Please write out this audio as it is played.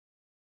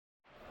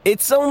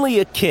It's only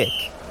a kick,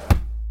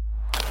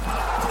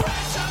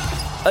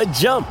 a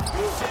jump,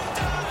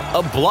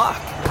 a block.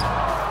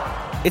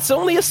 It's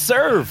only a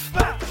serve.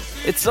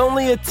 It's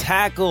only a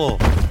tackle,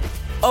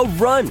 a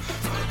run.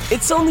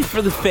 It's only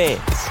for the fans.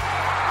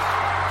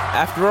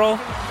 After all,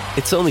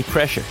 it's only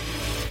pressure.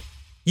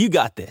 You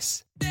got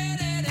this.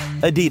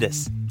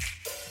 Adidas.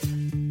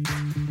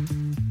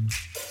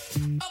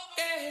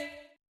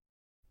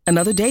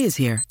 Another day is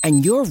here,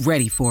 and you're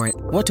ready for it.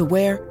 What to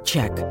wear?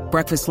 Check.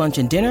 Breakfast, lunch,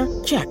 and dinner?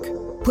 Check.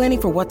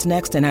 Planning for what's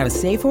next and how to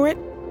save for it?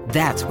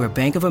 That's where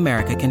Bank of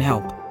America can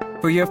help.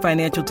 For your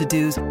financial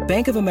to-dos,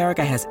 Bank of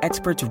America has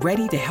experts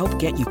ready to help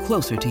get you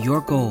closer to your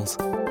goals.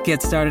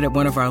 Get started at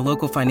one of our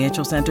local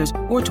financial centers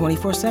or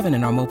 24/7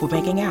 in our mobile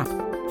banking app.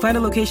 Find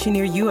a location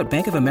near you at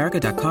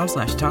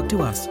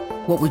bankofamerica.com/talktous.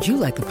 What would you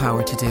like the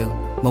power to do?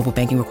 Mobile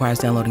banking requires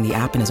downloading the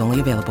app and is only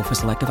available for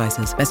select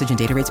devices. Message and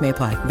data rates may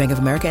apply. Bank of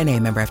America NA,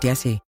 member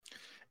FDIC.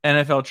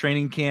 NFL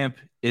training camp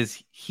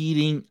is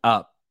heating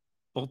up,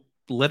 both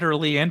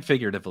literally and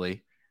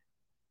figuratively.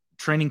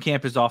 Training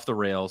camp is off the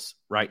rails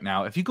right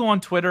now. If you go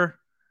on Twitter,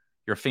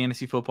 you're a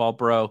fantasy football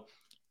bro,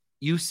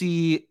 you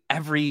see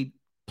every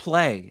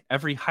play,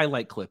 every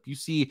highlight clip. You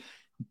see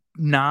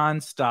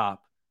nonstop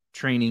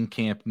training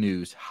camp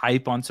news,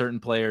 hype on certain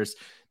players,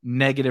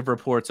 negative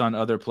reports on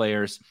other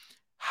players.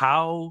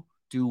 How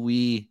do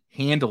we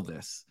handle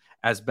this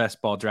as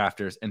best ball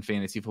drafters and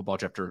fantasy football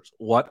drafters?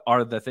 What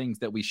are the things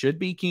that we should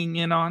be keying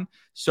in on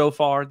so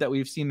far that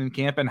we've seen in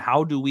camp? And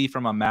how do we,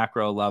 from a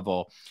macro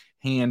level,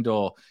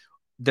 handle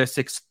this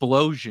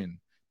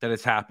explosion that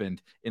has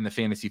happened in the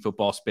fantasy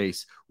football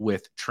space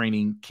with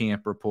training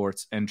camp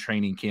reports and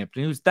training camp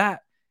news?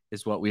 That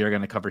is what we are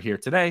going to cover here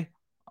today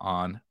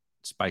on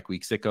Spike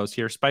Week Sickos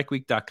here,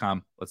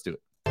 spikeweek.com. Let's do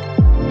it.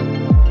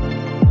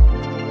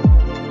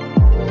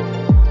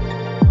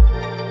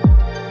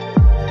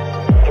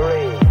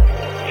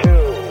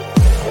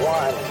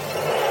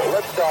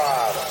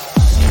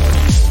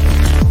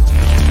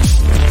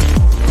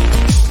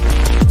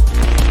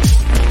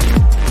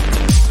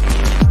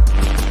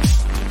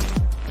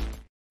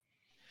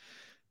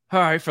 All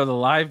right, for the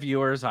live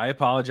viewers, I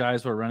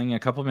apologize. We're running a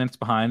couple minutes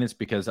behind. It's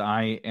because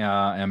I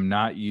am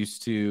not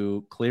used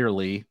to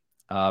clearly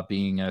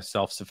being a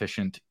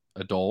self-sufficient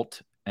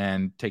adult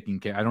and taking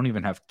care. I don't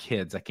even have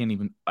kids. I can't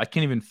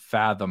even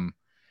fathom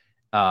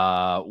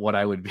what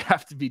I would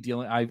have to be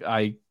dealing.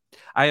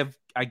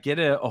 I get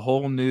a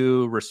whole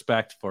new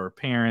respect for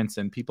parents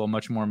and people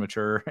much more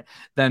mature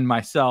than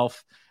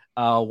myself.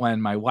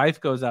 When my wife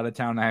goes out of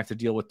town, I have to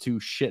deal with two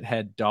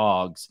shithead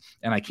dogs,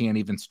 and I can't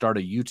even start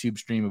a YouTube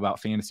stream about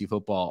fantasy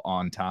football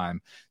on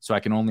time. So I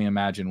can only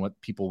imagine what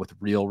people with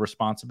real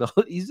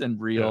responsibilities and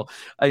real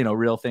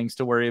things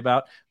to worry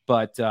about.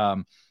 But,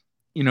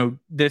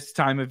 this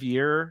time of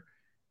year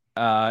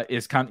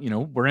is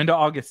we're into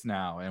August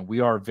now, and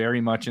we are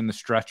very much in the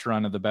stretch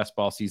run of the best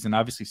ball season.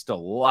 Obviously,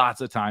 still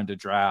lots of time to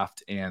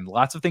draft, and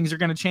lots of things are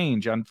going to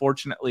change.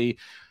 Unfortunately,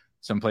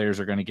 some players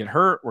are going to get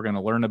hurt. We're going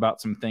to learn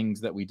about some things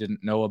that we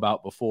didn't know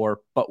about before,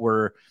 but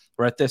we're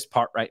at this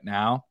part right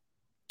now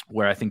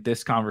where I think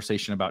this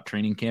conversation about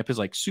training camp is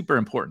like super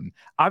important.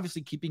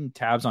 Obviously, keeping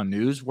tabs on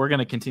news, we're going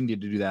to continue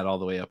to do that all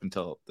the way up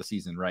until the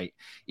season, right?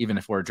 Even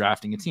if we're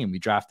drafting a team. We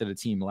drafted a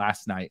team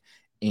last night,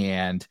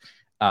 and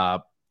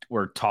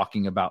we're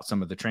talking about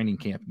some of the training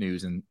camp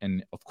news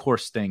and of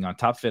course, staying on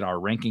top of it. Our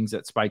rankings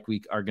at Spike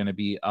Week are going to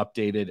be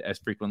updated as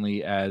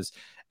frequently as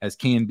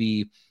can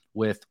be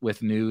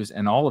with news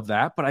and all of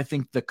that. But I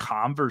think the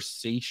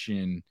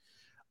conversation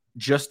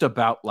just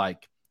about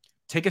like,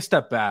 take a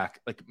step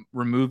back, like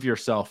remove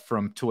yourself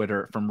from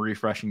Twitter, from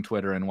refreshing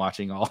Twitter and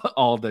watching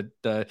all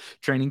the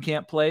training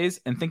camp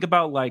plays, and think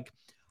about like,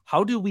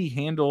 how do we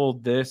handle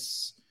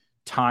this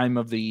time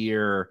of the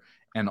year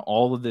and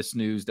all of this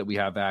news that we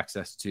have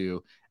access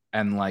to,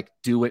 and like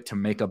do it to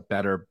make a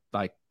better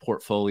like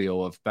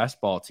portfolio of best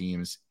ball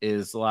teams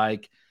is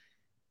like,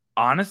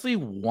 honestly,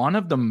 one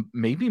of the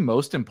maybe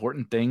most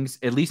important things,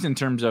 at least in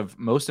terms of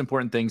most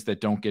important things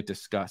that don't get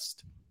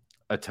discussed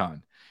a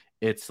ton.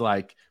 It's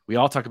like we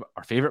all talk about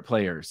our favorite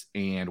players,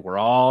 and we're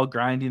all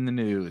grinding the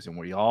news, and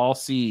we all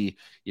see,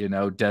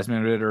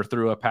 Desmond Ridder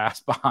threw a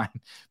pass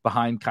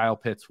behind Kyle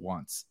Pitts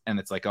once. And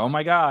it's like, oh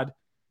my God,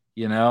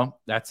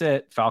 that's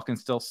it.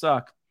 Falcons still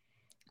suck.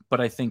 But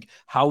I think,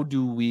 how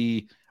do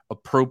we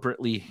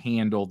appropriately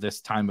handle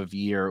this time of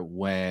year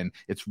when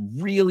it's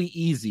really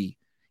easy,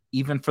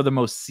 even for the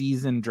most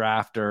seasoned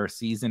drafter,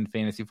 seasoned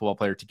fantasy football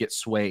player, to get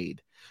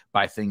swayed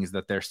by things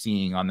that they're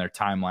seeing on their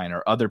timeline,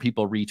 or other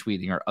people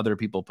retweeting, or other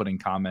people putting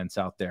comments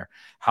out there?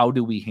 How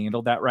do we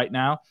handle that right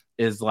now?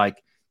 Is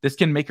like, this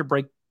can make or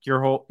break your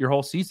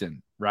whole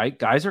season, right?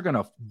 Guys are going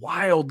to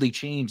wildly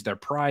change their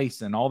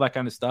price and all that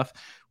kind of stuff.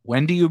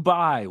 When do you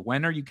buy?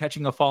 When are you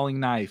catching a falling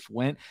knife?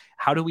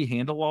 How do we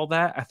handle all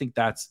that? I think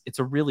it's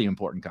a really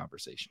important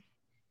conversation.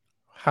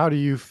 How do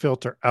you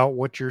filter out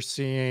what you're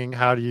seeing?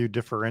 How do you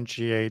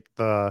differentiate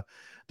the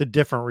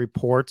different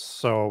reports?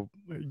 So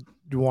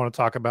you want to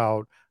talk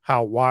about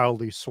how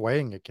wildly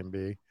swaying it can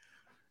be.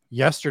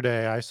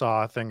 yesterday I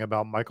saw a thing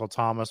about Michael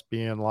Thomas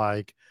being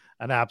like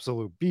an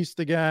absolute beast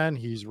again.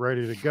 He's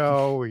ready to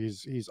go.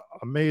 He's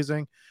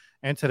amazing.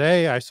 And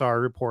today I saw a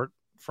report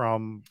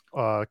from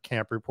a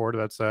camp reporter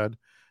that said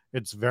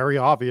it's very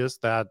obvious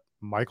that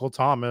Michael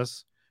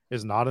Thomas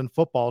is not in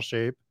football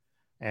shape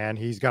and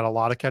he's got a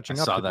lot of catching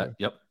up to do.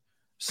 Yep.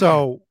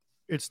 So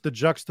it's the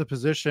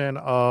juxtaposition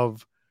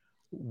of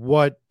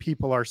what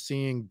people are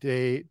seeing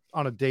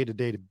on a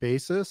day-to-day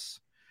basis.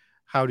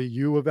 How do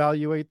you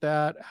evaluate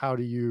that? How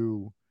do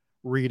you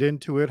read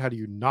into it? How do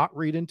you not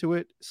read into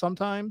it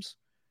sometimes?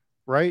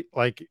 Right?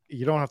 Like,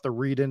 you don't have to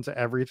read into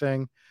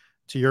everything.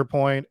 To your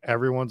point,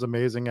 everyone's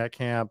amazing at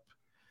camp.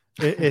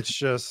 It's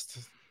just,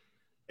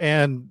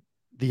 and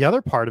the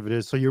other part of it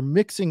is, so you're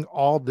mixing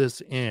all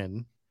this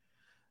in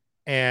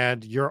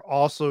and you're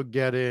also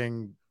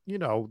getting,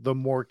 the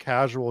more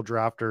casual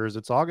drafters.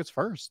 It's August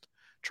 1st.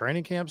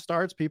 Training camp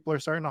starts. People are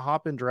starting to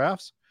hop in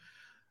drafts.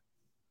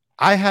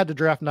 I had to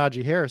draft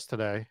Najee Harris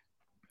today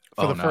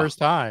for the first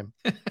time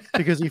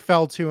because he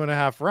fell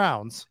 2.5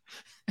 rounds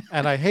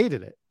and I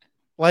hated it.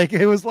 Like,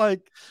 it's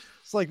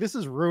like, this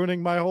is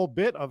ruining my whole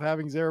bit of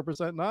having 0%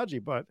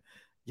 Najee, but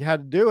you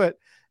had to do it.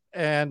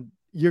 And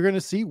you're going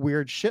to see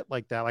weird shit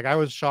like that. Like, I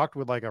was shocked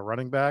with like a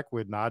running back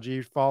with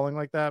Najee falling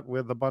like that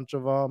with a bunch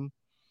of,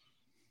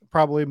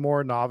 probably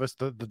more novice.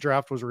 The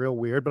draft was real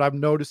weird, but I'm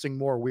noticing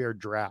more weird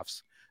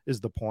drafts is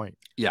the point.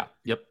 Yeah.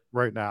 Yep.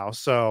 Right now.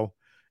 So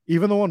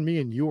even the one me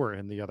and you were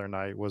in the other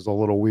night was a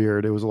little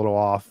weird. It was a little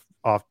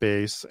off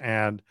base,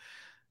 and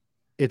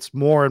it's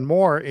more and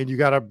more, and you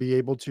got to be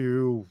able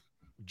to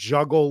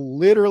juggle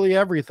literally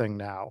everything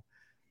now.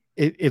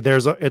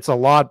 There's a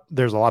lot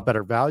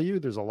better value.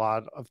 There's a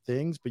lot of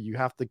things, but you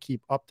have to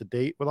keep up to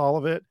date with all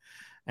of it.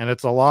 And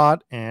it's a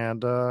lot.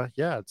 And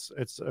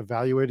it's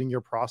evaluating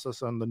your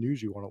process on the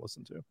news you want to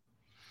listen to.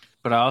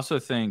 But I also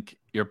think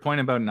your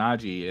point about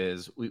Najee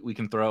is we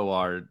can throw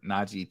our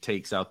Najee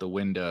takes out the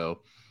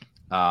window.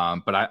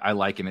 But I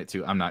liken it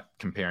to, I'm not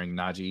comparing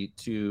Najee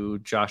to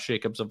Josh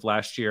Jacobs of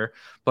last year,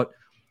 but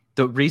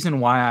the reason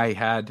why I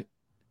had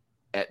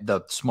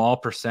the small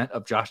percent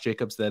of Josh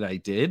Jacobs that I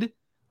did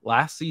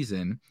last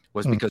season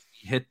was because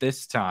he hit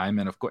this time.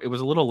 And of course it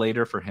was a little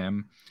later for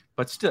him,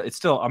 but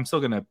I'm still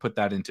going to put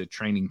that into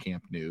training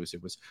camp news.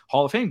 It was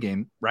Hall of Fame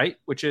game, right?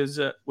 Which is,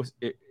 it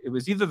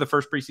was either the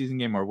first preseason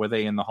game or were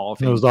they in the Hall of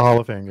Fame? It was the Hall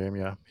of Fame game.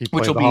 Yeah. He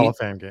played the Hall of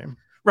Fame game.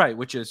 Right.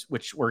 Which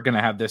we're going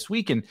to have this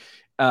week. And,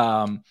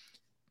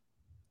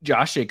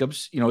 Josh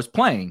Jacobs, is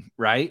playing,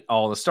 right?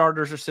 All the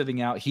starters are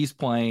sitting out. He's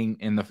playing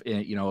and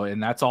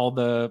that's all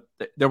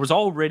there was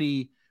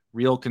already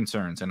real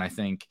concerns. And I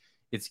think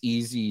it's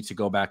easy to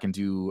go back and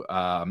do,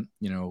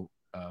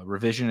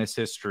 revisionist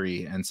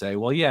history and say,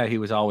 well, yeah, he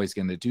was always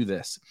going to do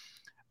this.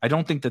 I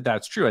don't think that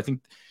that's true. I think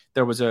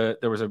there was a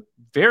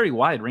very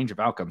wide range of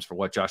outcomes for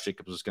what Josh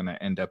Jacobs was going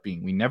to end up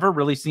being. We never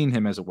really seen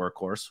him as a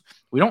workhorse.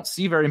 We don't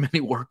see very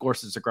many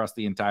workhorses across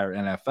the entire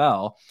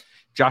NFL.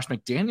 Josh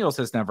McDaniels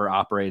has never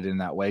operated in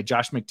that way.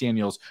 Josh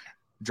McDaniels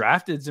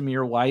drafted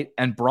Zamir White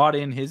and brought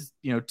in his,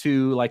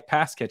 two like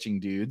pass catching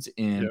dudes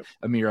in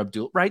Amir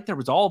Abdul, right? There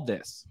was all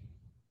this.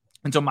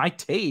 And so my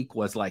take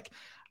was like,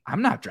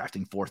 I'm not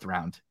drafting 4th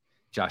round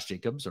Josh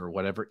Jacobs or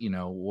whatever,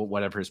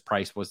 whatever his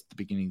price was at the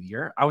beginning of the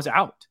year. I was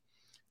out.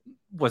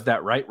 Was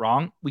that right?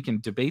 Wrong? We can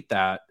debate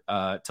that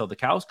till the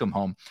cows come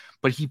home,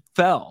 but he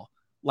fell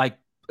like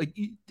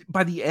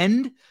by the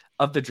end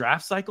of the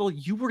draft cycle,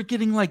 you were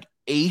getting like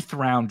 8th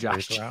round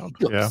Josh Jacobs.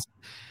 Yeah.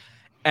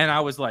 And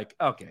I was like,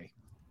 okay,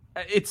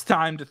 it's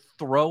time to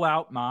throw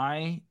out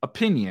my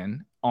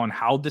opinion on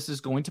how this is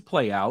going to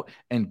play out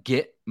and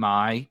get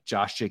my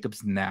Josh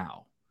Jacobs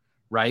now,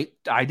 right?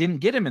 I didn't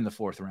get him in the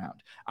 4th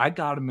round. I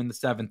got him in the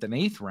 7th and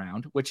 8th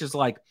round, which is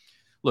like,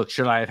 look,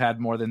 should I have had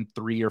more than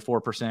 3 or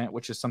 4%,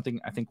 which is something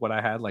I think what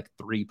I had, like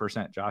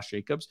 3% Josh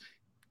Jacobs?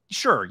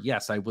 Sure.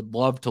 Yes. I would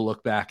love to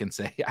look back and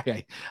say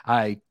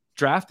I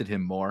drafted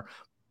him more,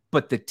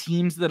 but the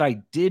teams that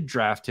I did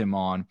draft him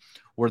on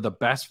were the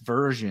best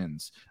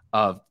versions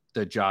of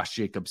the Josh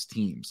Jacobs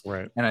teams.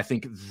 Right. And I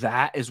think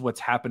that is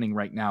what's happening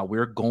right now.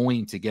 We're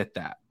going to get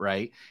that.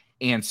 Right.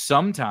 And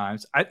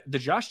sometimes the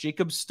Josh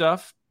Jacobs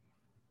stuff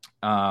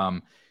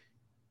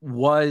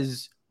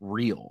was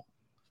real.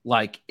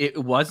 Like it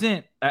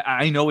wasn't,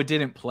 I know it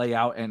didn't play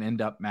out and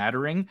end up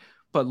mattering,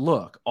 but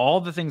look, all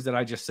the things that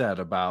I just said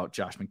about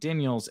Josh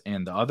McDaniels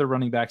and the other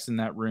running backs in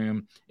that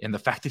room and the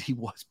fact that he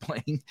was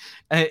playing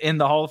in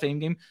the Hall of Fame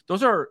game,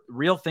 those are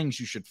real things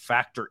you should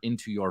factor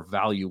into your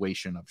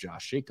valuation of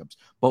Josh Jacobs.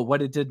 But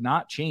what it did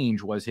not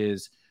change was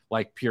his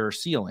like pure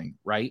ceiling,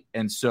 right?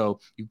 And so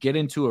you get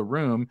into a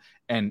room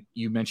and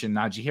you mentioned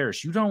Najee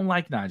Harris. You don't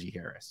like Najee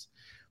Harris,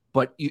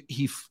 but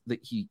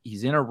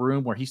he's in a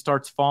room where he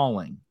starts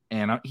falling.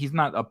 And he's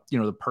not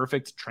the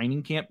perfect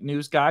training camp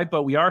news guy,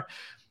 but we are.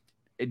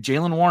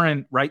 Jaylen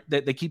Warren, right?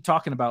 They keep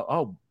talking about,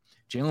 oh,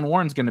 Jaylen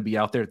Warren's going to be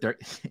out there.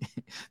 This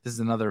is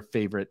another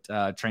favorite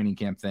training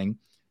camp thing.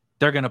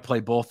 They're going to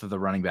play both of the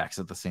running backs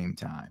at the same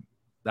time,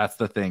 That's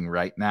the thing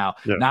right now.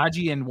 Yeah.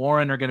 Najee and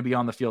Warren are going to be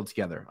on the field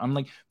together. I'm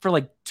like, for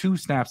like 2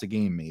 snaps a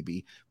game,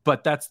 maybe.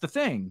 But that's the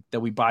thing that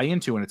we buy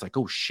into. And it's like,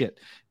 oh, shit,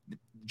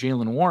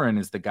 Jaylen Warren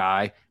is the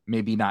guy,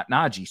 maybe not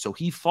Najee. So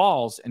he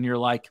falls, and you're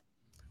like,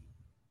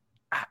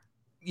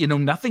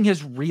 nothing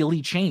has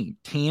really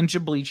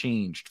tangibly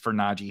changed for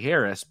Najee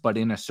Harris. But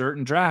in a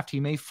certain draft, he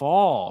may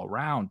fall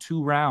round,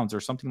 2 rounds or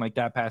something like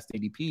that past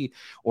ADP,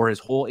 or his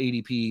whole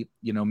ADP,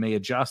 may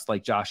adjust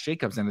like Josh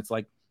Jacobs. And it's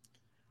like,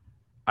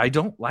 I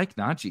don't like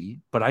Najee,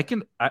 but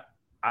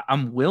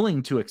I'm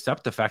willing to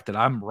accept the fact that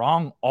I'm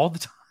wrong all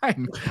the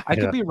time. I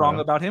could be wrong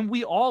about him.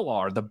 We all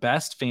are. The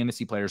best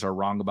fantasy players are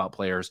wrong about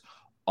players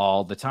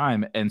all the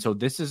time. And so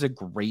this is a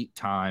great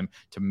time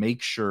to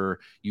make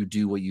sure you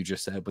do what you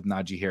just said with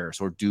Najee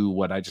Harris, or do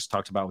what I just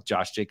talked about with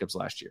Josh Jacobs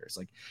last year. It's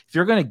like, if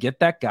you're going to get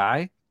that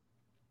guy,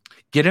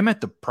 get him at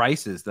the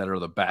prices that are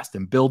the best,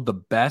 and build the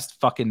best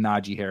fucking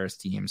Najee Harris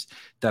teams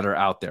that are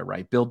out there,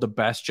 right? Build the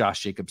best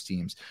Josh Jacobs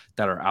teams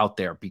that are out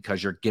there,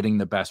 because you're getting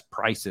the best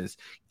prices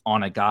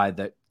on a guy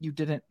that you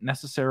didn't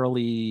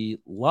necessarily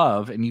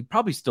love, and you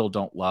probably still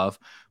don't love,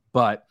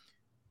 but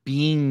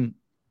being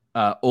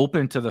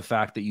open to the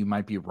fact that you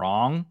might be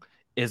wrong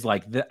is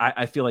like,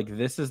 I feel like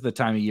this is the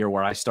time of year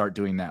where I start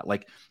doing that.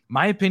 Like,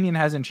 my opinion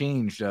hasn't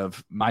changed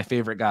of my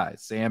favorite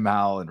guys, Sam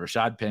Howell and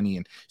Rashad Penny,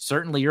 and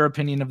certainly your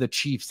opinion of the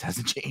Chiefs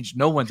hasn't changed.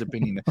 No one's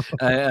opinion,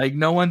 like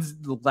no one's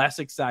less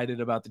excited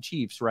about the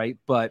Chiefs, right?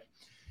 But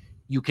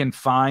you can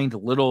find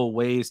little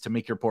ways to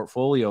make your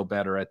portfolio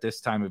better at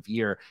this time of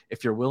year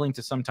if you're willing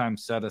to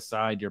sometimes set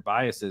aside your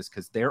biases,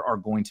 because there are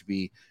going to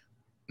be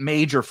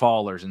major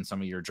fallers in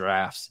some of your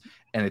drafts,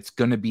 and it's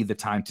going to be the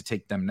time to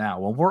take them now.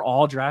 When we're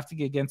all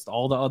drafting against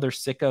all the other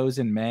sickos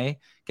in May,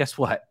 guess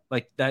what?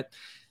 Like that,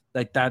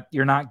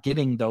 you're not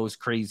getting those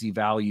crazy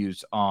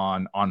values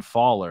on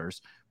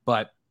fallers,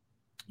 but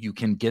you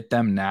can get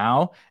them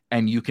now,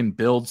 and you can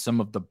build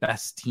some of the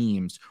best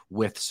teams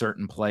with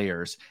certain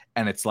players.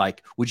 And it's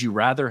like, would you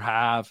rather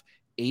have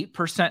 8%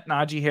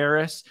 Najee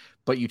Harris,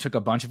 but you took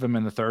a bunch of him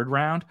in the 3rd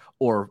round,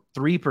 or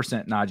 3%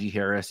 Najee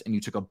Harris and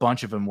you took a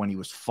bunch of him when he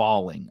was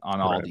falling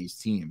on all these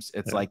teams?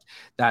 It's like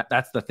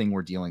that's the thing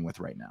we're dealing with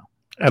right now.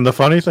 And the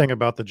funny thing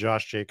about the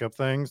Josh Jacob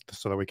things,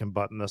 so that we can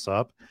button this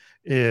up,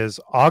 is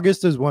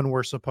August is when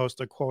we're supposed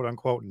to quote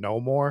unquote know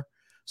more.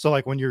 So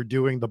like when you're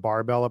doing the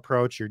barbell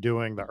approach, you're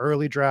doing the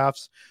early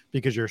drafts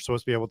because you're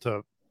supposed to be able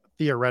to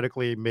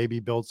theoretically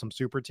maybe build some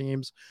super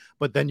teams,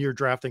 but then you're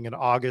drafting in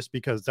August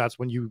because that's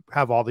when you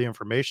have all the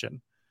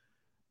information.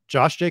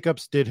 Josh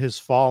Jacobs did his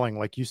falling,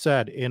 like you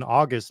said, in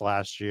August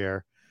last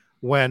year,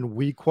 when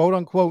we quote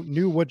unquote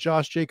knew what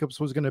Josh Jacobs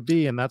was going to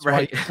be, and that's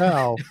why he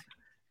fell.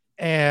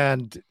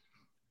 And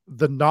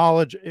the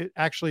knowledge, it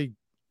actually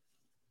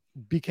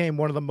became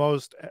one of the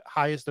most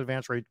highest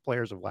advance rate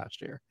players of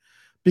last year,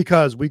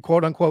 because we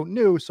quote unquote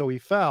knew, so he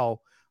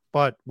fell,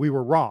 but we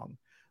were wrong.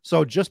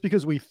 So just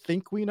because we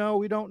think we know,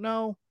 we don't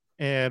know,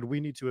 and we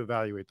need to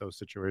evaluate those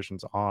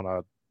situations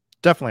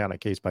definitely on a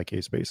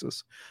case-by-case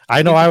basis.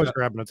 I know I was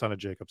grabbing a ton of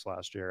Jacobs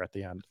last year at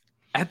the end.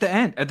 At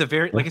the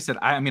very, like I said,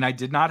 I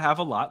did not have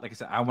a lot. Like I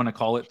said, I want to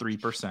call it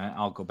 3%.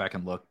 I'll go back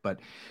and look, but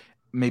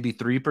maybe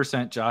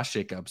 3% Josh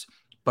Jacobs.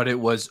 But it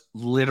was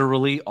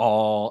literally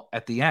all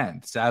at the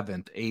end,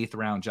 7th, 8th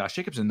round Josh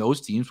Jacobs, and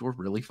those teams were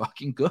really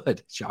fucking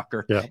good.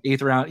 Shocker. Yeah.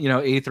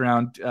 8th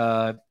round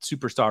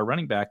superstar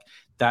running back.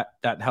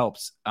 That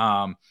helps.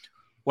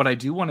 What I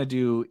do want to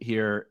do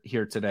here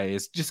today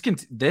is just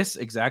this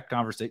exact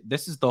conversation.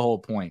 This is the whole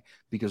point,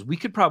 because we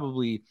could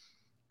probably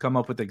come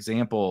up with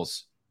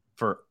examples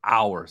for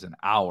hours and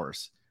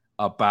hours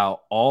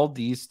about all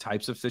these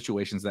types of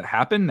situations that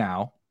happen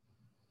now,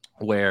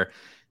 where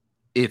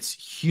it's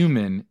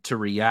human to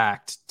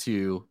react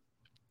to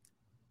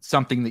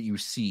something that you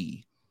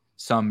see,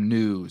 some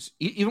news.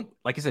 Even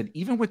like I said,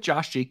 even with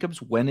Josh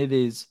Jacobs, when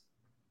it's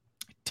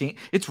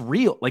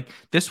real. Like,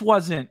 this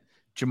wasn't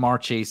Jamar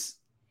Chase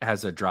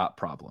has a drop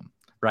problem,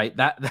 right?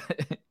 That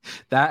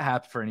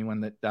happened for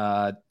anyone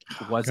that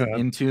wasn't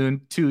in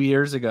tune 2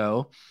 years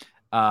ago.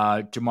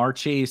 Jamar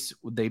Chase,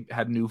 they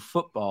had new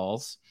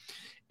footballs,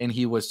 and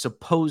he was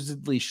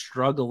supposedly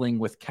struggling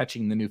with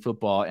catching the new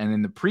football. And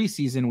in the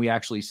preseason, we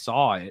actually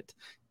saw it.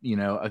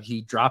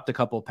 He dropped a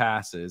couple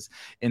passes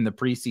in the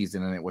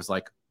preseason, and it was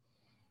like,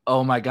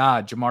 oh my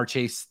God, Jamar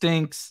Chase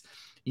stinks.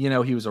 He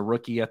was a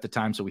rookie at the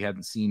time, so we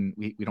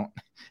don't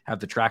have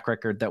the track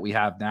record that we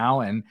have now.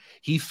 And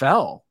he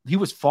fell. He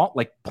was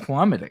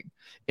plummeting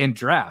in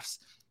drafts.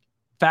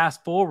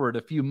 Fast forward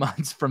a few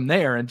months from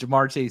there, and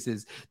Jamar Chase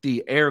is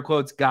the air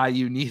quotes guy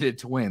you needed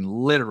to win.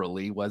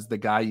 Literally was the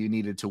guy you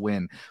needed to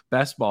win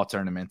best ball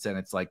tournaments. And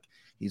it's like,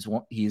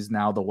 he's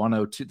now the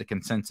 102, the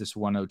consensus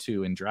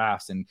 102 in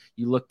drafts. And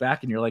you look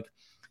back and you're like,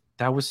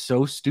 that was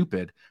so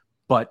stupid,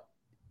 but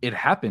it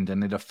happened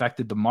and it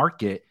affected the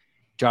market.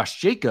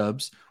 Josh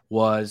Jacobs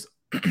was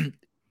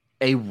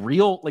a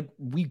real, like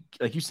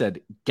you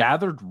said,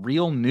 gathered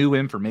real new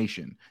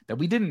information that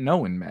we didn't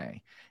know in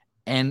May.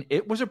 And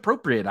it was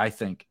appropriate, I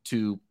think,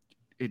 to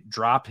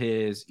drop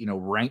his,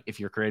 rank, if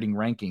you're creating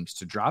rankings,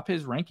 to drop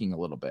his ranking a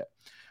little bit.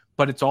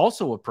 but it's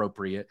also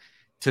appropriate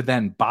to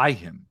then buy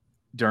him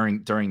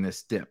during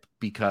this dip,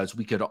 because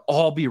we could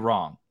all be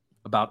wrong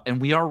about, and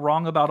we are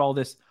wrong about all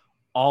this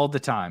all the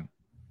time.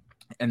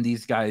 And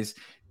these guys,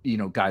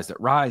 guys that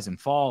rise and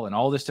fall and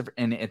all this different,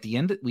 and at the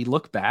end we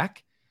look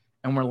back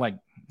and we're like,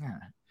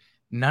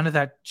 none of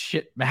that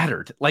shit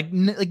mattered. Like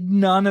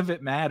none of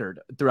it mattered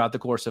throughout the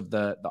course of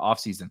the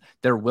offseason.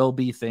 There will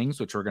be things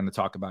which we're going to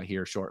talk about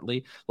here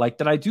shortly, like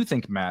that I do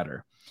think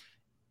matter,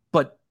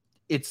 but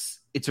it's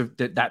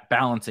that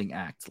balancing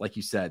act, like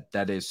you said,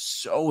 that is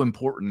so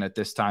important at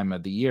this time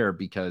of the year,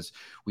 because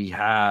we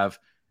have,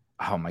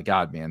 oh my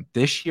God, man,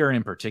 this year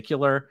in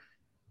particular,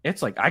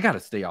 it's like, I got to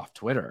stay off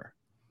Twitter.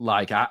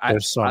 Like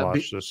there's so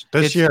much.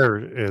 This year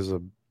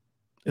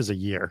is a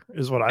year,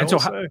 is what I will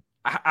say.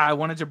 I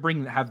wanted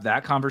to have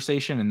that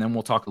conversation, and then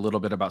we'll talk a little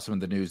bit about some of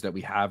the news that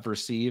we have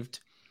received.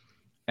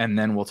 And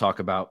then we'll talk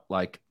about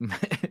like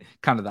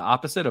kind of the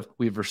opposite of,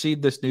 we've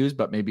received this news,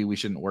 but maybe we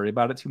shouldn't worry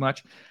about it too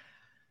much.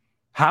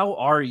 How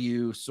are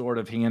you sort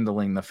of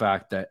handling the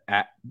fact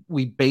that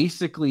we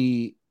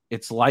basically,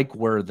 it's like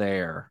we're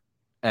there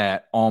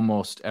at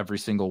almost every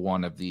single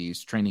one of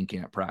these training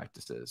camp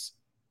practices.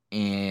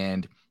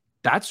 And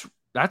that's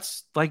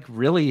like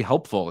really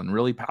helpful and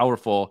really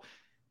powerful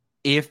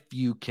if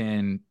you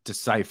can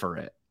decipher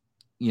it.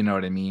 You know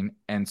what I mean?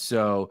 And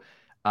so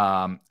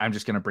I'm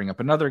just going to bring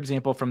up another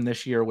example from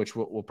this year, which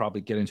we'll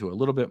probably get into a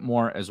little bit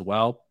more as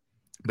well.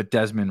 But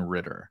Desmond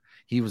Ridder,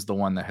 he was the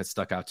one that has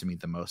stuck out to me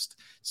the most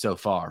so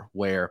far,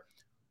 where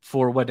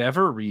for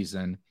whatever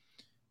reason,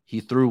 he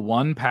threw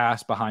one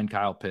pass behind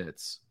Kyle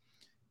Pitts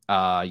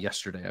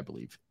yesterday, I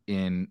believe,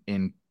 in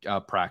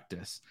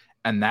practice.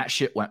 And that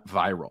shit went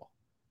viral.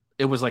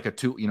 It was like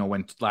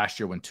when last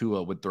year when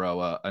Tua would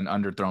throw an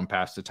underthrown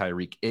pass to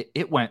Tyreek,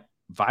 it went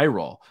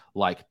viral.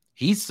 Like,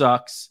 he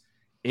sucks.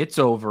 It's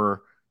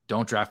over.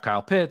 Don't draft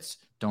Kyle Pitts.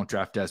 Don't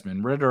draft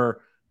Desmond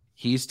Ridder.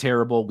 He's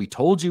terrible. We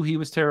told you he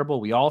was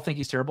terrible. We all think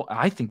he's terrible.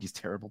 I think he's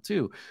terrible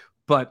too.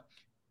 But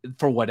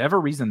for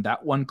whatever reason,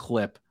 that one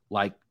clip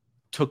like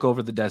took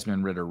over the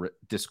Desmond Ridder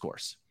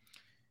discourse.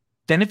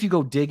 Then if you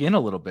go dig in a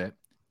little bit,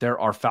 there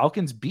are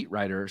Falcons beat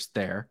writers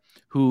there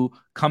who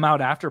come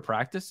out after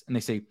practice and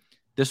they say,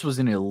 this was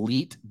an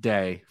elite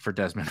day for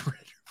Desmond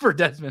Ridder.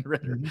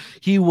 Mm-hmm.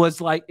 He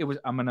was like,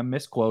 I'm going to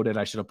misquote it.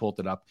 I should have pulled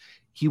it up.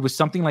 He was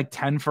something like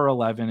 10 for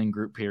 11 in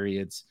group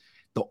periods.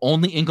 The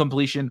only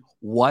incompletion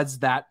was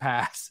that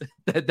pass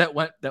that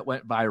went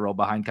viral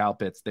behind Kyle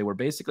Pitts. They were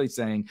basically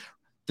saying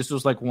this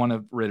was like one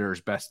of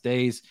Ridder's best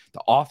days.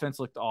 The offense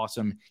looked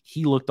awesome.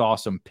 He looked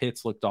awesome.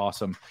 Pitts looked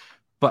awesome.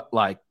 But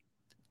like,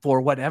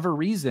 for whatever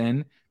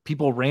reason,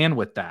 people ran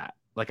with that.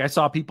 Like, I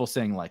saw people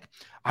saying like,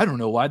 I don't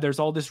know why there's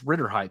all this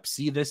Ridder hype.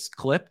 See this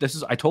clip?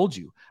 I told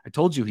you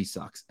he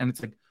sucks. And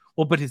it's like,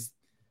 well, but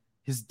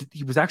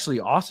he was actually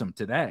awesome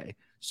today.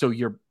 So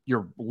you're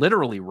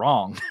literally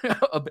wrong.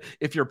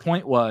 If your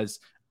point was,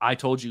 I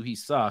told you he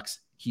sucks,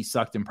 he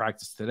sucked in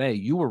practice today,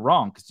 you were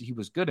wrong, because he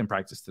was good in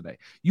practice today.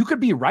 You could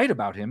be right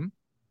about him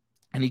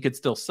and he could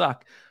still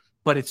suck,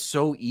 but it's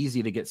so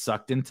easy to get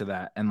sucked into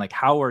that. And like,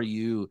 how are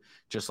you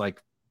just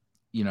like,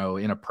 in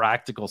a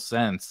practical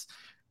sense,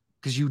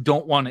 because you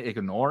don't want to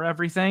ignore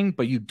everything,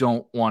 but you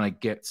don't want to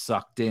get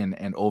sucked in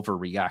and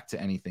overreact to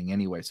anything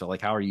anyway. So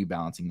like, how are you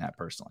balancing that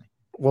personally?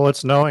 Well,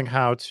 it's knowing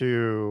how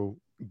to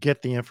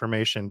get the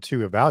information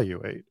to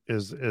evaluate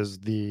is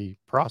the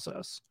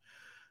process.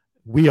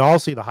 We all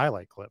see the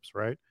highlight clips,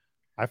 right?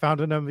 I found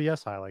an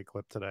MVS highlight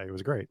clip today. It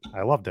was great.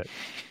 I loved it.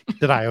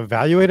 Did I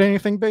evaluate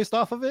anything based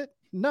off of it?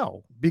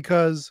 No,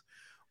 because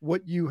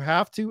what you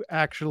have to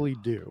actually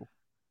do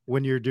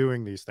when you're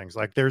doing these things,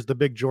 like there's the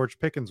big George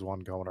Pickens one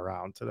going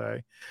around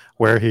today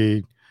where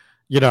he,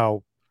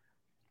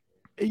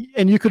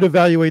 and you could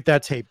evaluate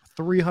that tape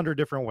 300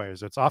 different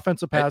ways. It's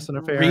offensive pass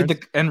interference.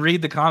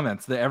 Read the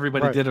comments that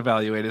everybody did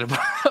evaluate it.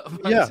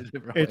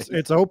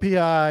 It's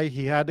OPI.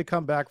 He had to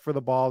come back for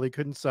the ball. He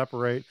couldn't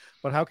separate.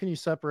 But how can you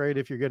separate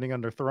if you're getting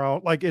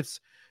underthrown? Like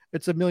it's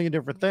a million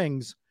different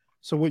things.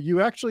 So what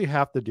you actually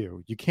have to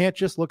do, you can't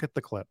just look at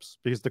the clips,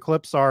 because the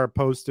clips are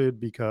posted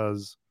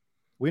because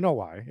we know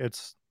why.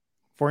 It's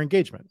for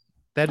engagement.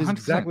 That is 100%.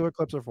 Exactly what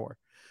clips are for.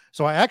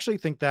 So I actually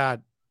think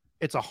that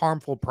it's a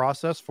harmful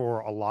process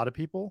for a lot of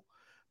people,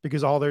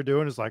 because all they're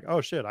doing is like,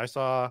 oh shit, I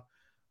saw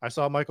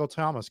Michael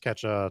Thomas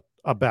catch a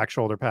back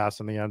shoulder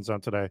pass in the end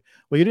zone today.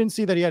 Well, you didn't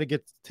see that he had to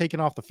get taken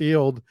off the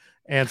field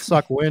and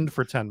suck wind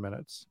for 10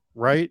 minutes,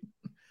 right?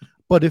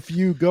 But if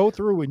you go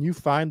through and you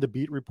find the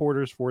beat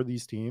reporters for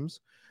these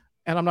teams,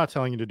 and I'm not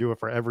telling you to do it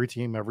for every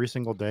team every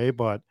single day,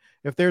 but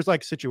if there's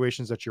like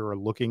situations that you're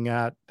looking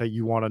at that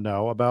you want to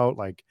know about,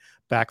 like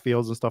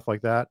backfields and stuff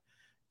like that,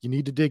 you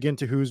need to dig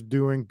into who's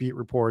doing beat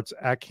reports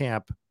at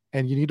camp,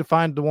 and you need to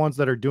find the ones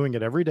that are doing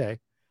it every day,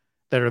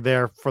 that are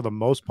there for the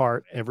most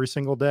part every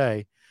single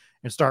day,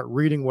 and start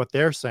reading what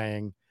they're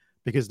saying,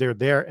 because they're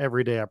there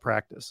every day at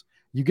practice.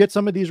 You get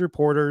some of these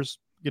reporters,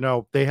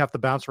 they have to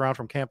bounce around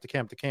from camp to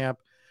camp to camp.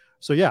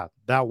 So yeah,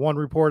 that one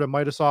reporter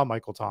might have saw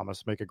Michael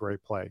Thomas make a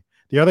great play.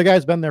 The other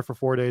guy's been there for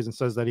 4 days and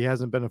says that he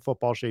hasn't been in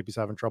football shape. He's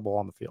having trouble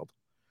on the field,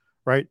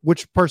 right?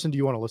 Which person do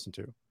you want to listen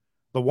to?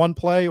 The one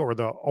play or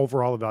the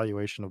overall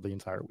evaluation of the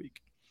entire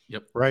week?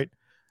 Yep. Right.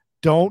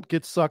 Don't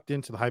get sucked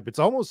into the hype.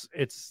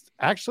 It's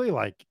actually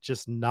like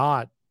just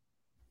not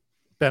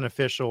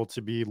beneficial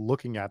to be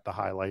looking at the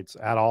highlights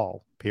at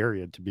all,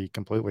 period, to be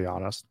completely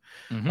honest.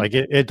 Like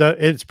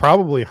it's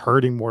probably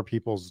hurting more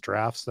people's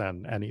drafts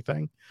than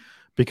anything,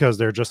 because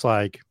they're just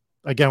like,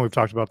 again, we've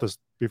talked about this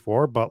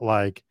before, but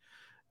like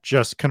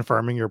just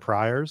confirming your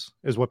priors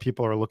is what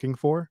people are looking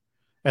for.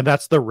 And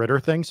that's the Ridder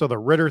thing. So the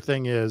Ridder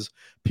thing is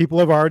people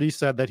have already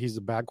said that he's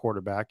a bad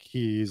quarterback.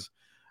 He's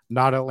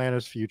not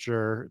Atlanta's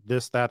future,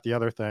 this, that, the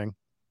other thing.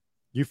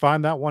 You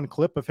find that one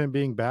clip of him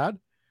being bad,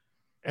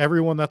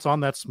 everyone that's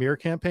on that smear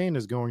campaign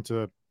is going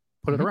to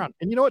put it around.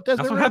 And you know what?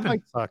 Desmond Ridder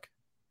might suck.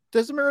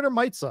 Desmond Ridder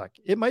might suck.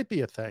 It might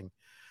be a thing,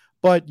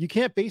 but you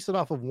can't base it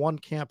off of one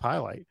camp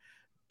highlight.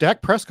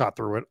 Dak Prescott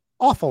threw an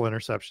awful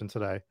interception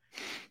today,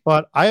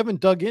 but I haven't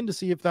dug in to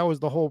see if that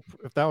was the whole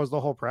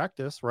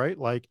practice, right?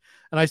 Like,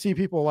 and I see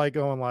people like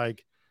going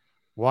like,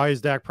 why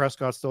is Dak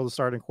Prescott still the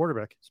starting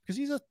quarterback? It's because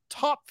he's a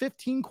top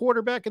 15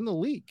 quarterback in the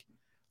league.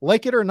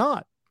 Like it or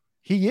not,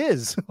 he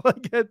is.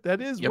 Like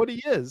that is what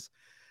he is.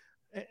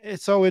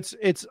 So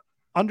it's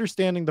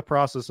understanding the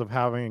process of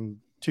having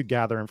to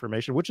gather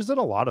information, which is in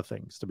a lot of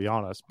things, to be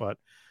honest, but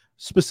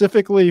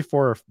specifically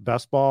for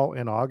best ball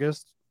in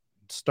August,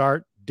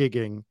 start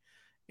digging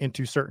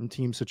into certain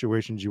team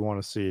situations you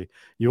want to see.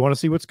 You want to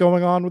see what's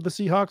going on with the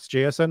Seahawks.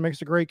 JSN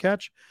makes a great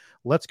catch.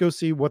 Let's go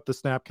see what the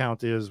snap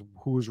count is,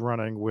 who's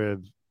running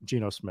with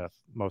Geno Smith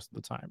most of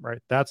the time, right?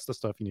 That's the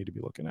stuff you need to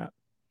be looking at.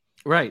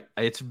 Right.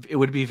 It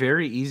would be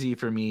very easy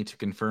for me to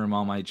confirm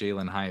all my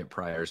Jalen Hyatt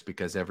priors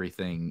because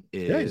everything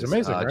is he's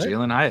amazing, right?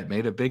 Jalen Hyatt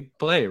made a big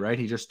play, right?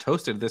 He just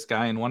toasted this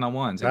guy in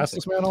one-on-ones.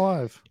 Fastest man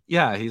alive.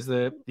 Yeah, he's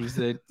the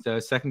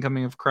second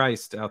coming of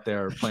Christ out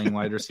there playing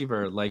wide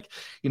receiver. Like,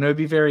 it'd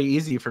be very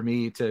easy for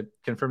me to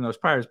confirm those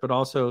priors, but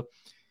also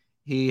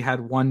he had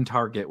one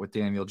target with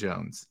Daniel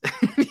Jones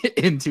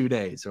in 2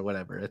 days or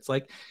whatever. It's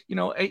like,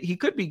 he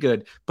could be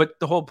good, but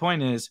the whole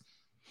point is,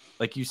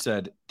 like you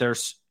said,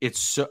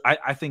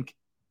 I think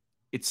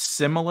it's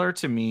similar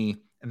to me,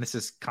 and this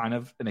is kind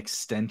of an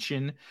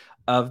extension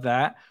of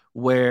that,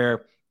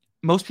 where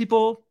most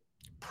people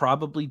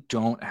probably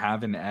don't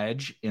have an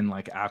edge in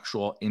like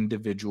actual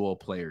individual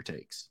player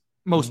takes.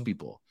 Most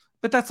people,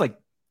 but that's like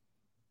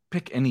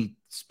pick any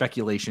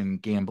speculation,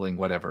 gambling,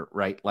 whatever,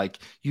 right? Like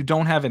you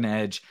don't have an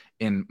edge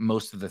in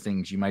most of the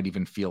things you might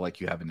even feel like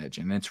you have an edge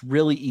in. And it's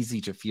really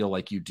easy to feel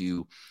like you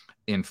do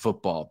in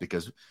football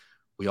because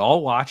we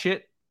all watch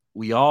it.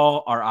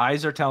 Our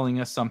eyes are telling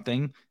us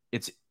something.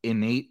 It's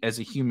innate as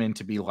a human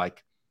to be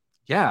like,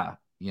 yeah,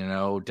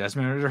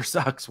 Desmond Ridder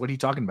sucks. What are you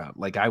talking about?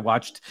 Like I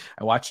watched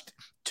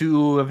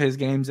 2 of his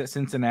games at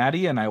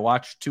Cincinnati and I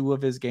watched 2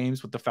 of his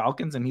games with the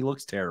Falcons and he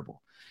looks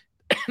terrible.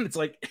 And it's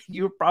like,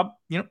 you're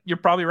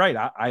probably right.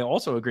 I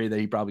also agree that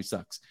he probably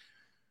sucks,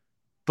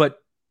 but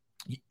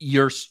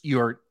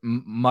you're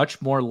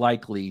much more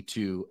likely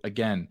to,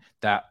 again,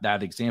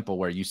 that example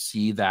where you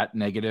see that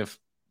negative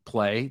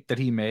play that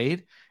he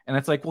made. And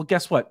it's like, well,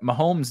 guess what?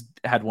 Mahomes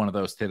had one of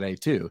those today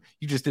too.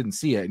 You just didn't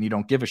see it and you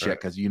don't give a shit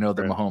because that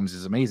Mahomes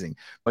is amazing.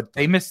 But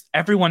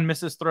everyone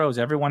misses throws.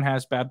 Everyone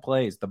has bad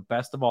plays. The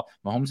best of all,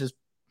 Mahomes is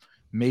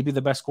maybe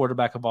the best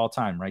quarterback of all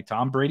time, right?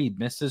 Tom Brady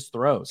misses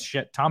throws.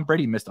 Shit, Tom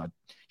Brady missed a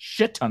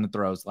shit ton of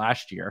throws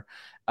last year.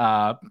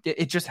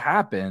 It just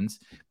happens,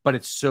 but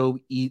it's so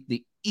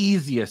the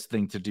easiest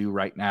thing to do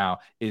right now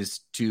is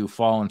to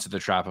fall into the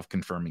trap of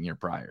confirming your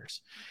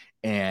priors.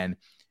 And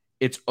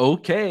it's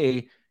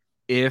okay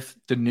if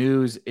the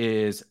news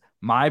is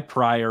my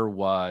prior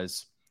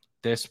was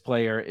this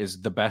player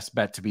is the best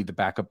bet to be the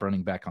backup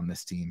running back on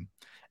this team.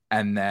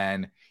 And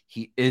then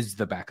he is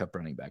the backup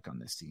running back on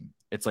this team.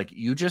 It's like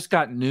you just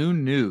got new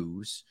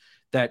news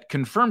that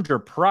confirmed your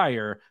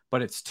prior,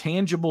 but it's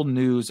tangible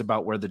news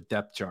about where the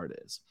depth chart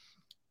is.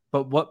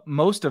 But what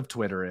most of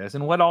Twitter is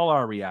and what all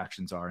our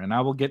reactions are, and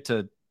I will get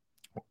to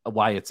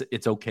why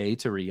it's okay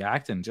to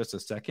react in just a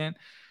second,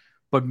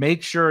 but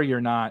make sure you're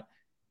not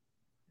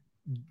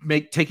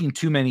taking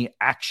too many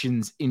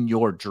actions in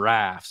your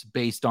drafts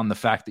based on the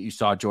fact that you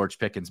saw George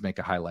Pickens make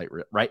a highlight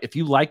reel, right? If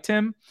you liked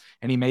him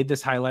and he made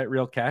this highlight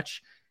reel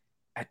catch,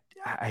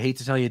 I hate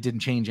to tell you, it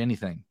didn't change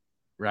anything,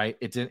 right?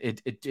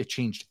 It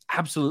changed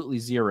absolutely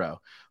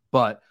zero.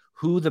 But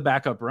who the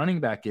backup running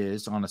back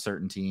is on a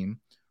certain team,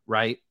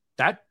 right?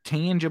 That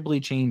tangibly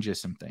changes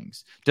some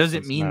things. Does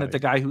it mean that the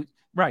guy who,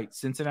 right,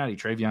 Cincinnati,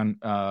 Travion,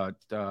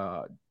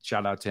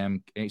 shout out to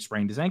him, he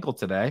sprained his ankle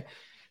today.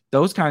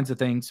 Those kinds of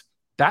things,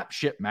 that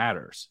shit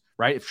matters,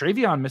 right? If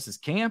Travion misses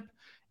camp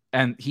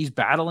and he's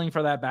battling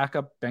for that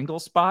backup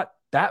Bengals spot,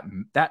 that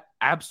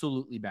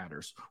absolutely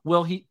matters.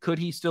 Could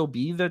he still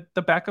be the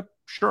backup?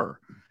 Sure.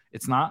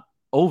 It's not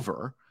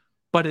over,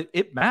 but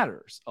it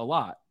matters a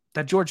lot.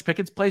 That George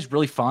Pickens play is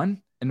really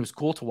fun and it was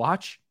cool to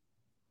watch.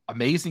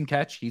 Amazing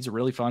catch. He's a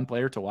really fun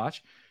player to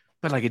watch,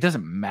 but like, it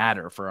doesn't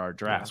matter for our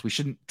drafts. We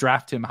shouldn't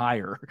draft him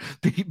higher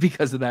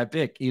because of that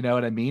pick. You know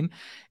what I mean?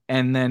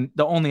 And then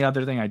the only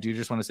other thing I do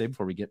just want to say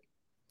before we get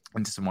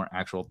into some more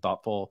actual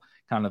thoughtful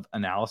kind of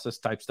analysis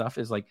type stuff,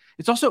 is like,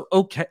 it's also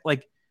okay.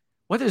 Like,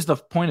 what is the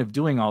point of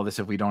doing all this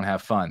if we don't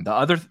have fun?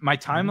 My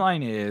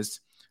timeline is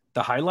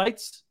the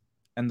highlights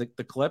and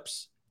the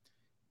clips,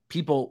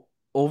 people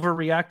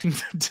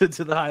overreacting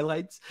to the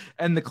highlights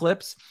and the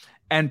clips,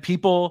 and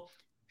people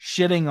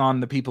shitting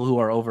on the people who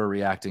are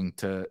overreacting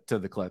to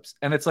the clips.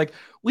 And it's like,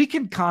 we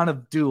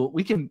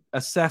can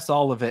assess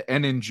all of it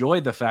and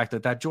enjoy the fact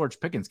that George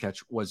Pickens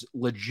catch was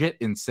legit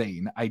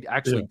insane. I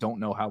actually don't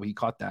know how he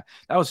caught that.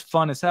 That was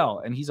fun as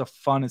hell. And he's a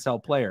fun as hell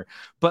player.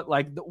 But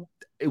like,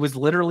 it was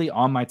literally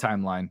on my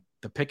timeline,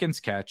 the Pickens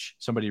catch,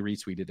 somebody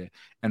retweeted it,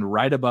 and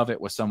right above it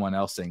was someone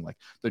else saying like,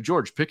 the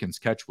George Pickens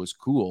catch was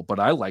cool, but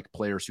I like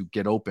players who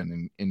get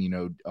open and you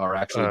know, are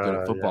actually good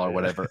at football or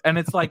whatever. And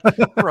it's like,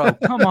 bro,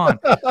 come on.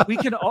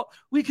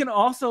 We can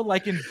also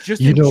like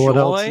just you know enjoy. What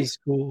else is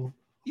cool?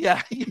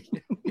 Yeah.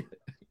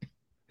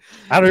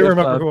 I don't even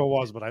remember who it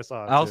was, but I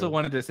saw it. I also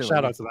wanted to say,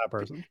 shout out to that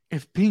person.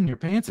 If peeing your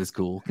pants is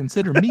cool,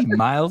 consider me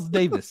Miles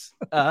Davis.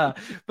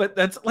 But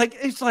that's like,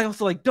 it's like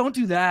also like, don't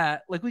do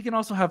that. Like, we can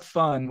also have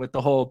fun with the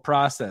whole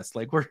process.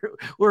 Like,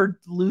 we're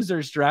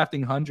losers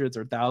drafting hundreds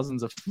or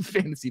thousands of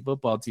fantasy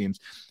football teams.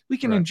 We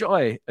can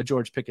enjoy a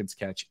George Pickens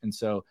catch. And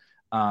so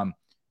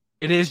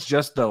it is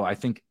just, though, I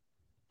think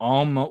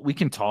almost we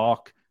can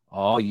talk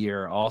all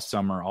year, all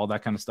summer, all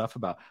that kind of stuff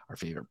about our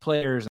favorite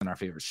players and our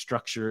favorite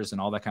structures and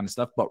all that kind of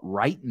stuff. But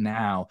right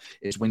now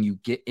is when you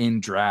get in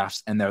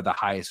drafts and they're the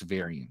highest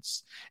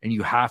variance, and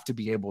you have to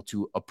be able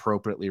to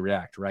appropriately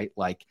react, right?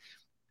 Like,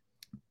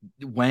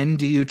 when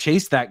do you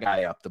chase that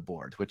guy up the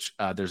board? Which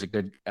there's a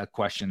good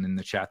question in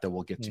the chat that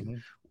we'll get to.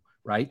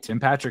 Right? Tim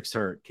Patrick's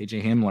hurt.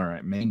 KJ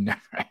Hamler,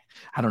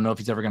 I don't know if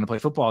he's ever going to play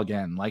football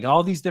again. Like,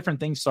 all these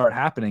different things start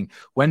happening.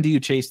 When do you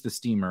chase the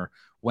steamer?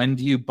 When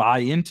do you buy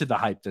into the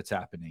hype that's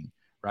happening?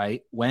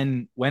 Right?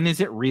 When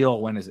is it real?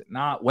 When is it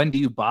not? When do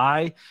you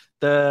buy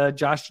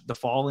the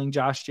falling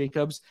Josh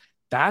Jacobs?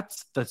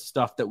 That's the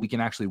stuff that we can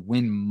actually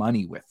win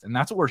money with. And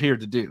that's what we're here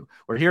to do.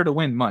 We're here to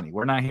win money.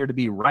 We're not here to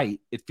be right.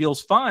 It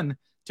feels fun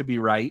to be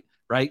right?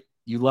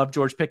 You love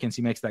George Pickens.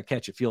 He makes that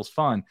catch. It feels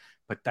fun,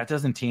 but that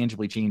doesn't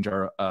tangibly change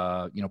our,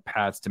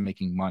 paths to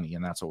making money.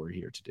 And that's what we're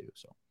here to do.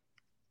 So,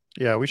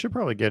 yeah, we should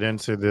probably get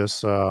into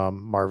this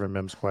Marvin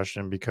Mims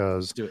question,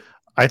 because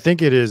I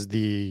think it is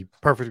the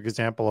perfect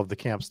example of the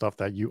camp stuff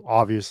that you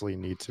obviously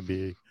need to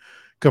be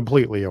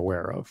completely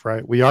aware of,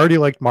 right? We already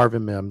liked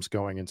Marvin Mims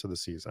going into the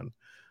season.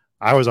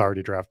 I was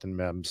already drafting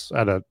Mims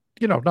at a,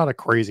 not a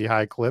crazy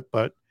high clip,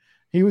 but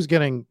he was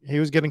getting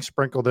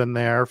sprinkled in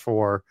there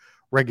for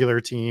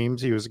regular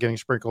teams. He was getting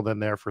sprinkled in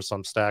there for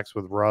some stacks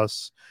with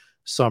Russ,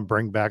 some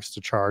bringbacks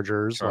to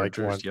Chargers.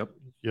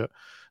 Yeah.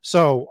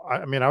 So,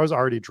 I mean, I was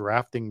already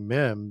drafting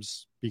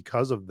Mims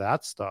because of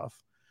that stuff.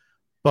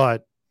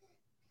 But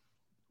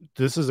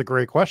this is a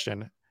great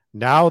question.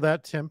 Now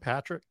that Tim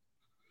Patrick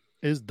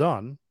is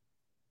done,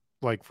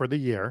 like for the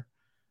year,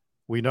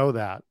 we know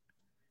that.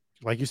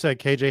 Like you said,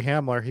 KJ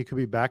Hamler, he could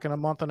be back in a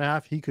month and a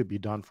half. He could be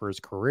done for his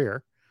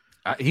career.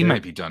 He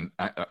might be done.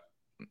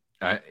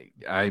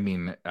 I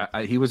mean,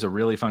 he was a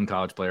really fun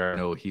college player. I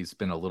know he's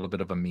been a little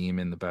bit of a meme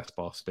in the best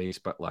ball space,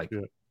 but like,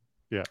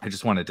 yeah. I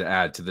just wanted to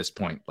add to this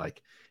point,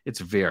 like, it's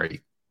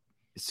very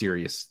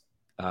serious,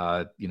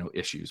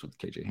 issues with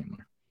KJ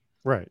Hamler.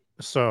 Right.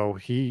 So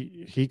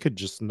he could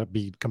just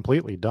be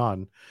completely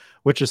done,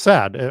 which is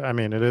sad. I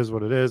mean, it is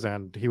what it is.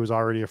 And he was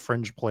already a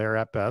fringe player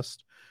at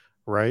best.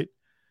 Right.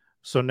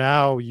 So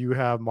now you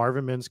have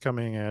Marvin Mims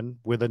coming in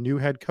with a new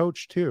head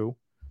coach too,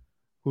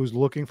 who's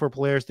looking for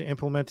players to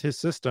implement his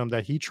system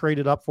that he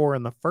traded up for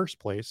in the first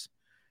place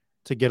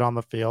to get on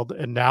the field.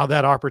 And now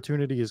that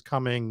opportunity is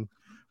coming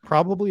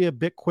probably a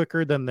bit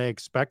quicker than they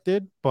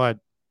expected, but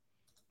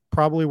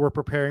probably were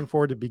preparing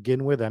for to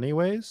begin with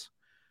anyways.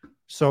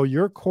 So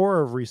your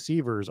core of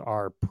receivers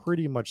are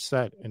pretty much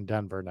set in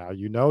Denver now.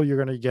 You're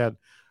going to get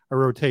a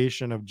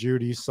rotation of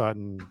Judy,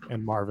 Sutton,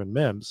 and Marvin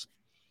Mims.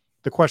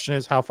 The question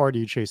is, how far do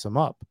you chase them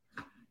up?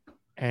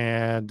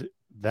 And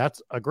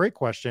that's a great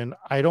question.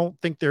 I don't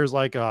think there's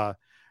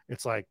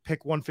it's like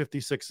pick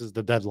 156 is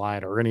the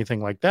deadline or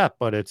anything like that,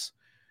 but it's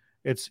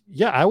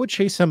I would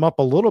chase him up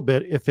a little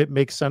bit if it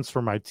makes sense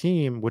for my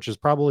team, which is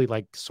probably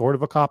like sort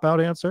of a cop-out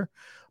answer,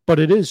 but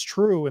it is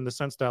true in the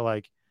sense that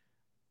like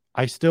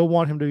I still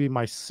want him to be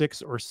my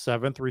 6th or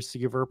 7th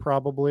receiver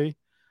probably.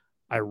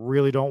 I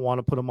really don't want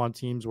to put him on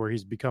teams where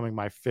he's becoming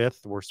my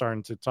 5th. We're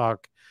starting to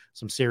talk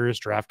some serious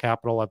draft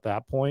capital at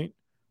that point.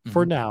 Mm-hmm.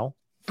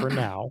 For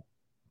now,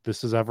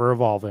 this is ever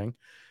evolving.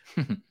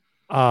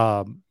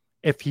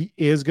 If he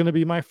is going to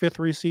be my 5th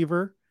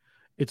receiver,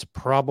 it's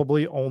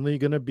probably only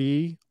going to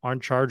be on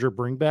Charger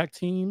bringback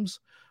teams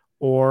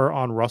or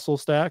on Russell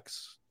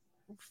stacks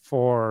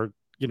for,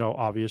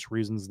 obvious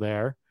reasons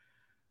there.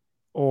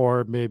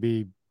 Or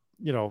maybe,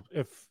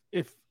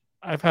 if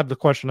I've had the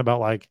question about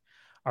like,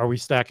 are we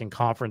stacking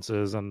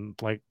conferences and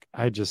like,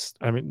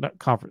 not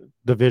conference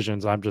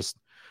divisions.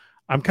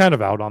 I'm kind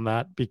of out on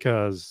that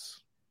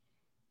because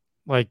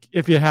like,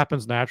 if it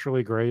happens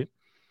naturally, great,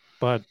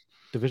 but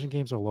division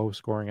games are low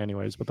scoring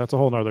anyways, but that's a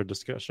whole nother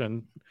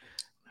discussion.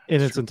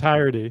 in its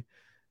entirety.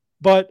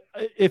 But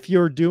if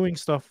you're doing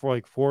stuff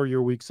for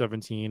your week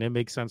 17, it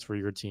makes sense for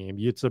your team.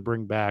 It's a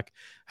bring back.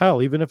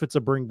 Hell, even if it's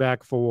a bring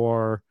back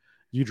for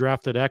you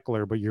drafted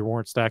Eckler, but you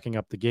weren't stacking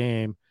up the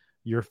game,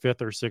 your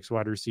fifth or sixth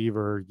wide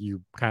receiver,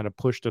 you kind of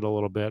pushed it a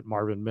little bit.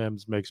 Marvin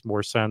Mims makes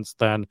more sense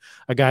than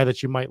a guy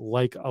that you might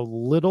like a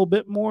little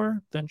bit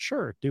more. Then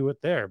sure, do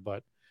it there.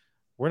 But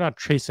we're not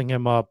chasing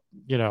him up,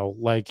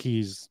 like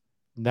he's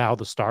now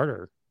the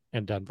starter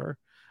in Denver.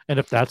 And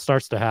if that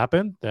starts to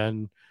happen,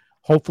 then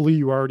hopefully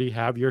you already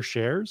have your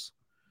shares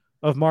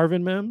of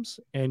Marvin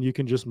Mims and you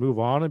can just move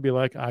on and be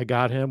like, I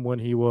got him when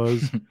he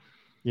was,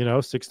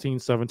 16th,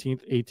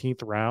 17th,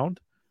 18th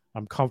round.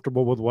 I'm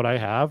comfortable with what I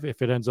have.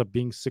 If it ends up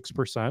being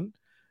 6%,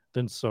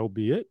 then so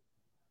be it.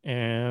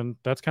 And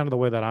that's kind of the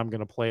way that I'm going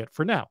to play it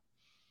for now.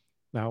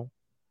 Now,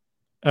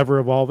 ever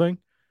evolving,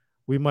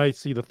 we might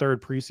see the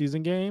third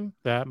preseason game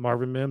that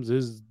Marvin Mims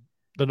is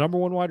the number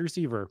one wide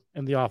receiver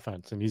in the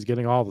offense and he's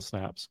getting all the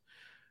snaps.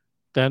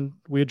 Then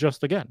we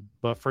adjust again.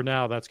 But for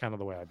now, that's kind of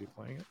the way I'd be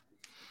playing it.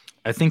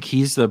 I think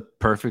he's the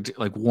perfect,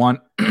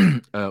 one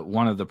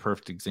of the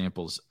perfect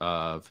examples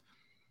of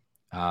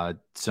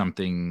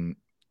something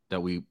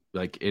that we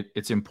like.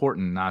 It's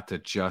important not to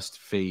just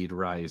fade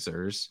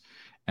risers,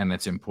 and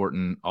it's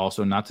important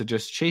also not to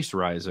just chase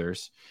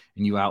risers.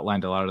 And you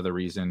outlined a lot of the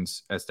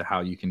reasons as to how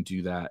you can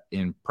do that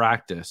in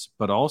practice,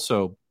 but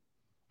also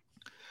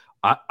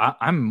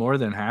I'm more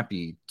than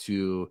happy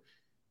to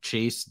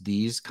chase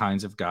these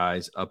kinds of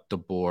guys up the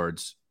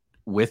boards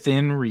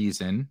within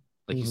reason,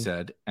 like you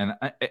said. And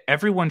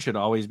everyone should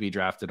always be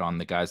drafted on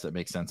the guys that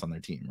make sense on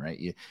their team, right?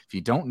 If you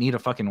don't need a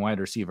fucking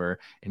wide receiver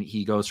and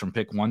he goes from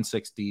pick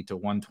 160 to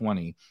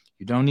 120,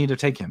 you don't need to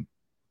take him.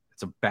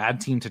 It's a bad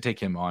team to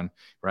take him on,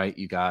 right?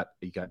 You got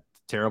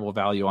terrible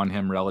value on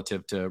him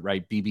relative to,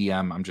 right,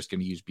 BBM. I'm just going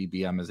to use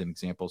BBM as an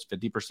example. It's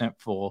 50%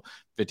 full.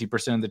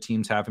 50% of the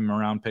teams have him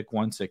around pick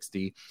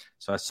 160.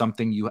 So that's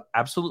something you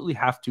absolutely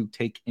have to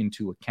take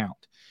into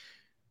account.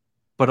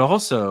 But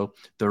also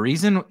the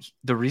reason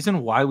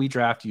why we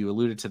draft, you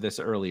alluded to this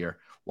earlier,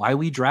 why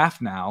we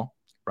draft now,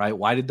 right?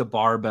 Why did the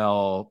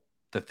barbell,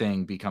 the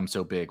thing, become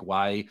so big?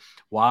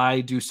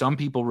 Why do some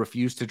people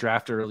refuse to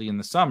draft early in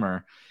the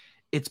summer?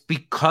 It's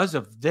because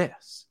of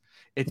this.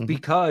 It's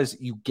because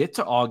you get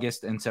to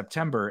August and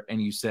September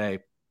and you say,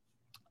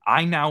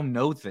 I now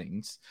know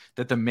things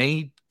that the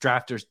May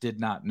drafters did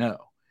not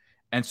know.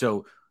 And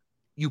so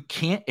you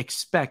can't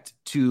expect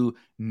to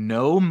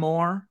know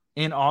more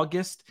in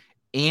August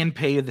and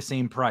pay the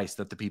same price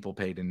that the people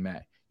paid in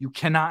May. You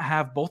cannot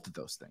have both of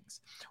those things.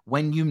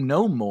 When you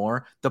know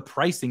more, the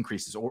price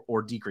increases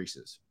or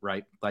decreases,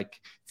 right? Like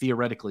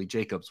theoretically,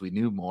 Jacobs, we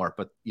knew more,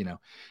 but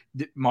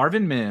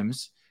Marvin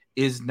Mims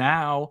is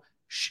now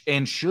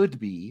and should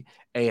be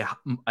a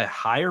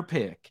higher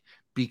pick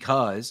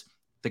because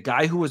the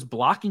guy who was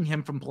blocking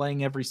him from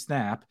playing every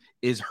snap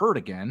is hurt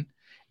again.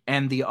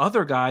 And the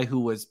other guy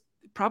who was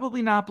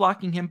probably not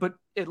blocking him, but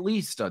at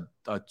least a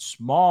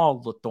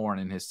small thorn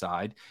in his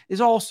side, is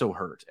also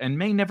hurt and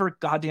may never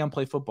goddamn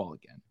play football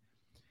again.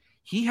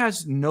 He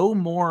has no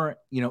more,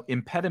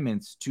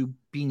 impediments to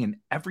being an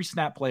every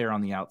snap player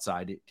on the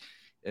outside.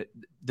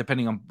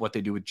 Depending on what they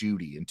do with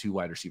Judy in 2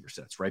 wide receiver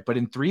sets, right? But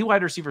in 3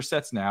 wide receiver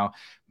sets now,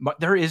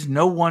 there is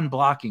no one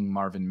blocking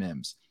Marvin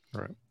Mims.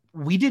 Right.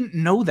 We didn't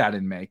know that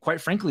in May. Quite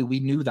frankly,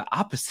 we knew the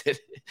opposite.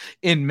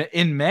 In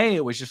May,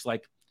 it was just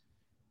like,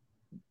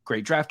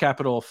 great draft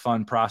capital,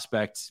 fun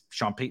prospects.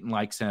 Sean Payton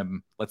likes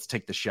him. Let's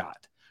take the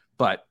shot.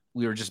 But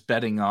we were just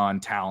betting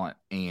on talent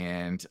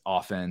and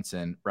offense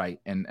and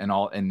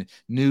all and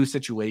new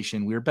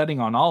situation. We were betting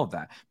on all of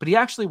that, but he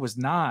actually was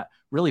not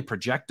really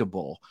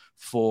projectable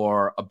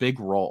for a big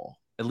role,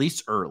 at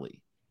least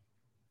early.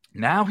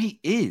 Now he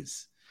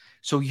is.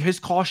 So his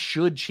cost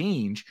should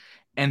change.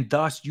 And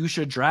thus you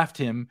should draft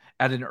him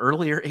at an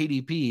earlier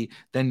ADP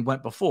than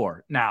went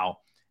before. Now,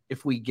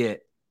 if we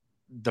get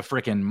the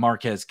frickin'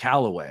 Marquez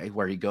Callaway,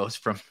 where he goes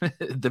from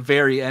the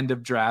very end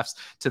of drafts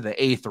to the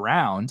 8th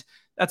round,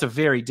 that's a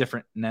very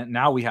different.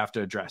 Now we have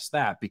to address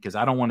that because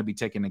I don't want to be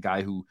taking a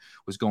guy who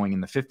was going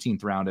in the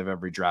 15th round of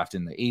every draft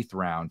in the 8th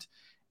round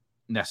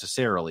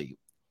necessarily.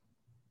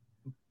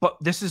 But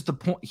this is the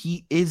point.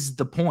 He is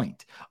the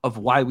point of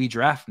why we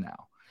draft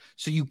now.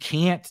 So you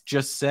can't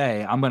just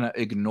say, I'm going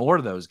to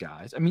ignore those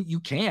guys. I mean,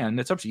 you can.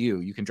 It's up to you.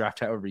 You can draft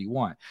however you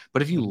want.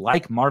 But if you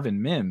like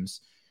Marvin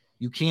Mims,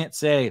 you can't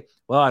say,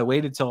 well, I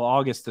waited till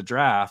August to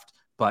draft,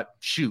 but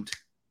shoot,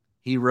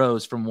 he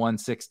rose from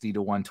 160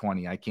 to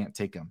 120. I can't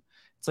take him.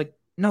 It's like,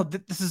 no,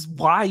 this is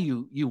why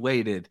you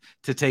waited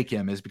to take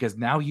him, is because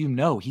now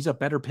he's a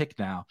better pick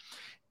now.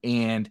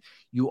 And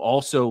you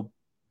also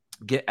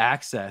get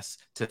access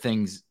to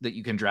things that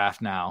you can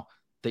draft now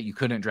that you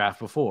couldn't draft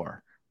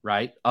before,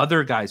 right?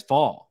 Other guys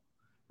fall,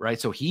 right?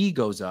 So he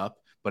goes up,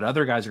 but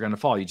other guys are going to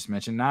fall. You just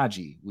mentioned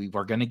Najee. We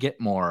are going to get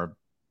more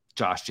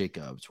Josh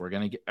Jacobs. We're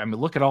going to get,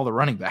 look at all the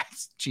running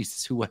backs.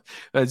 Jesus,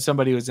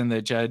 somebody was in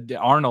the chat.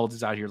 Arnold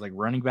is out here like,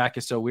 running back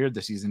is so weird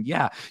this season.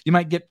 Yeah. You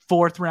might get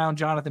 4th round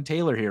Jonathan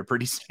Taylor here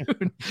pretty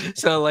soon.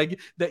 So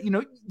like that,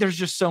 there's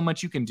just so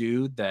much you can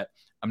do that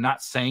I'm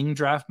not saying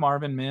draft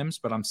Marvin Mims,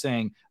 but I'm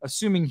saying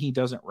assuming he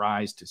doesn't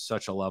rise to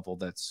such a level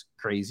that's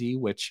crazy,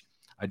 which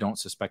I don't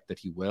suspect that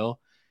he will.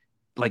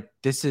 Like,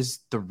 this is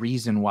the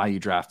reason why you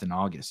draft in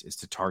August, is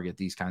to target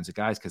these kinds of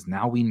guys, because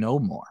now we know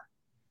more.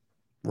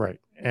 Right.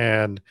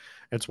 And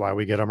it's why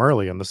we get them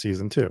early in the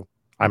season too.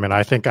 I mean,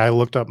 I think I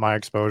looked up my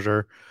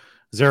exposure,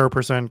 0%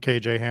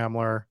 KJ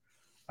Hamler.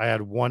 I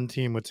had one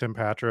team with Tim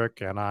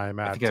Patrick, and I'm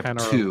at 10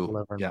 or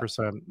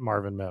 11%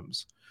 Marvin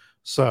Mims.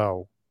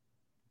 So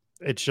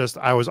it's just,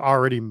 I was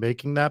already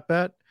making that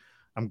bet.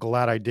 I'm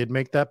glad I did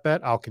make that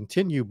bet. I'll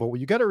continue. But what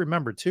you got to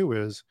remember too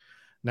is,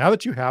 now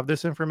that you have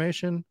this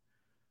information,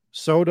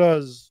 so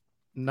does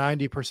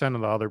 90%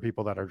 of the other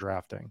people that are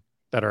drafting,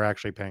 that are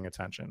actually paying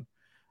attention.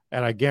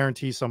 And I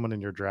guarantee someone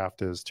in your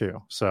draft is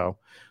too. So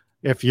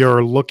if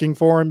you're looking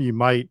for him, you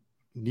might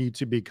need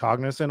to be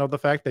cognizant of the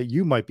fact that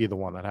you might be the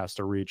one that has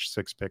to reach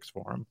 6 picks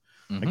for him.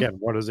 Mm-hmm. Again,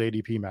 what does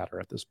ADP matter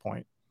at this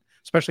point,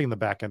 especially in the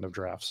back end of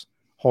drafts?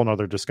 Whole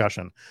nother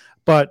discussion.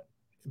 But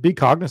be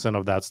cognizant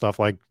of that stuff.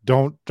 Like,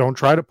 don't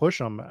try to push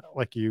them.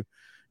 Like, you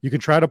can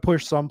try to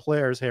push some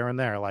players here and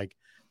there, like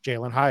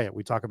Jalen Hyatt.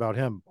 We talk about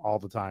him all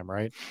the time,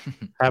 right?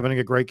 Having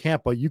a great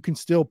camp, but you can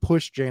still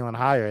push Jalen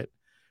Hyatt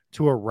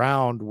to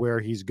around where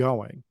he's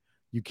going.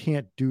 You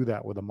can't do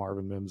that with a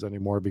Marvin Mims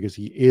anymore, because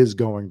he is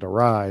going to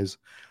rise.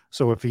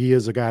 So if he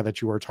is a guy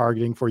that you are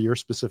targeting for your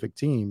specific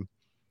team,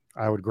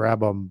 I would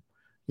grab him,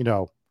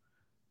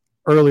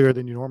 earlier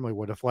than you normally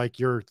would. If like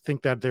you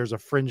think that there's a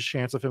fringe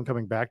chance of him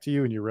coming back to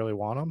you and you really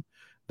want him,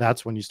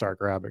 that's when you start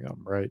grabbing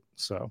him, right?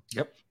 So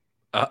yep,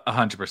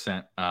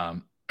 100%.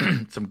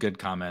 Some good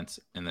comments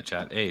in the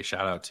chat. Hey,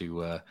 shout out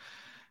to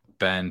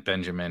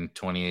Benjamin,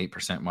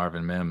 28%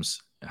 Marvin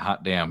Mims.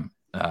 Hot damn,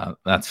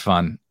 that's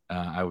fun.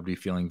 I would be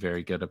feeling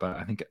very good about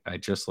it. I think I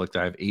just looked.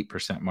 I have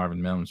 8%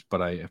 Marvin Mims,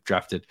 but I have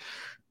drafted,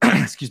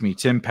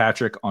 Tim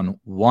Patrick on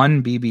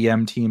 1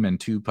 BBM team and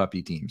 2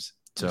 puppy teams.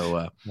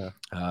 So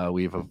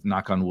we've,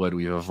 knock on wood,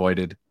 we've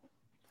avoided.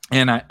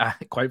 And I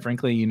quite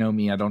frankly, you know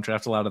me, I don't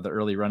draft a lot of the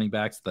early running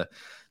backs. The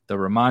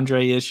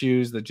Ramondre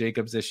issues, the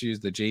Jacobs issues,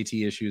 the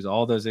JT issues,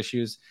 all those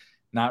issues,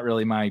 not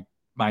really my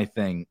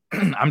thing.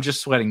 I'm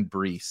just sweating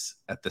Breece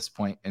at this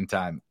point in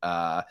time.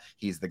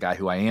 He's the guy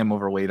who I am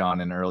overweight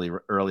on in early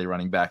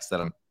running backs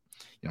that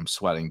I'm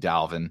sweating.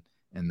 Dalvin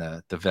and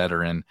the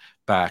veteran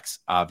backs,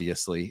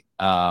 obviously.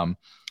 But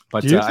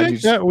do you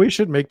think that we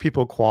should make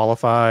people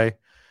qualify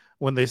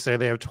when they say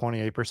they have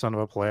 28% of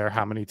a player,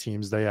 how many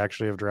teams they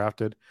actually have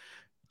drafted?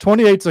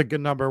 28 is a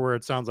good number where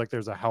it sounds like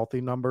there's a healthy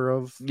number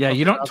of. Yeah,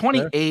 you don't.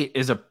 28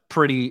 is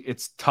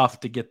it's tough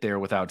to get there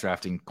without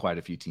drafting quite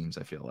a few teams.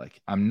 I feel like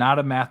I'm not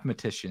a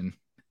mathematician,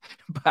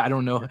 but I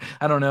don't know.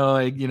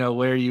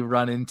 Where you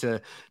run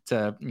into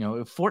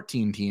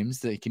 14 teams.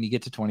 Can you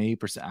get to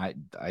 28%?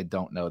 I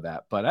don't know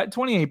that, but at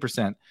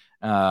 28%,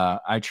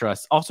 I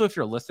trust. Also, if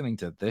you're listening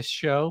to this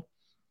show,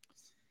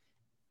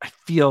 I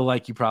feel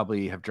like you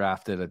probably have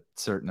drafted a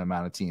certain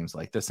amount of teams.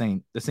 Like this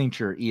ain't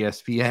your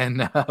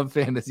ESPN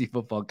fantasy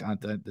football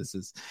content. This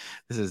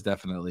is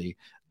definitely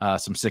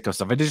some sicko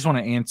stuff. I just want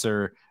to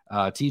answer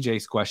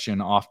TJ's question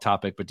off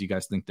topic, but do you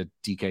guys think the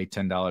DK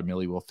 $10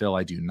 milli will fill?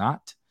 I do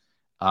not.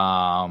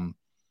 How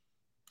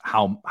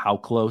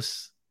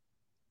close?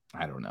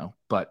 I don't know,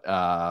 but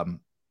I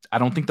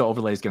don't think the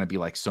overlay is going to be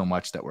like so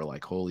much that we're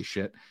like, holy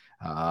shit.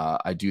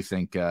 I do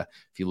think if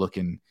you look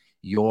in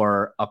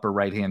your upper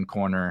right-hand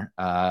corner,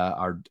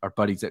 our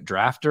buddies at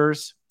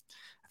Drafters,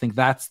 I think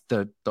that's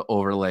the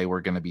overlay we're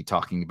going to be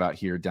talking about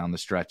here down the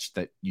stretch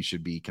that you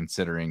should be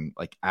considering,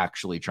 like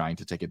actually trying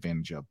to take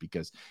advantage of,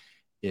 because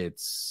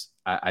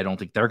I don't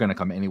think they're going to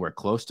come anywhere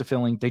close to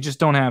filling. They just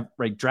don't have,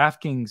 right?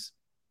 DraftKings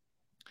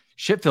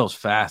shit fills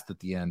fast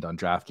at the end on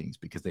DraftKings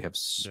because they have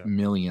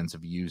millions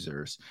of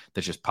users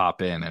that just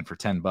pop in, and for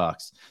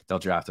 $10 they'll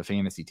draft a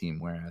fantasy team.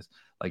 Whereas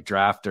like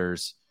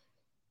Drafters,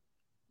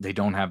 they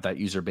don't have that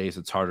user base.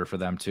 It's harder for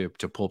them to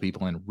pull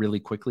people in really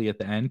quickly at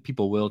the end.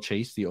 People will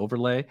chase the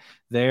overlay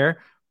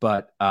there,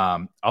 but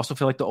I also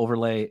feel like the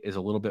overlay is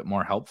a little bit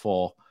more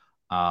helpful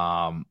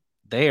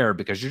there,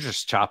 because you're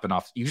just chopping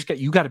off.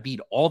 You got to beat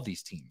all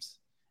these teams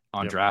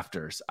on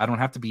Drafters. I don't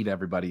have to beat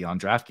everybody on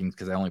DraftKings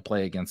because I only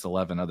play against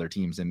 11 other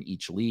teams in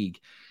each league.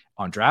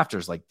 On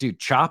Drafters, like, dude,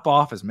 chop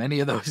off as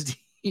many of those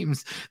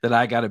teams that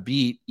I got to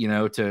beat,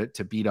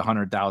 to beat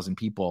 100,000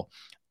 people.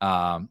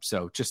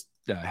 So just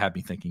had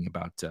me thinking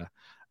about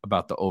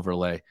the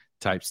overlay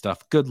type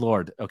stuff. Good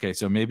Lord. Okay.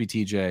 So maybe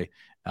TJ,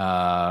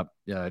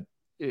 TJ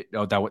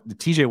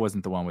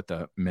wasn't the one with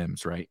the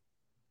Mims, right?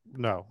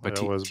 No, but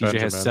it was TJ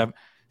Benjamin. has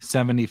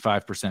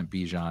 75%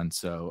 Bijan.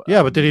 So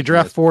yeah, but did he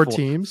draft four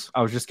teams?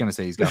 I was just going to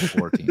say he's got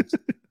 4 teams.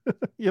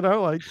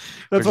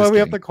 That's why we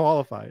have to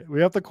qualify.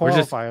 We have to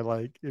qualify.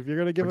 Like, if you're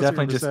going to give us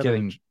definitely just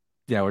kidding.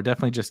 Yeah, we're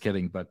definitely just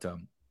kidding. But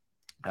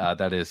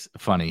that is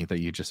funny that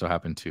you just so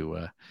happened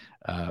to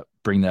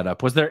bring that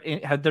up.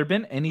 Had there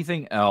been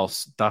anything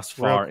else thus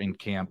far in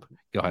camp?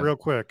 Go ahead. Real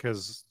quick,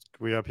 because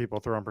we have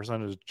people throwing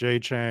percentage. Jay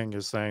Chang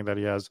is saying that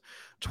he has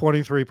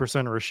 23%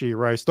 Rashee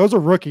Rice. Those are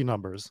rookie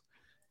numbers.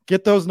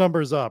 Get those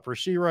numbers up.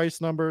 Rashee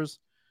Rice numbers,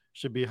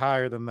 should be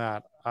higher than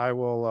that. I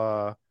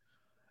will.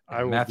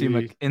 I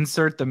will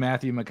insert the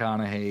Matthew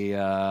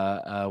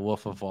McConaughey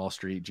Wolf of Wall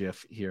Street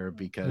GIF here,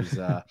 because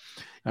I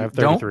have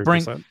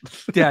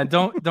 33%.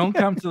 Don't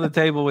come to the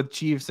table with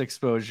Chiefs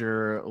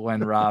exposure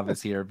when Rob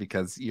is here,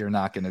 because you're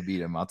not going to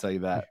beat him. I'll tell you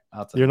that.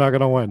 You're not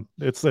going to win.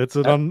 It's an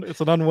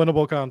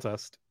unwinnable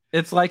contest.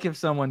 It's like if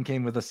someone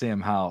came with a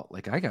Sam Howell,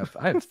 like I have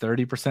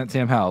 30%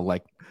 Sam Howell,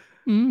 like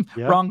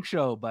wrong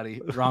show,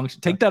 buddy. Wrong.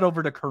 Take that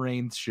over to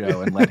Corain's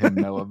show and let him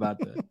know about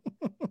that.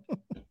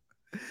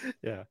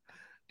 Yeah.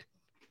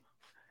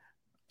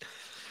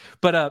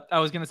 But I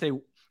was going to say,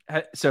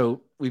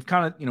 so we've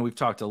kind of, we've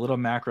talked a little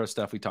macro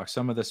stuff. We talked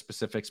some of the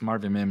specifics.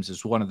 Marvin Mims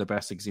is one of the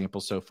best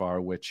examples so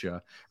far, which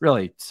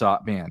really saw,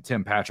 man,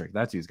 Tim Patrick,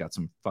 that dude's got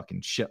some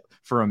fucking shit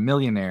for a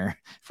millionaire.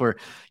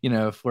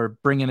 If we're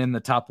bringing in the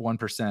top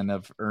 1%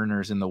 of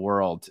earners in the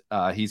world,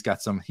 he's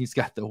got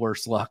the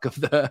worst luck of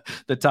the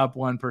top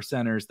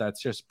 1%ers. That's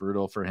just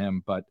brutal for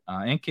him. But,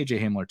 and KJ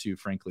Hamler too,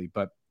 frankly.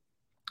 But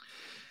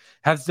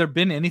has there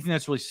been anything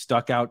that's really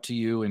stuck out to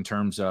you in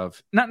terms of,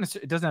 not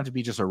necessarily, it doesn't have to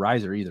be just a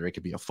riser either. It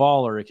could be a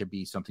fall, or it could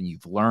be something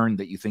you've learned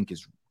that you think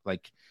is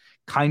like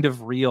kind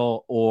of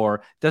real,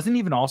 or doesn't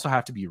even also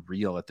have to be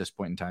real at this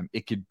point in time.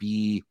 It can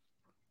be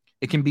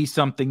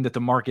something that the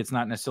market's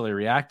not necessarily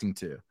reacting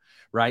to,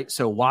 right?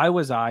 So why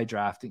was I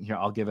drafting here?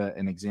 I'll give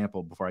an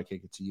example before I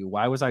kick it to you.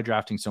 Why was I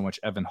drafting so much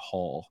Evan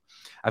Hull?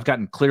 I've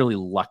gotten clearly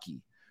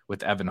lucky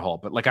with Evan Hull,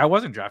 but like I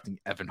wasn't drafting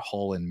Evan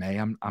Hull in May.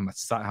 I'm a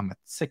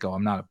sicko.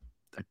 I'm not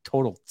a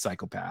total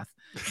psychopath.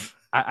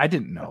 I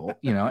didn't know,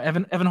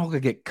 Evan Hull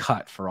could get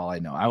cut for all I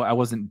know. I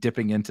wasn't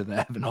dipping into the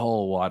Evan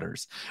Hull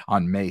waters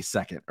on May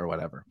 2nd or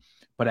whatever.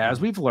 But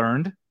as we've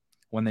learned,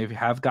 when they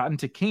have gotten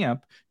to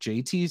camp,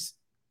 JT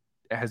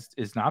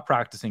is not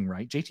practicing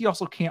right. JT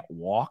also can't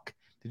walk.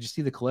 Did you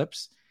see the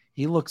clips?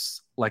 He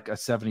looks like a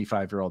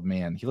 75-year-old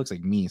man. He looks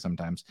like me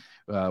sometimes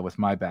with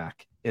my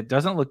back. It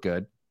doesn't look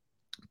good.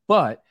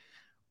 But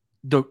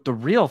the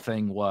real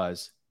thing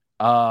was,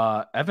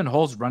 Evan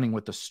Hull's running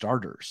with the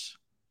starters,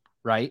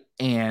 right?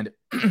 And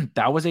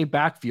that was a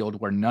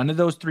backfield where none of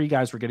those three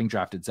guys were getting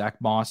drafted.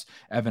 Zach Moss,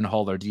 Evan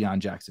Hull, or Deion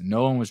Jackson.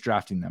 No one was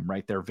drafting them,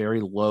 right? They're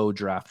very low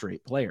draft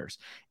rate players.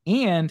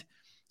 And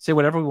say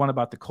whatever we want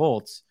about the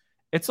Colts,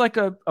 it's like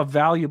a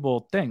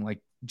valuable thing.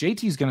 Like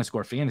JT's going to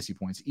score fantasy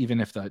points,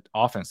 even if the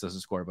offense doesn't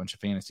score a bunch of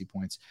fantasy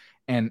points.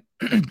 And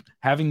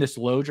having this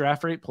low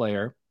draft rate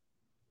player,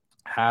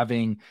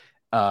 having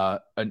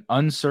an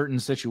uncertain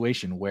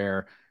situation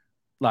where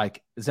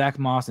like Zach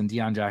Moss and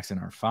Deion Jackson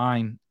are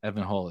fine.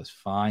 Evan Hull is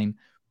fine,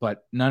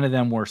 but none of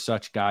them were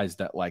such guys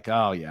that like,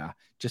 oh yeah,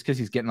 just because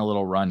he's getting a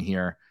little run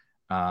here,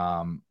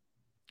 I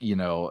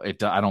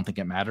don't think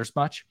it matters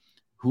much.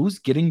 Who's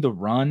getting the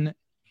run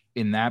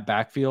in that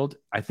backfield,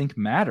 I think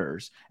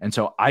matters. And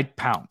so I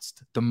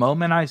pounced. The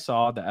moment I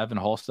saw the Evan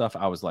Hull stuff,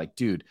 I was like,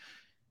 dude,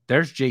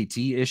 there's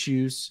JT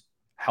issues,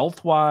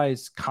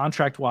 health-wise,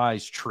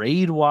 contract-wise,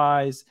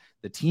 trade-wise.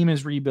 The team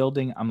is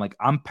rebuilding. I'm like,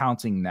 I'm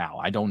pouncing now.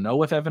 I don't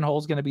know if Evan Hull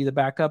is going to be the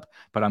backup,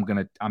 but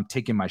I'm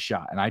taking my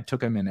shot. And I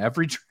took him in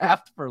every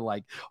draft for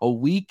like a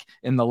week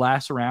in the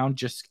last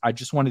round. I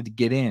just wanted to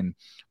get in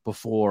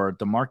before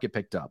the market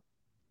picked up.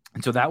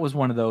 And so that was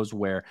one of those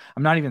where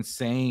I'm not even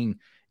saying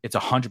it's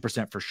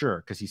 100% for sure,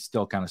 because he's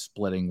still kind of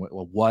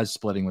was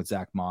splitting with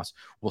Zach Moss.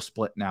 We'll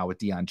split now with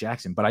Deion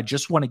Jackson, but I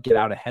just want to get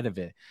out ahead of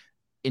it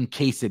in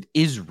case it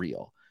is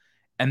real.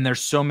 And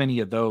there's so many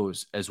of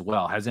those as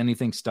well. Has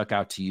anything stuck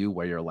out to you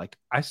where you're like,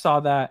 I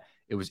saw that,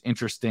 it was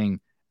interesting,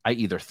 I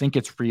either think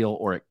it's real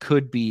or it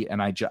could be,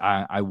 and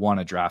I want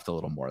to draft a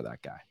little more of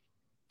that guy?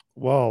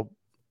 Well,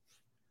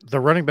 the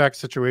running back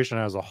situation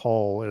as a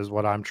whole is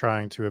what I'm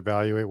trying to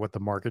evaluate what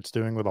the market's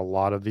doing with a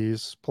lot of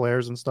these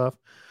players and stuff.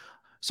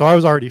 So I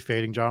was already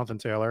fading Jonathan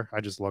Taylor. I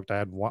just looked, I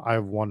have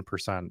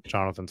 1%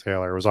 Jonathan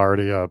Taylor. It was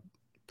already a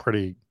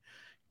pretty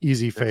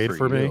easy fade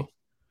for me.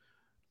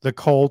 The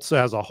Colts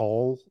as a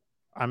whole,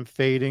 I'm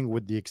fading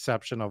with the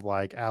exception of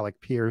like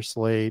Alec Pierce,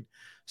 Slade,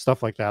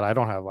 stuff like that. I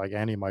don't have like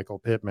any Michael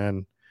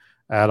Pittman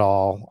at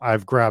all.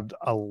 I've grabbed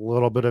a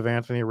little bit of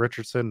Anthony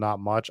Richardson,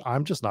 not much.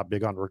 I'm just not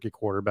big on rookie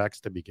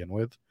quarterbacks to begin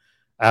with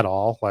at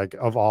all. Like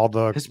of all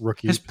the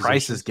rookies, his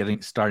price is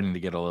starting to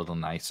get a little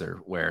nicer,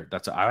 where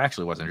I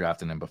actually wasn't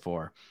drafting him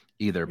before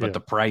either, but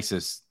the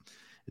prices,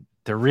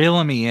 they're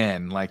reeling me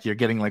in. Like you're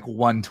getting like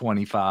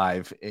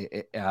 125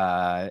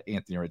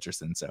 Anthony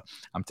Richardson. So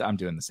I'm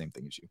doing the same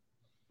thing as you.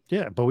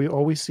 Yeah, but we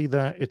always see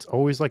that it's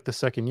always like the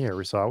second year.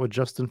 We saw it with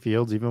Justin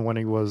Fields, even when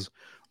he was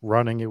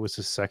running, it was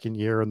his second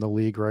year in the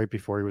league, right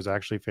before he was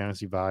actually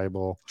fantasy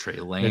viable.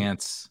 Trey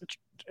Lance,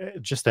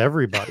 just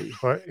everybody.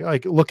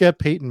 Like look at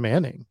Peyton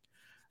Manning.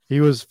 He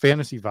was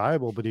fantasy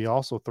viable, but he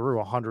also threw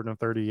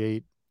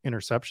 138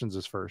 interceptions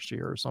his first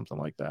year or something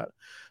like that.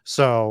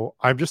 So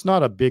I'm just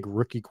not a big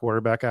rookie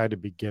quarterback guy to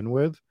begin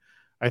with.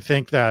 I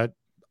think that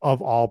of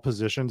all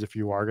positions, if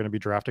you are going to be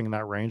drafting in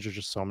that range, there's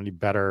just so many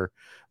better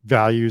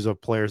values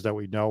of players that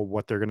we know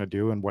what they're going to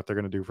do and what they're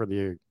going to do for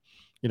the,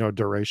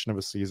 duration of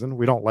a season.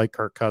 We don't like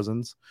Kirk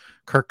Cousins.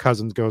 Kirk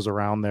Cousins goes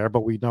around there,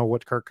 but we know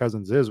what Kirk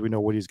Cousins is. We know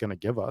what he's going to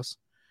give us.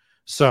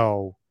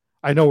 So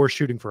I know we're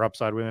shooting for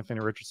upside with Anthony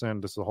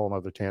Richardson. This is a whole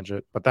other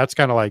tangent, but that's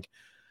kind of like,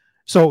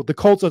 so the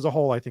Colts as a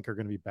whole, I think are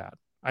going to be bad.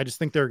 I just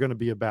think they're going to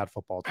be a bad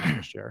football team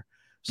this year.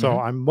 So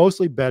I'm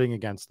mostly betting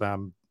against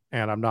them,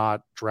 and I'm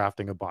not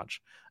drafting a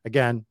bunch.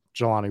 Again,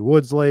 Jelani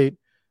Woods late,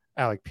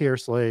 Alec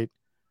Pierce late.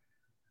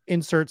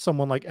 Insert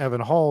someone like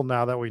Evan Hull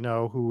now that we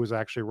know who is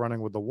actually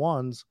running with the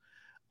ones.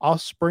 I'll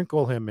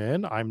sprinkle him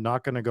in. I'm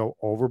not going to go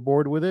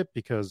overboard with it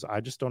because I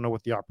just don't know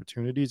what the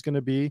opportunity is going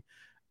to be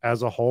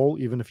as a whole,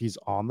 even if he's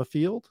on the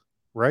field,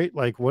 right?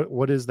 Like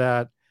what is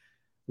that?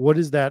 What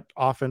is that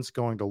offense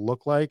going to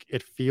look like?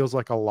 It feels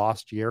like a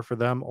lost year for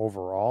them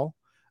overall.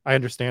 I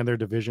understand their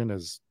division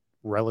is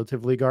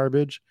relatively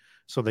garbage,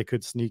 so they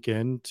could sneak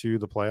into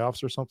the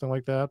playoffs or something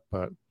like that,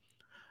 but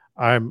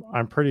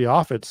I'm pretty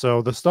off it.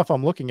 So the stuff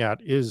I'm looking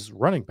at is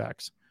running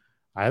backs.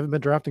 I haven't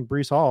been drafting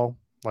Breece Hall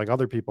like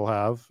other people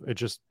have. It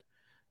just,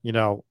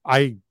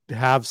 I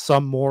have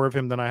some more of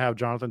him than I have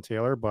Jonathan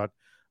Taylor, but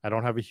I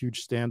don't have a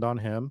huge stand on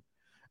him.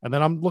 And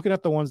then I'm looking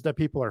at the ones that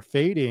people are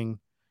fading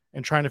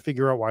and trying to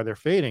figure out why they're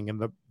fading.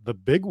 And the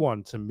big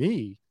one to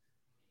me,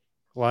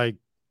 like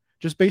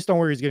just based on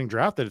where he's getting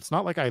drafted, it's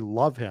not like I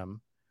love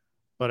him,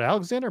 but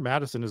Alexander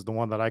Mattison is the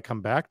one that I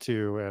come back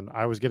to. And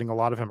I was getting a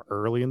lot of him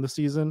early in the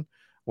season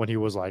when he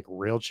was like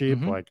real cheap,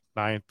 like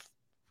 9th,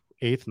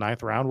 8th,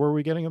 9th round. Were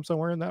we getting him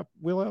somewhere in that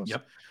wheelhouse?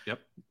 Yep.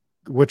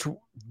 Which,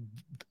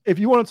 if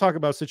you want to talk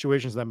about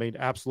situations that made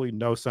absolutely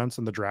no sense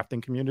in the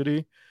drafting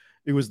community,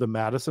 it was the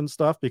Madison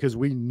stuff, because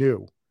we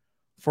knew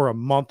for a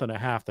month and a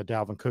half that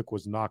Dalvin Cook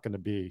was not going to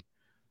be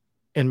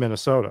in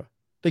Minnesota.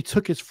 They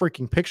took his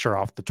freaking picture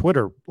off the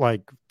Twitter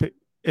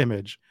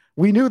image.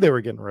 We knew they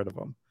were getting rid of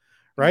him,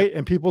 right?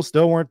 And people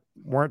still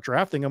weren't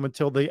drafting him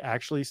until they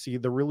actually see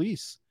the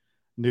release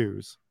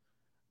news.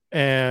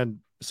 And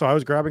so I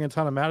was grabbing a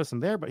ton of Madison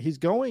there, but he's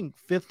going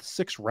 5th,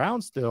 6th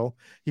round still.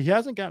 He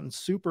hasn't gotten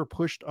super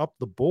pushed up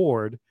the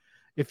board.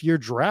 If you're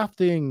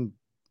drafting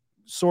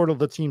sort of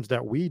the teams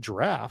that we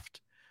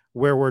draft,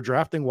 where we're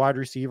drafting wide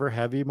receiver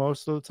heavy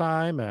most of the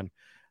time, and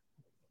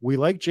we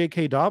like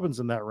J.K.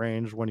 Dobbins in that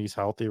range when he's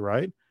healthy,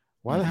 right?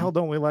 Why the hell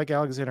don't we like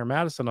Alexander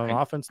Mattison on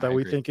offense that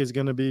we think is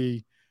going to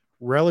be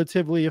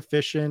relatively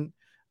efficient?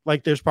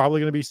 Like there's probably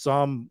going to be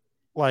some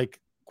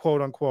like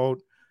quote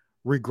unquote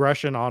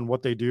regression on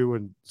what they do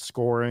in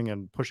scoring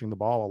and pushing the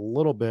ball a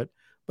little bit,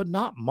 but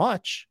not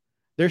much.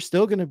 They're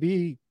still going to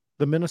be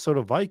the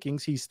Minnesota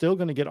Vikings. He's still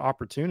going to get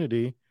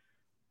opportunity.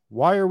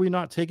 Why are we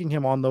not taking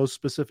him on those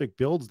specific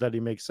builds that he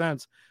makes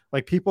sense?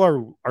 Like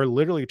people are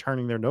literally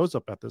turning their nose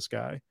up at this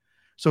guy.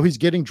 So he's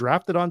getting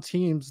drafted on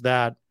teams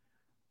that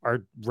are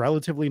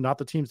relatively not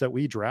the teams that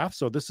we draft.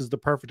 So this is the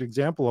perfect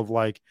example of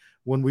like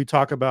when we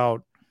talk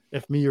about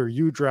if me or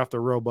you draft a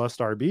robust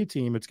RB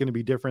team, it's going to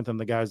be different than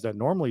the guys that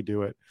normally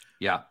do it.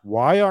 Yeah.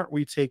 Why aren't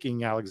we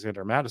taking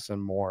Alexander Mattison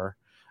more?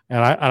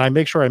 And I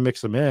make sure I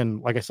mix them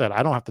in. Like I said,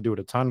 I don't have to do it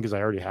a ton because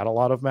I already had a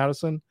lot of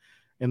Mattison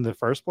in the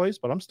first place,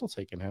 but I'm still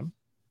taking him.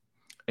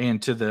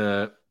 And to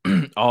the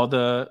all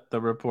the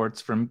reports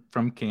from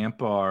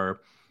camp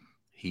are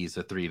he's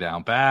a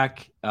 3-down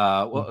back.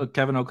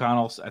 Kevin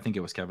O'Connell, I think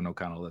it was Kevin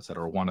O'Connell that said,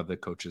 or one of the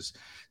coaches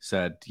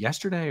said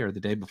yesterday or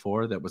the day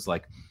before, that was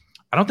like,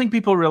 I don't think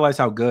people realize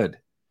how good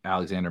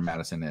Alexander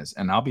Mattison is.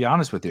 And I'll be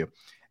honest with you,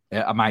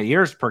 my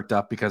ears perked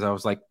up because I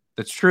was like,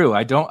 that's true.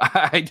 I don't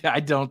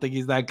think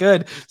he's that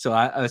good. So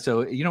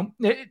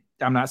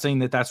I'm not saying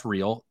that that's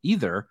real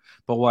either,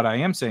 but what I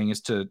am saying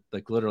is to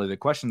like literally the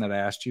question that I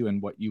asked you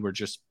and what you were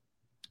just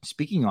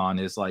speaking on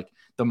is like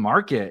the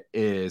market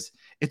it's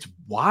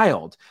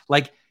wild.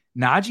 Like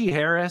Najee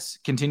Harris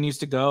continues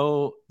to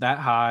go that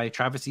high.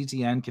 Travis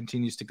Etienne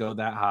continues to go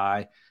that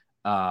high.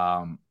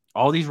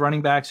 All these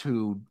running backs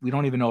who we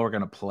don't even know are going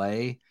to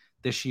play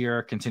this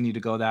year continue to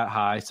go that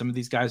high. Some of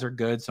these guys are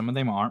good. Some of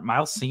them aren't.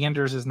 Miles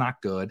Sanders is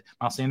not good.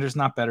 Miles Sanders is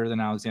not better than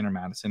Alexander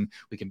Mattison.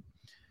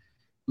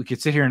 We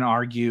could sit here and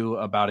argue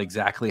about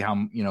exactly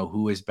how,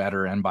 who is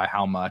better and by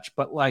how much,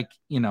 but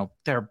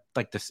they're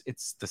like this,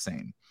 it's the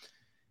same.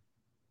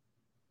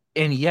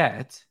 And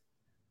yet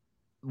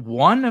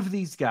one of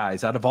these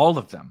guys out of all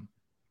of them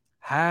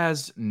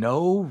has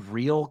no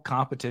real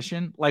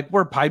competition. Like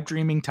we're pipe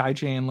dreaming Ty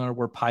Chandler,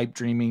 we're pipe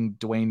dreaming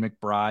Dwayne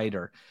McBride,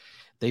 or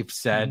they've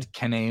said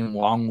Kene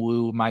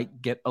Nwangwu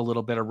might get a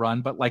little bit of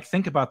run, but like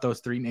think about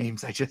those three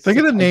names. I just think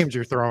of the names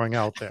you're throwing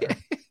out there.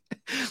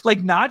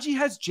 Like Najee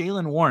has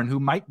Jaylen Warren, who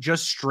might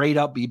just straight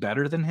up be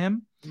better than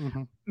him.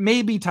 Mm-hmm.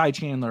 Maybe Ty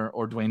Chandler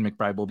or Dwayne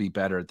McBride will be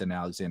better than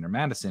Alexander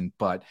Mattison,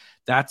 but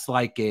that's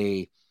like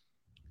a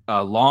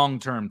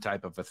long-term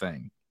type of a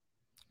thing.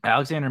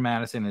 Alexander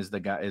Mattison is the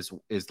guy is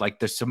like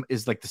the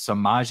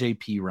Samaje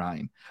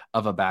Perine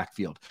of a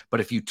backfield. But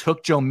if you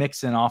took Joe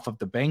Mixon off of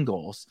the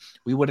Bengals,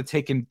 we would have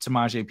taken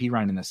Samaje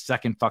Perine in the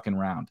second fucking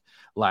round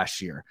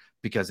last year,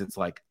 because it's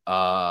like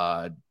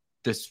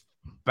this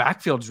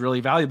backfield is really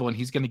valuable and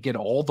he's going to get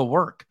all the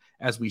work,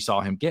 as we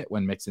saw him get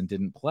when Mixon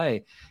didn't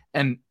play.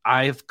 And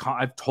I've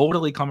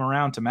totally come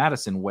around to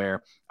Mattison,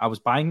 where I was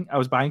buying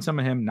some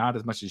of him, not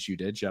as much as you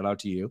did, shout out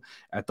to you,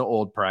 at the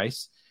old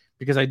price,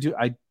 because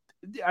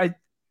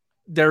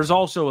there's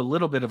also a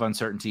little bit of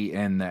uncertainty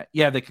in that,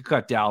 yeah, they could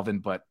cut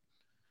Dalvin, but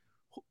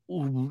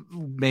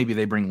maybe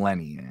they bring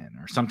Lenny in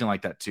or something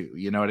like that too.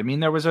 You know what I mean?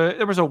 There was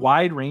a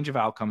wide range of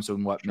outcomes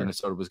in what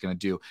Minnesota was going to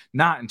do,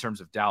 not in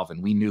terms of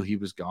Dalvin. We knew he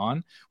was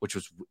gone,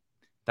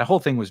 that whole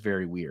thing was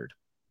very weird.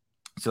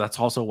 So that's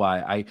also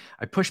why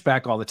I push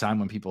back all the time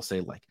when people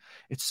say like,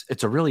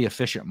 it's a really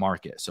efficient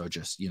market. So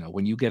just,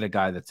 when you get a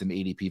guy that's an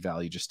ADP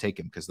value, just take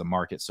him because the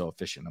market's so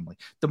efficient. I'm like,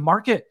 the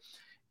market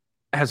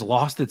has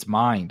lost its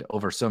mind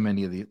over so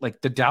many of the,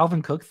 like the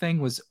Dalvin Cook thing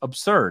was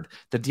absurd.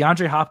 The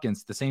DeAndre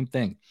Hopkins, the same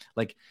thing.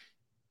 Like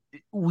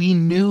we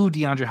knew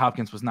DeAndre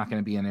Hopkins was not going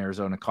to be an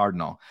Arizona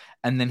Cardinal.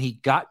 And then he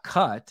got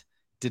cut,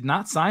 did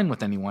not sign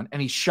with anyone,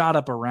 and he shot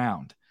up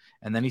around.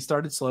 And then he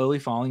started slowly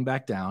falling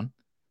back down,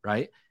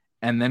 right?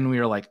 And then we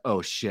were like,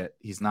 oh shit,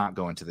 he's not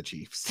going to the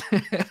Chiefs.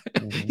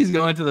 He's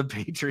going to the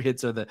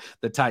Patriots or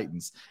the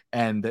Titans.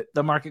 And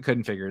the market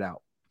couldn't figure it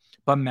out.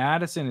 But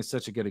Madison is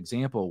such a good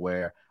example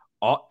where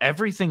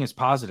everything is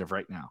positive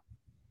right now.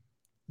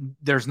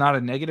 There's not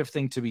a negative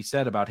thing to be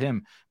said about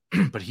him,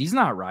 but he's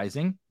not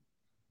rising.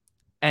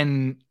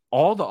 And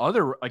all the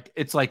other,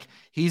 it's like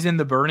he's in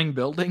the burning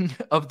building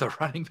of the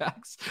running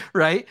backs,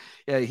 right?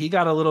 Yeah, he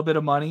got a little bit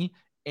of money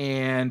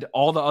and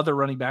all the other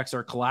running backs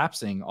are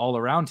collapsing all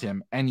around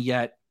him. And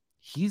yet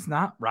he's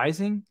not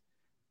rising,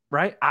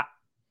 right?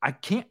 I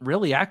can't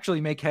really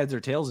actually make heads or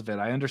tails of it.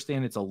 I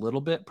understand it's a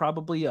little bit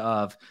probably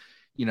of,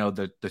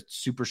 the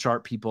super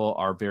sharp people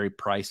are very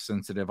price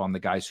sensitive on the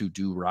guys who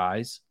do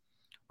rise,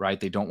 right?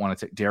 They don't want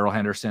to take Darrell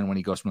Henderson when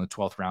he goes from the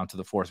 12th round to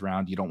the 4th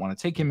round. You don't want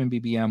to take him in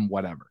BBM,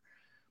 whatever.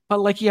 But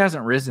like he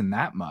hasn't risen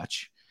that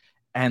much.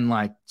 And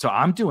like, so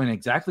I'm doing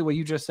exactly what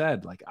you just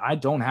said. Like, I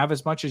don't have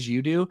as much as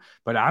you do,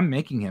 but I'm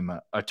making him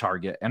a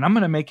target, and I'm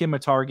going to make him a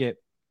target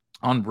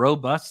on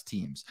robust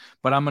teams.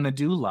 But I'm going to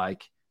do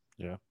like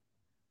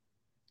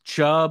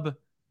Chubb,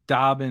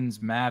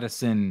 Dobbins,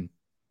 Madison,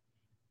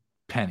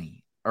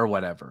 Penny, or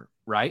whatever.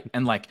 Right.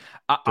 And like,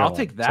 I'll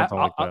take that.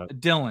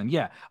 Dylan.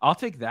 Yeah. I'll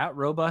take that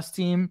robust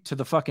team to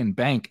the fucking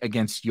bank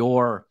against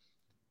your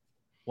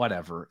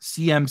whatever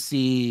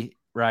CMC,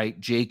 right?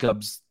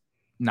 Jacobs,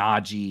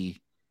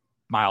 Najee,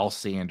 Miles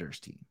Sanders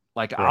team.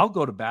 Like I'll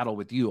go to battle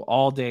with you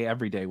all day,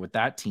 every day with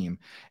that team.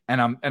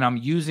 And I'm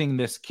using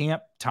this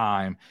camp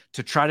time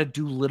to try to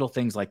do little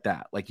things like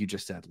that. Like you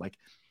just said, like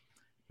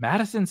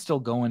Madison's still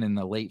going in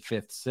the late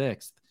 5th,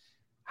 6th.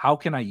 How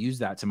can I use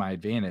that to my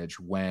advantage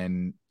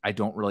when I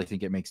don't really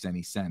think it makes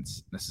any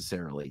sense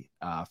necessarily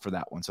for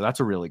that one? So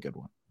that's a really good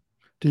one.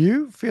 Do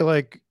you feel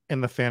like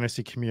in the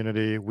fantasy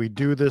community, we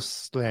do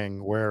this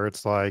thing where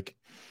it's like,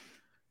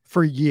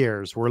 for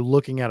years, we're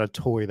looking at a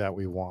toy that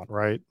we want,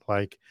 right?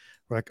 Like,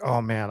 we're like,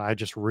 oh man, I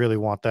just really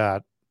want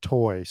that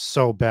toy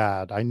so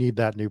bad. I need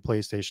that new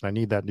PlayStation. I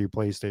need that new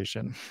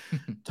PlayStation.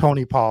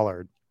 Tony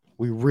Pollard.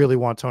 We really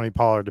want Tony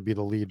Pollard to be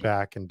the lead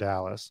back in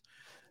Dallas.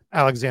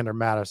 Alexander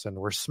Madison.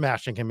 We're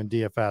smashing him in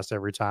DFS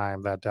every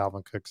time that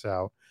Dalvin Cook's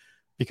out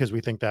because we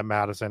think that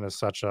Madison is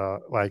such a,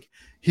 like,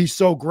 he's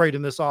so great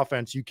in this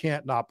offense. You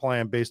can't not play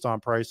him based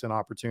on price and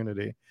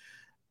opportunity.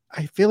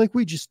 I feel like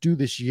we just do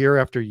this year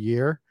after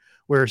year,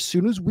 where as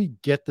soon as we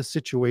get the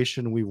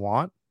situation we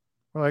want,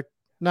 we're like,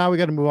 now we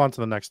got to move on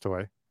to the next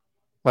toy.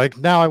 Like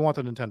now I want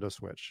the Nintendo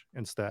Switch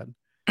instead.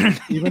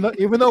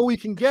 even though we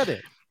can get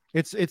it,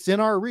 it's in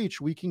our reach.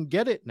 We can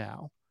get it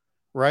now,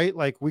 right?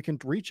 Like we can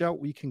reach out,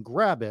 we can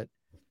grab it,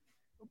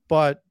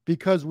 but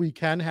because we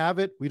can have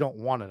it, we don't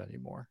want it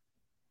anymore.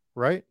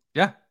 Right?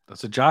 Yeah.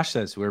 That's what Josh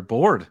says. We're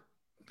bored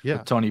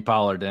with Tony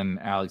Pollard and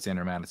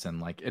Alexander Madison.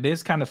 Like it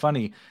is kind of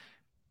funny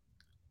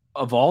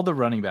of all the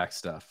running back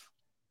stuff.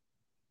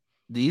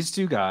 These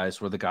two guys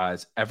were the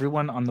guys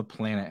everyone on the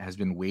planet has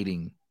been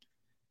waiting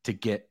to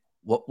get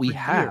what we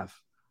have.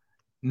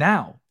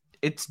 Now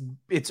it's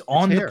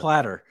on the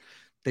platter.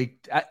 They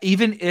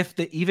even if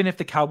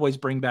the Cowboys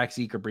bring back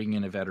Zeke or bring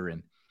in a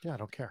veteran. Yeah, I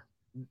don't care.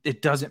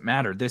 It doesn't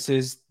matter. This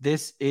is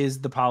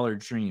the Pollard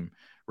dream,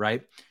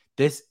 right?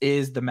 This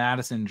is the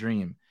Madison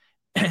dream.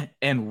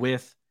 And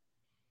with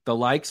the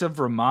likes of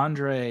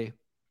Ramondre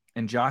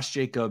and Josh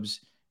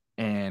Jacobs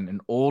and an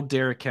old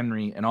Derrick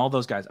Henry and all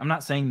those guys, I'm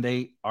not saying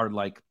they are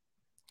like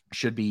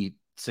should be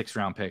 6th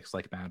round picks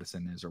like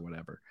Madison is or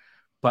whatever,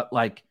 but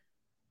like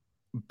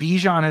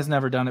Bijan has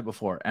never done it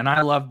before, and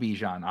I love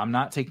Bijan. I'm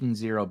not taking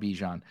zero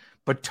Bijan,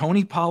 but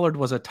Tony Pollard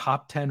was a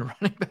top 10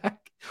 running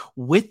back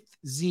with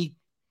Zeke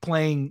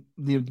playing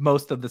the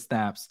most of the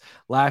snaps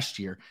last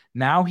year.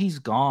 Now he's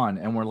gone,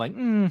 and we're like,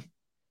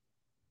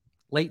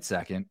 late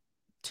 2nd,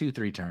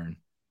 2-3 turn,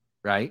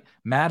 right?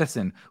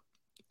 Madison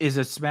is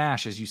a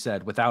smash, as you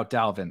said, without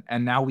Dalvin.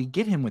 And now we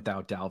get him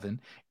without Dalvin,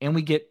 and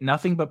we get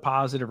nothing but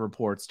positive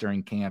reports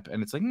during camp.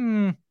 And it's like,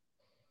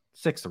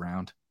 6th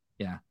round.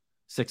 Yeah,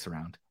 6th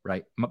round,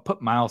 right?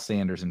 Put Miles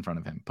Sanders in front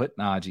of him. Put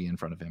Najee in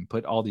front of him.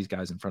 Put all these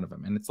guys in front of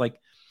him. And it's like,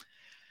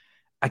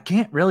 I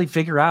can't really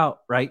figure out,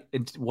 right,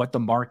 what the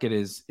market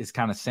is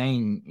kind of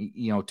saying,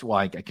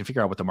 I can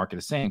figure out what the market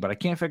is saying, but I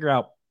can't figure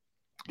out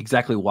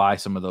exactly why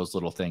some of those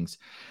little things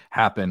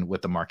happen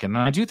with the market. And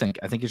I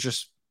think it's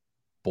just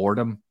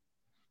boredom.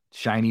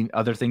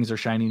 other things are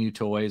shiny new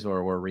toys,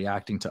 or we're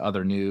reacting to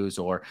other news,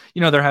 or,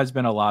 there has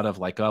been a lot of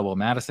like, oh, well,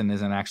 Madison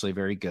isn't actually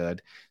very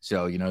good.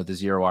 So, the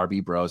zero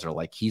RB bros are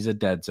like, he's a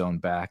dead zone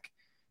back.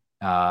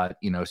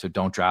 So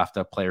don't draft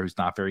a player who's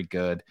not very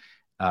good.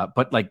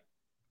 But like,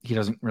 he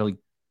doesn't really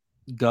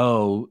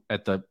go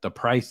at the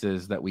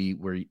prices that we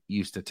were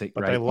used to take.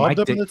 But right? they loved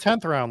him in the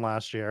 10th round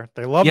last year.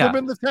 They loved him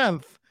in the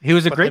 10th. He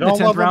was a great in the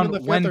 10th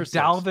round when 5th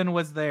Dalvin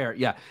was there.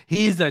 Yeah,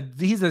 he's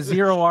a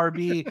zero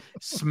RB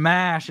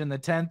smash in the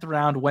 10th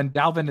round when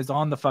Dalvin is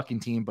on the fucking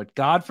team. But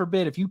God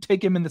forbid if you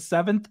take him in the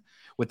 7th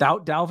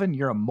without Dalvin,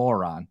 you're a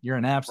moron. You're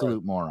an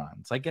absolute moron.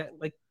 It's like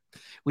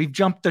we've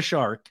jumped the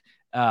shark.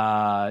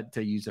 To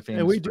use a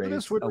famous and we phrase, do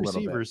this with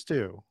receivers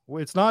too.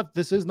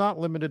 This is not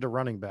limited to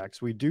running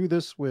backs. We do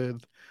this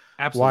with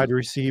wide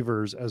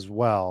receivers as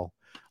well,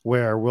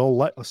 where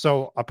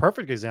so a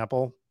perfect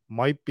example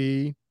might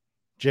be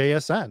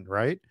JSN,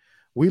 right?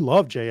 We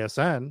love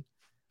JSN.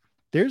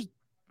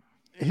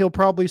 He'll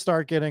probably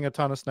start getting a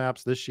ton of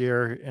snaps this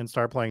year and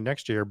start playing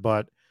next year,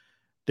 but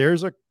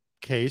there's a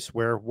case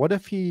where what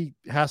if he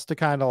has to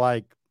kind of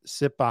like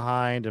sit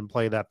behind and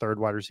play that third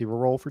wide receiver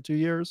role for 2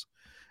 years?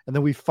 And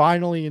then we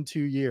finally, in 2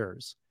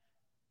 years,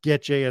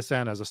 get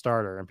JSN as a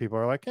starter. And people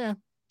are like,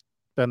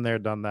 been there,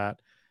 done that.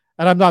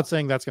 And I'm not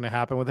saying that's going to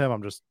happen with him.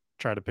 I'm just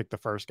trying to pick the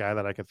first guy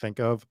that I could think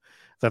of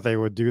that they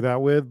would do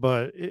that with.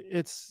 But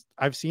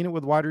I've seen it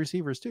with wide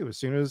receivers too. As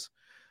soon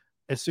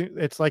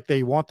it's like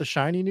they want the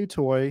shiny new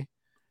toy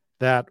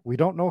that we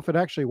don't know if it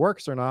actually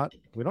works or not.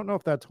 We don't know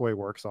if that toy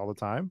works all the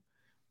time.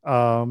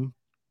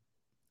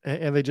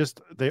 And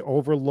they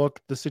overlook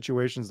the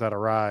situations that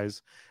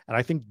arise. And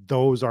I think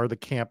those are the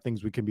camp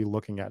things we can be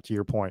looking at. To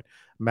your point,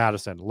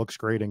 Madison looks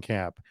great in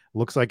camp.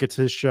 Looks like it's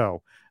his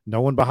show.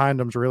 No one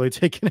behind him's really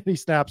taking any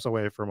snaps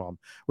away from him.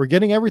 We're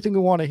getting everything we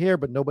want to hear,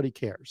 but nobody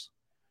cares.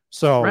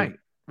 So right.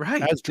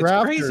 As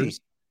drafters,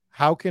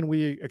 how can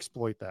we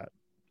exploit that?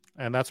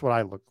 And that's what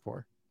I look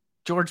for.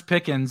 George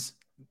Pickens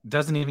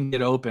doesn't even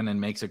get open and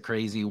makes a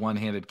crazy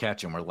one-handed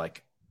catch. And we're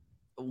like,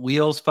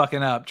 wheels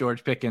fucking up.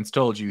 George Pickens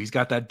told you he's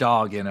got that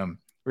dog in him,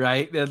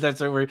 right?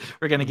 That's where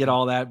we're going to get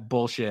all that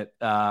bullshit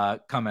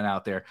coming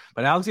out there.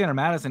 But Alexander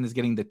Madison is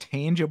getting the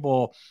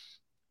tangible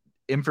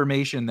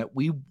information that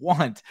we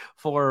want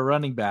for a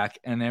running back,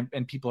 and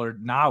people are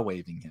not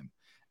waiving him.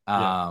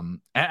 Hacker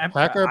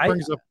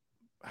brings up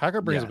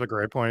a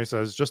great point. He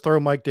says, just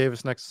throw Mike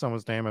Davis next to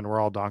someone's name and we're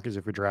all donkeys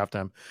if we draft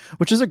him,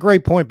 which is a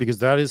great point, because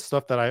that is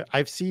stuff that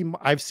I've seen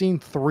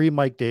 3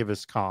 Mike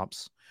Davis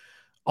comps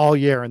all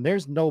year, and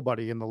there's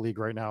nobody in the league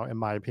right now, in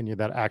my opinion,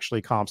 that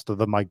actually comps to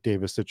the Mike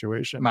Davis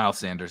situation. Miles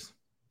Sanders.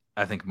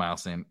 I think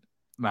Miles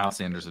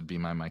Sanders would be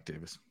my Mike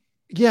Davis.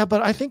 Yeah,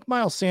 but I think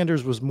Miles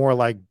Sanders was more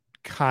like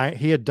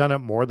he had done it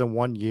more than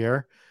 1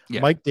 year.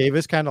 Yeah. Mike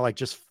Davis kind of like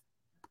just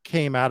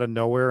came out of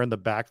nowhere in the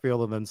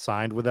backfield and then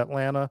signed with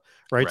Atlanta,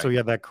 right? So he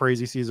had that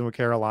crazy season with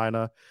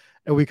Carolina,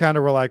 and we kind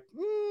of were like,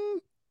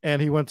 and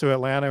he went to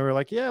Atlanta, and we were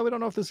like, yeah, we don't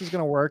know if this is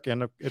going to work,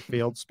 and it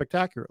failed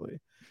spectacularly,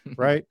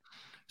 right?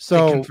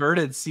 So they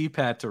converted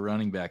CPAT to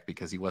running back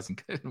because he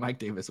wasn't good. Mike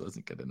Davis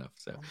wasn't good enough.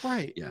 So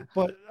right. Yeah.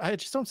 But I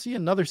just don't see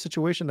another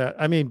situation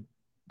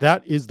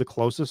that is the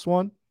closest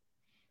one,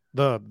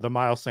 the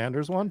Miles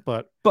Sanders one.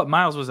 But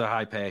Miles was a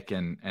high pick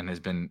and has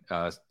been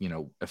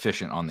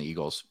efficient on the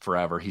Eagles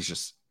forever.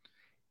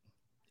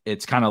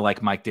 It's kind of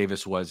like Mike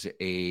Davis was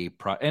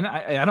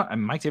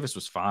Mike Davis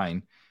was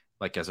fine,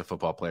 like as a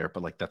football player,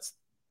 but like that's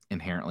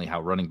inherently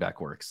how running back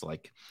works.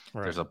 Like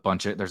there's a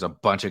bunch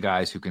of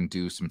guys who can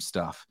do some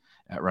stuff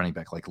at running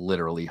back, like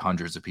literally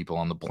hundreds of people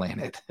on the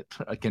planet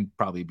can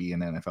probably be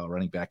an NFL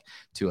running back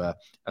to a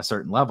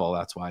certain level.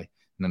 That's why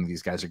none of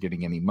these guys are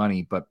getting any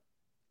money. But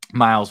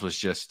Miles was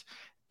just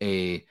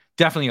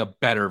definitely a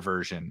better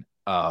version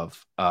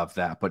of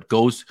that, but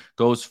goes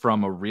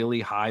from a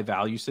really high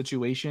value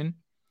situation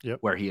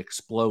where he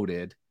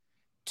exploded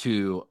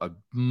to a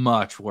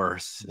much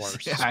worse.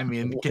 I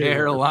mean,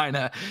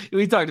 Carolina,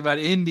 we talked about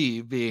Indy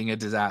being a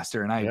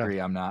disaster, and I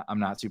agree. I'm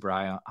not super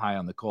high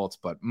on the Colts,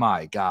 but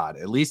my God,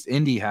 at least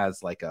Indy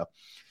has like a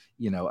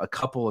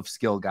couple of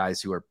skill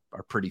guys who are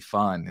pretty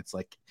fun. It's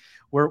like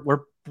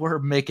we're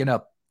making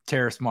up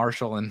Terrace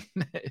Marshall and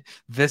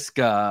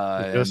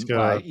Visca,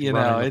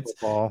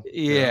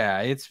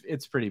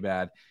 it's pretty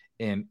bad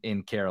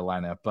in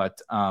Carolina. But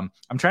I'm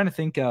trying to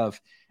think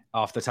of,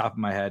 off the top of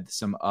my head,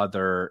 some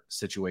other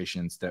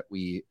situations that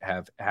we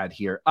have had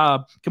here.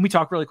 Can we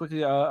talk really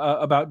quickly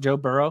about Joe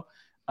Burrow?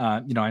 I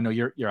know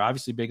you're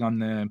obviously big on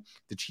the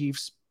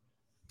Chiefs,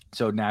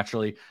 so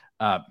naturally,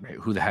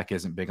 who the heck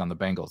isn't big on the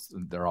Bengals?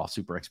 They're all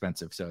super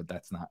expensive, so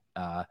that's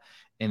not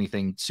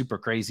anything super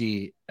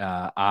crazy.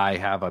 I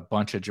have a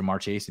bunch of Jamar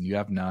Chase, and you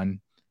have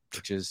none,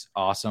 which is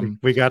awesome.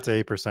 We got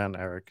to 8%,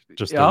 Eric.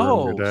 Just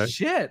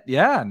shit,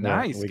 yeah,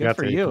 nice, good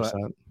for you.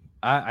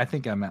 I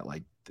think I'm at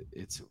like.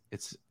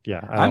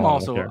 I'm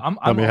almost a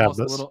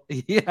little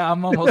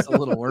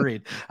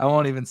worried. I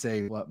won't even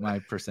say what my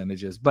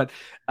percentage is, but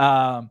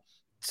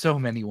so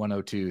many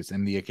 102s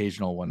and the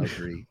occasional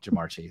 103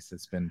 Jamar Chase.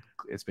 It's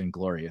been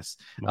glorious.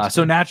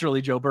 So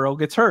naturally Joe Burrow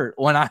gets hurt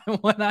when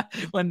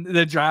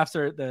the drafts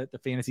are the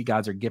fantasy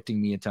gods are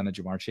gifting me a ton of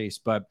Jamar Chase.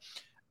 But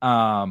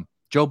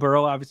Joe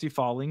Burrow obviously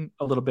falling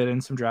a little bit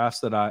in some drafts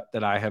that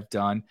I have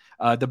done.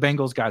 The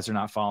Bengals guys are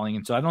not falling,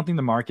 and so I don't think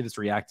the market is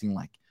reacting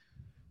like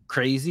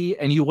crazy.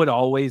 And you would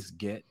always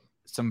get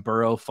some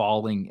Burrow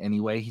falling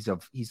anyway. He's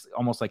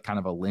almost like kind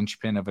of a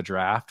linchpin of a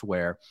draft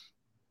where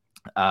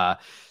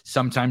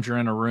sometimes you're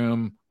in a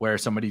room where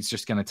somebody's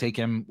just going to take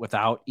him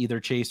without either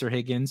Chase or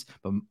Higgins,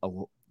 but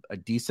a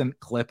decent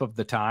clip of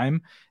the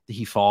time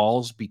he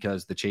falls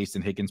because the Chase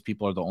and Higgins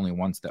people are the only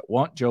ones that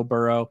want Joe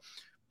Burrow.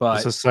 But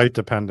it's a site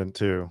dependent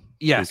too.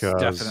 Yes,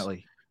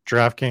 definitely.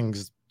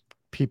 DraftKings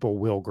people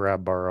will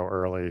grab Burrow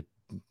early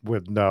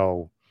with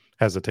no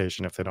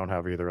hesitation if they don't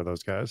have either of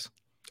those guys.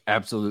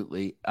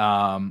 Absolutely.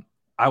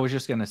 I was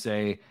just going to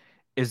say,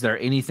 is there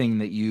anything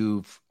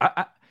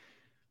that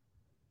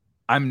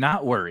I'm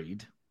not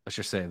worried. Let's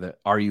just say that.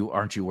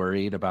 Aren't you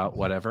worried about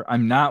whatever?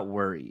 I'm not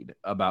worried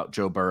about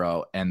Joe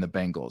Burrow and the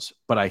Bengals,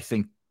 but I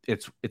think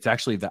it's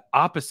actually the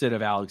opposite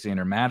of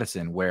Alexander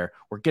Mattison, where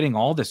we're getting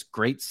all this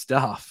great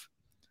stuff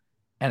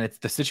and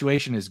the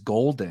situation is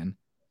golden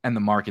and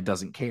the market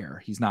doesn't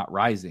care. He's not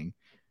rising.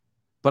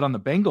 But on the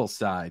Bengals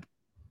side,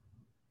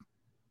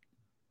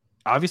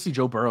 obviously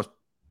Joe Burrow's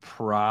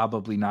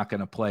probably not going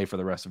to play for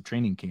the rest of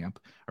training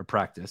camp or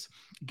practice.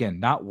 Again,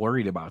 not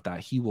worried about that.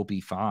 He will be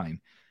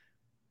fine.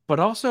 But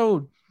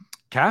also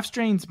calf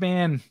strains,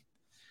 man,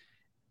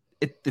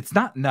 it's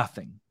not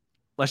nothing.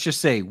 Let's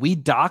just say we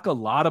dock a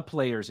lot of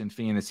players in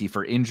fantasy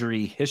for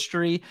injury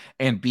history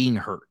and being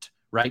hurt,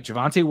 right?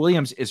 Javonte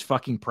Williams is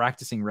fucking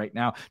practicing right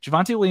now.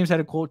 Javonte Williams had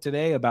a quote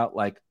today about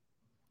like,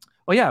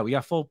 oh yeah, we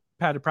got full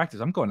padded practice.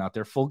 I'm going out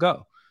there full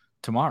go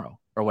tomorrow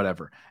or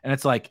whatever. And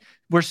it's like,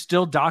 we're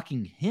still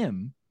docking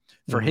him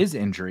for his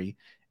injury,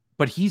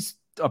 but he's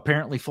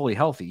apparently fully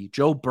healthy.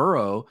 Joe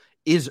Burrow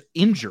is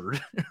injured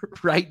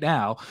right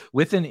now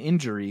with an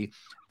injury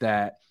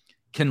that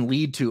can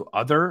lead to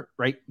other,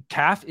 right?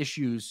 Calf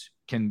issues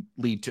can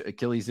lead to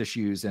Achilles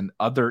issues and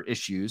other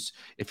issues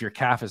if your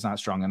calf is not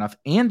strong enough,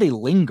 and they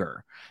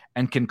linger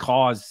and can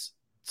cause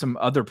some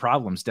other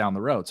problems down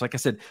the road. So like I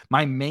said,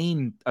 my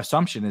main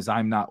assumption is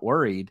I'm not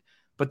worried,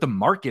 but the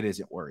market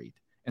isn't worried.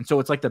 And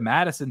so it's like the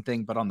Madison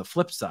thing, but on the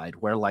flip side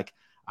where like,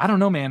 I don't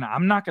know, man,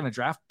 I'm not going to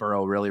draft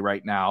Burrow really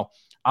right now.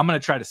 I'm going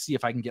to try to see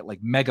if I can get like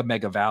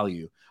mega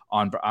value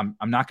on. I'm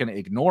not going to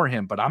ignore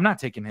him, but I'm not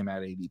taking him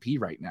at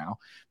ADP right now,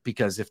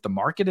 because if the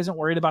market isn't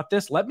worried about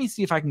this, let me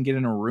see if I can get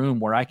in a room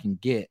where I can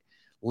get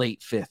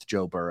late fifth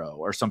Joe Burrow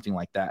or something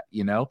like that.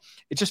 You know,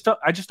 I just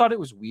thought it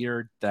was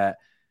weird that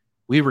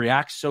we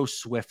react so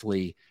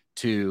swiftly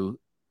to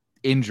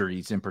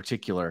injuries in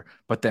particular,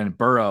 but then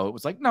Burrow, it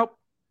was like, nope,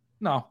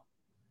 no,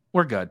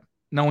 we're good.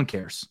 No one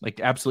cares. Like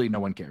absolutely no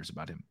one cares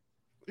about him.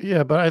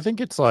 Yeah, but I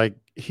think it's like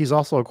he's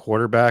also a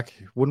quarterback.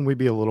 Wouldn't we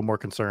be a little more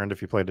concerned if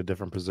he played a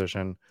different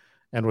position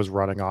and was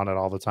running on it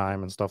all the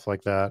time and stuff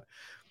like that?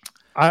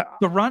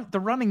 The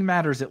running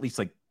matters at least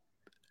like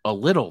a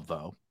little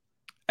though.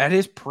 At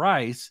his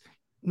price,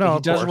 no,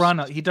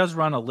 he does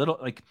run a little.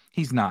 Like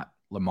he's not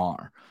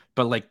Lamar,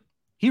 but like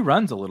he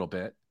runs a little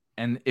bit.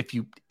 And if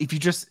you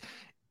just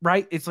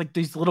right, it's like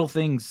these little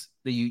things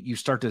that you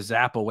start to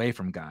zap away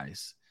from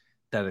guys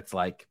that it's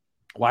like,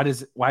 why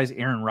is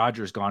Aaron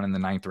Rodgers gone in the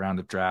 9th round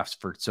of drafts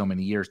for so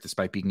many years,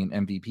 despite being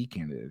an MVP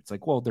candidate? It's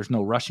like, well, there's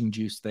no rushing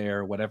juice there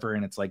or whatever.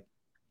 And it's like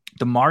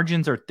the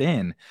margins are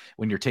thin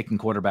when you're taking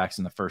quarterbacks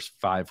in the first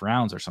 5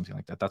 rounds or something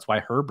like that. That's why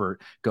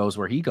Herbert goes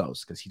where he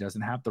goes, because he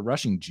doesn't have the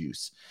rushing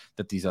juice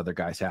that these other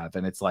guys have.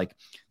 And it's like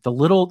the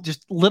little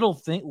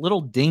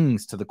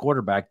dings to the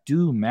quarterback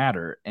do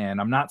matter.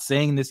 And I'm not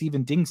saying this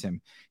even dings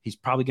him. He's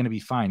probably going to be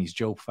fine. He's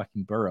Joe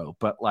fucking Burrow.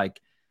 But like,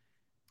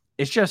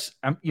 it's just,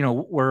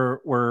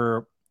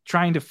 we're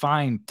trying to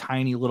find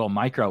tiny little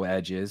micro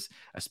edges,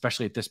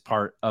 especially at this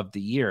part of the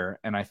year.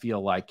 And I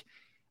feel like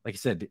I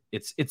said,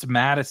 it's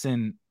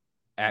Madison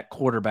at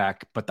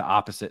quarterback, but the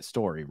opposite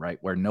story, right?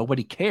 Where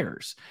nobody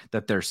cares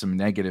that there's some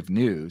negative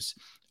news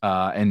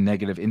and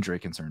negative injury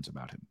concerns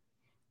about him.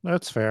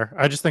 That's fair.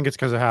 I just think it's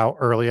because of how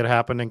early it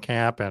happened in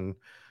camp and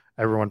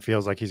everyone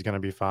feels like he's going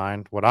to be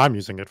fine. What I'm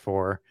using it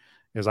for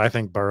is I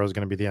think Burrow's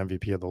going to be the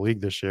MVP of the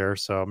league this year.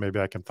 So maybe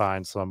I can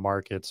find some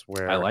markets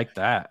where I like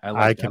that.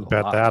 I can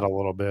bet that a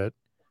little bit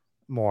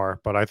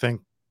more. But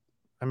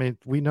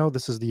we know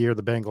this is the year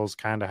the Bengals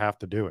kind of have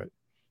to do it.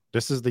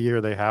 This is the year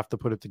they have to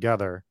put it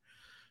together.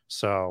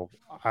 So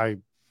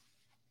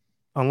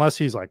unless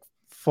he's like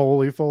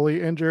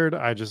fully injured,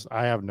 I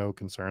have no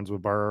concerns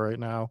with Burrow right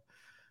now.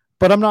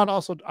 But I'm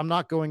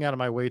not going out of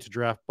my way to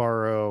draft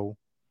Burrow,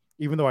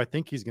 even though I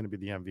think he's going to be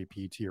the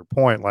MVP, to your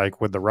point,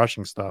 like with the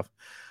rushing stuff.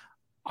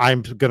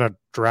 I'm going to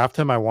draft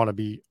him. I want to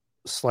be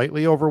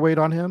slightly overweight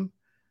on him,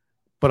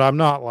 but I'm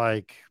not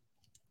like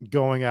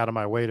going out of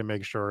my way to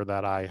make sure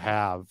that I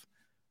have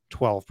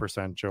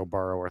 12% Joe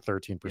Burrow or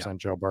 13%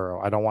 Joe Burrow.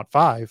 I don't want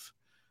 5.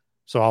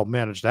 So I'll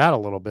manage that a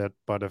little bit.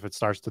 But if it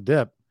starts to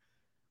dip,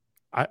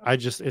 I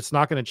just, it's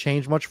not going to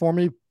change much for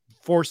me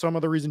for some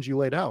of the reasons you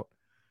laid out.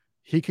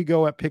 He could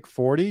go at pick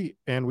 40,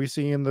 and we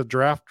see in the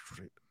draft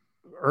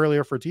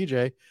earlier for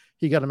TJ,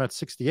 he got him at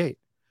 68.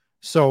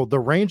 So the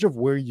range of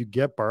where you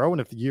get Burrow,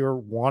 and if you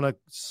want to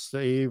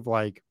save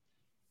like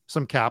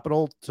some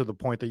capital to the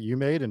point that you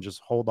made and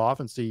just hold off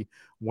and see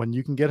when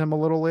you can get him a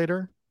little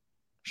later,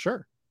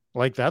 sure.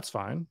 Like, that's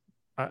fine.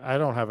 I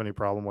don't have any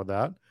problem with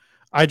that.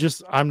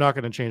 I'm not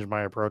going to change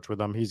my approach with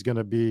him. He's going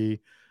to be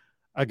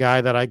a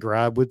guy that I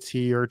grab with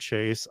T or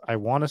Chase. I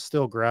want to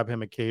still grab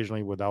him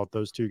occasionally without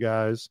those two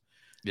guys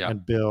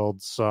and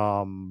build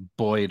some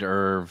Boyd,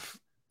 Irv,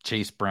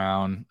 Chase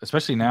Brown,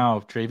 especially now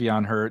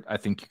Travion hurt. I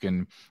think you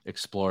can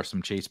explore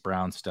some Chase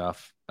Brown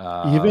stuff.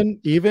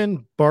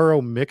 Even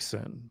Burrow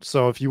Mixon.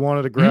 So if you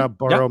wanted to grab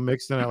Burrow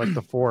Mixon at like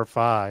the 4 or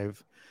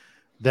 5,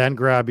 then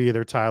grab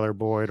either Tyler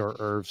Boyd or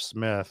Irv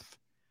Smith.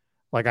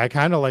 Like, I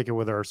kind of like it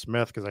with Irv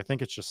Smith because I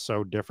think it's just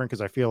so different, because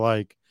I feel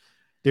like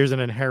there's an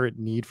inherent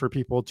need for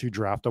people to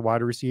draft a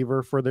wide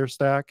receiver for their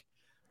stack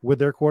with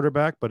their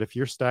quarterback. But if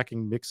you're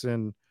stacking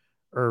Mixon,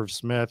 Irv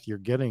Smith, you're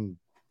getting,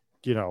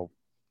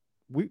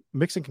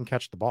 Mixon can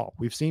catch the ball.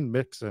 We've seen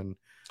Mixon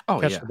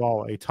catch the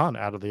ball a ton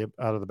out of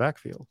the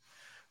backfield.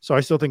 So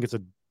I still think it's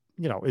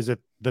is it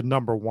the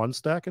number one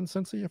stack in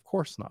Cincy? Of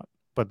course not.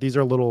 But these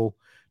are little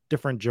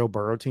different Joe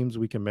Burrow teams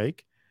we can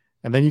make.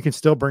 And then you can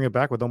still bring it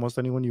back with almost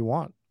anyone you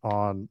want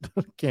on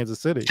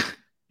Kansas City.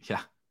 Yeah.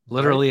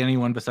 Literally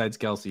anyone besides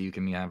Kelsey, you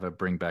can have a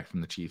bring back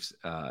from the Chiefs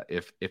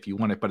if you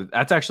want it. But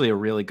that's actually a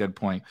really good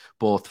point,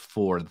 both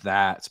for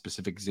that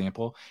specific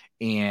example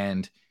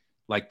and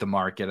like the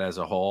market as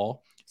a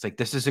whole. It's like,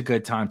 this is a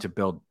good time to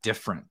build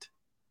different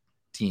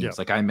teams. Yep.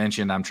 Like I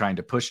mentioned, I'm trying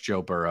to push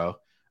Joe Burrow.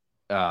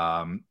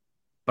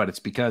 But it's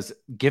because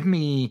give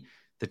me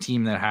the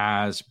team that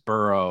has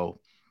Burrow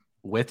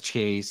with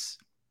Chase,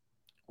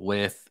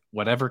 with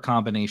whatever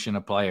combination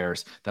of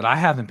players that I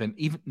haven't been,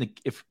 even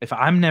if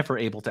I'm never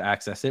able to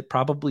access it,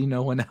 probably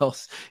no one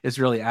else is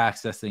really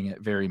accessing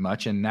it very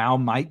much. And now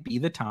might be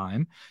the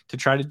time to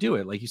try to do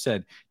it. Like you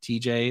said,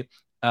 TJ,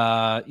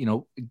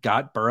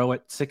 got Burrow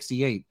at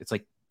 68. It's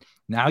like,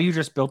 now you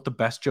just built the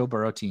best Joe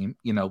Burrow team,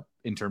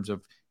 in terms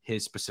of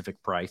his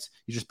specific price.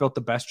 You just built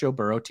the best Joe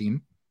Burrow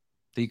team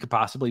that you could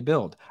possibly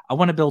build. I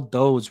want to build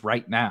those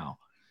right now.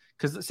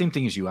 Because the same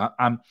thing as you,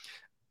 I'm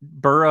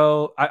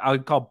Burrow. I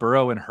would call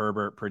Burrow and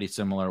Herbert pretty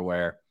similar,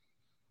 where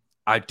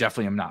I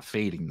definitely am not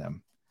fading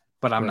them,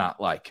 but I'm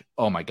not like,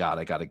 oh my God,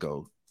 I got to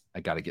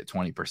get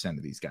 20%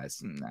 of these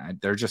guys. Nah,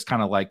 they're just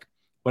kind of like,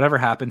 whatever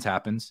happens.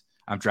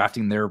 I'm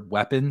drafting their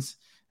weapons,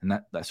 and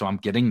so I'm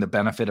getting the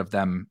benefit of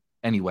them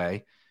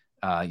anyway.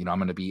 I'm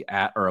going to be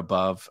at or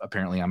above.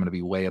 Apparently, I'm going to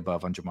be way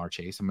above on Jamar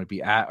Chase. I'm going to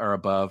be at or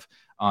above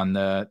on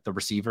the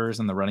receivers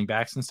and the running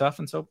backs and stuff.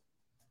 And so,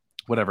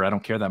 whatever, I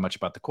don't care that much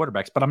about the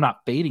quarterbacks, but I'm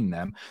not fading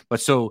them.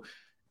 But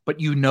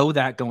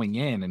that going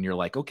in, and you're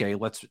like, okay,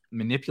 let's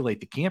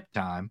manipulate the camp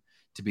time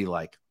to be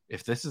like,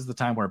 if this is the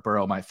time where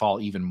Burrow might fall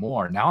even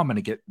more, now I'm going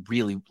to get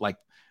really like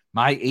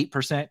my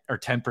 8% or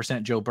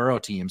 10% Joe Burrow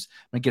teams.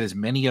 I'm going to get as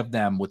many of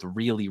them with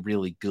really,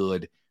 really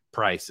good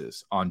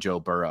prices on Joe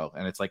Burrow.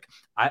 And it's like,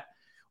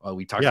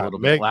 we talked a little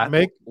bit.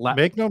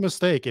 Make no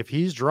mistake. If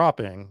he's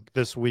dropping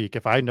this week,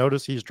 if I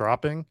notice he's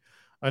dropping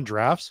on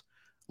drafts,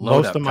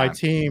 most of my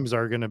teams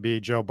are going to be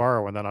Joe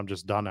Burrow, and then I'm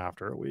just done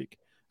after a week.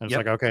 And it's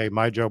like, okay,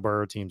 my Joe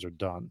Burrow teams are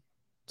done.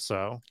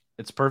 So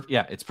it's perfect.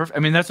 Yeah, it's perfect. I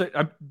mean,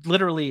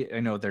 I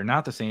know they're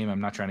not the same.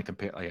 I'm not trying to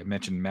compare. Like I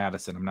mentioned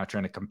Madison, I'm not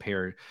trying to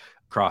compare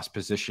cross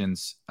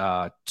positions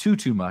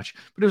too much.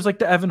 But it was like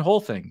the Evan Hull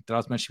thing that I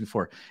was mentioning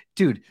before.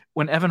 Dude,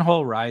 when Evan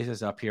Hull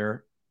rises up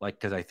here, like,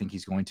 because I think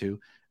he's going to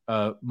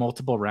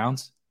multiple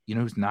rounds,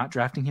 who's not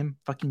drafting him?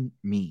 Fucking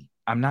me.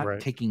 I'm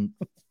not taking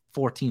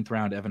 14th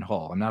round Evan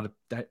Hull. I'm not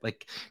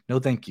no,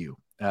 thank you.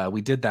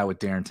 We did that with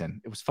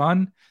Darrington. It was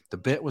fun. The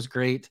bit was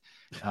great.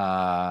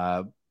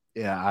 I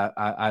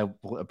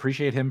will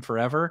appreciate him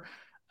forever.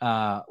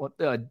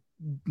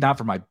 Not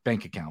for my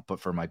bank account, but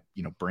for my,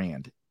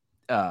 brand.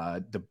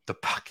 The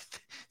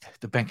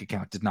bank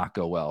account did not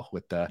go well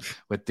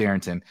with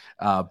Darrington.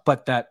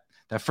 But that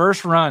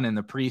first run in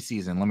the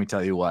preseason, let me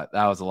tell you what,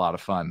 that was a lot of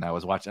fun. I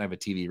was watching, I have a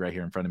TV right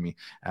here in front of me.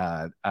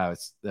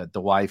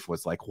 The wife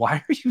was like, why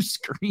are you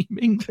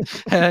screaming,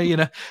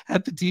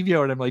 at the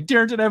TV? And I'm like,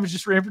 Darrington Evans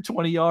just ran for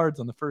 20 yards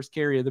on the first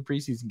carry of the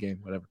preseason game,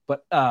 whatever.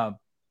 But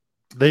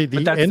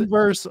the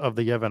inverse of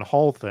the Evan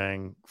Hull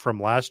thing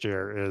from last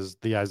year is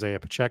the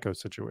Isaiah Pacheco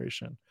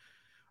situation,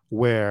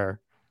 where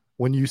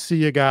when you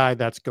see a guy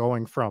that's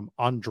going from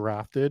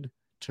undrafted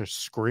to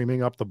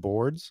screaming up the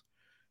boards,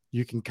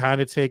 you can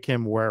kind of take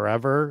him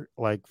wherever,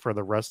 like for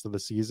the rest of the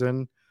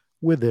season,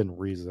 within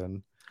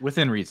reason.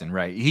 Within reason,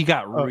 right? He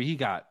got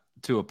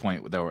to a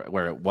point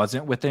where it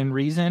wasn't within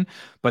reason,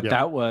 but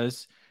that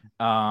was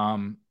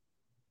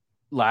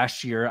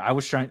last year. I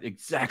was trying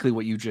exactly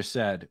what you just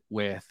said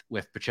with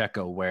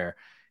Pacheco, where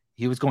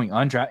he was going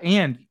undrafted,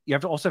 and you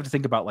also have to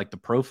think about like the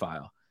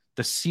profile.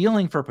 The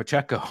ceiling for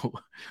Pacheco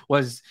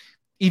was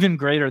even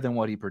greater than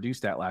what he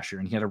produced at last year.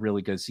 And he had a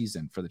really good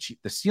season for the Chiefs.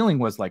 The ceiling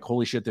was like,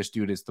 holy shit, this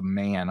dude is the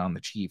man on the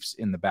Chiefs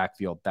in the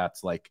backfield.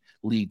 That's like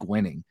league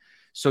winning.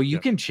 So you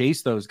can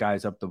chase those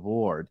guys up the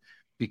board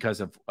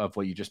because of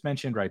what you just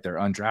mentioned, right? They're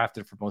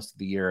undrafted for most of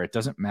the year. It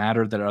doesn't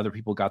matter that other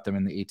people got them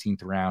in the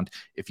 18th round.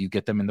 If you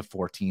get them in the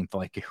 14th,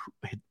 like it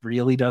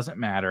really doesn't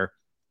matter,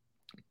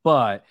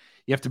 but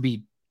you have to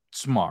be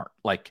smart.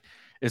 Like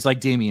it's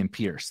like Dameon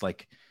Pierce,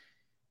 like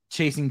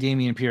chasing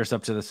Dameon Pierce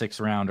up to the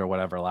 6th round or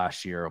whatever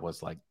last year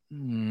was like,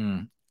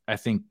 I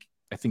think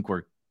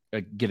we're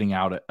getting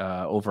out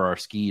over our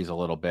skis a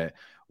little bit.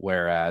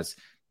 Whereas,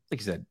 like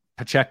you said,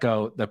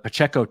 the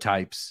Pacheco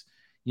types,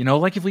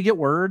 like if we get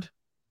word,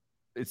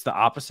 it's the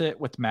opposite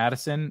with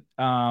Madison,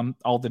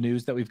 all the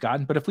news that we've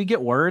gotten. But if we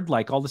get word,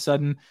 like all of a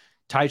sudden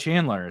Ty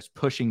Chandler is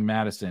pushing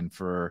Madison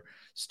for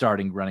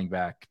starting running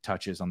back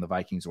touches on the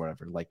Vikings or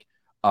whatever, like,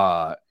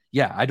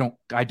 yeah, I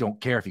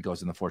don't care if he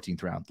goes in the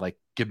 14th round. Like,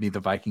 give me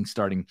the Vikings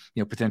starting,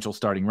 potential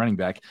starting running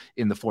back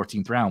in the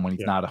 14th round when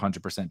he's not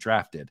 100%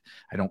 drafted.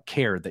 I don't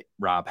care that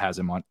Rob has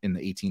him in the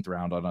 18th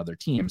round on other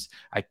teams.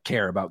 I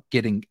care about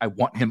I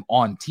want him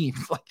on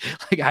teams.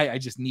 like I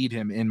just need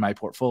him in my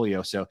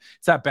portfolio. So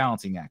it's that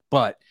balancing act.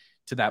 But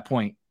to that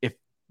point, if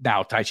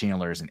now Ty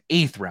Chandler is an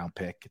 8th round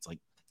pick, it's like,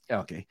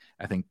 okay,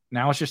 I think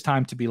now it's just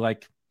time to be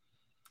like,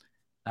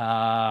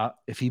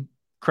 if he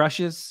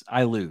crushes,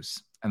 I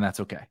lose, and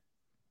that's okay.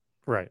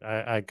 Right.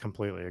 I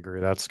completely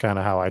agree. That's kind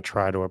of how I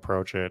try to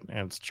approach it.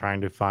 And it's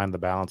trying to find the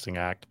balancing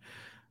act.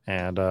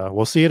 And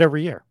we'll see it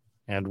every year.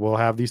 And we'll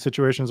have these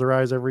situations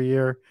arise every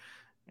year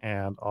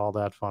and all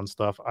that fun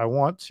stuff. I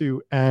want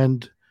to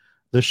end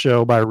the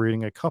show by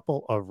reading a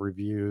couple of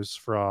reviews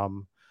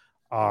from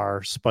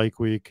our Spike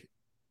Week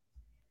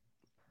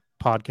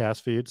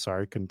podcast feed.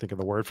 Sorry, couldn't think of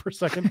the word for a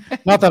second.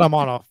 Not that I'm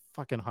on a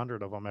fucking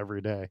 100 of them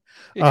every day.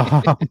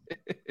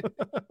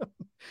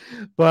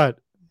 But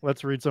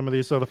let's read some of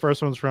these. So the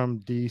first one's from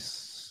D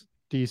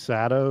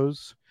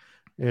Sados.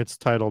 It's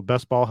titled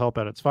Best Ball Help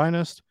at its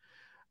Finest.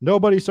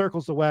 Nobody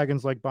circles the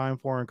wagons like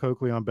Beimfohr and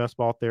Coakley on best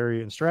ball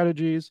theory and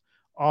strategies.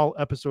 All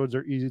episodes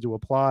are easy to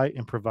apply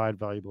and provide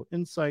valuable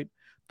insight.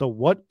 The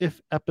What If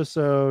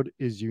episode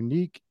is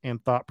unique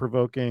and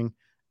thought-provoking.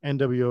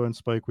 NWO and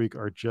Spike Week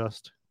are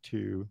just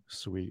too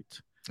sweet.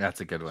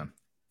 That's a good one.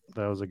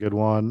 That was a good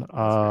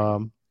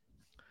one.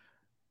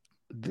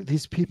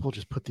 These people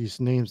just put these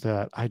names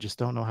that I just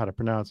don't know how to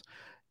pronounce.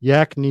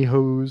 Yak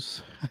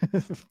Nihos.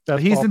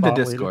 He's in the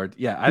Discord.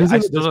 Leader. Yeah, I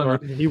still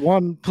don't know. He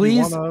won.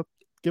 Please,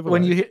 give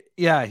when you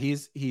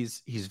he's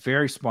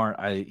very smart.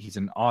 He's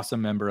an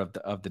awesome member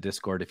of the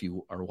Discord. If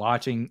you are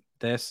watching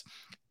this,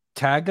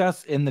 tag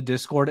us in the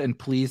Discord and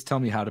please tell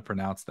me how to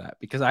pronounce that,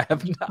 because I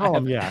have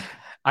not.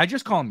 I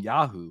just call him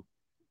Yahoo.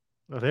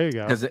 Oh, there you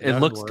go. Because it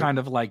looks kind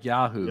of like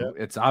Yahoo. Yep.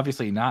 It's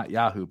obviously not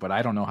Yahoo, but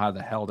I don't know how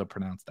the hell to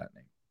pronounce that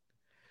name.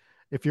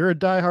 If you're a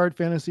diehard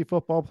fantasy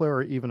football player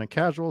or even a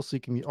casual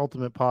seeking the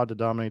ultimate pod to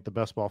dominate the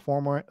best ball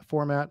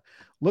format,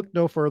 look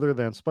no further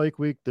than Spike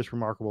Week. This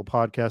remarkable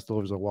podcast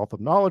delivers a wealth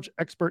of knowledge,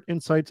 expert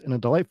insights, and a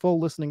delightful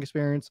listening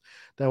experience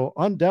that will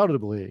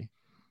undoubtedly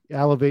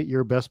elevate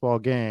your best ball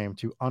game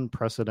to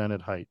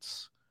unprecedented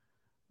heights.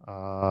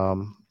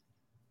 And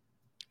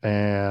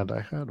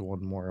I had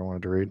one more I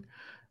wanted to read.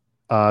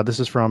 This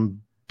is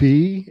from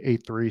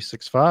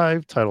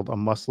B8365, titled A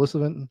Must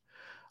Listen.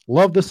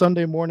 Love the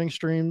Sunday morning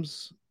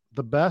streams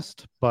the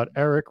best, but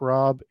Eric,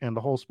 Rob, and the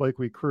whole Spike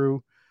Week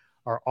crew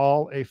are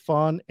all a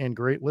fun and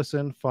great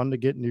listen. Fun to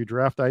get new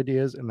draft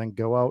ideas and then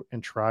go out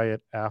and try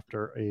it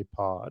after a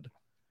pod.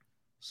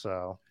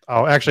 So,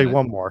 actually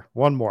one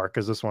more,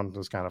 because this one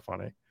was kind of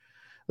funny.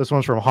 This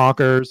one's from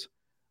Honkers,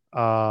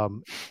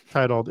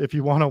 titled If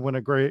you want to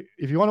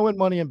win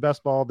money in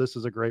best ball, this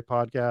is a great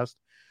podcast.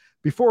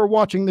 Before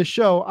watching this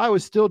show, I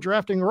was still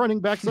drafting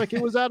running backs like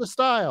it was out of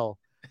style.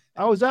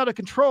 I was out of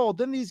control.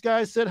 Then these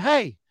guys said,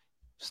 hey,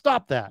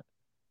 stop that.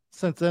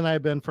 Since then,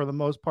 I've been, for the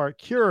most part,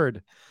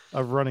 cured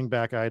of running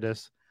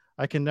back-itis.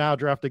 I can now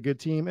draft a good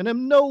team and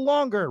am no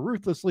longer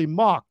ruthlessly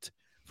mocked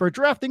for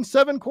drafting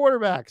 7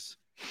 quarterbacks.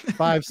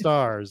 5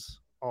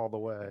 stars all the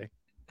way.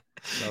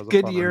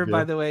 Good year,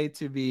 by the way,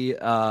 to be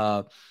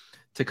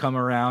to come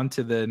around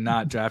to the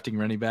not drafting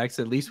running backs.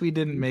 At least we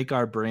didn't make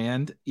our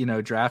brand,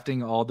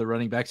 drafting all the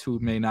running backs who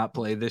may not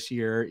play this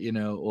year,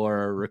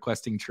 or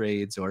requesting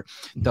trades, or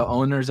the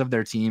owners of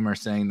their team are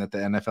saying that the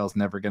NFL's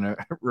never going to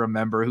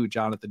remember who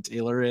Jonathan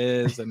Taylor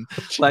is. And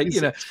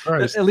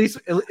at least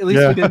we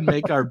didn't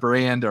make our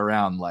brand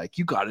around like,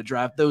 you got to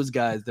draft those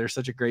guys. They're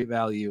such a great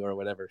value or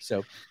whatever.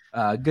 So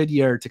good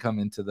year to come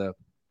into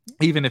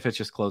even if it's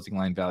just closing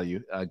line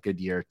value, a good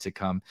year to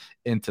come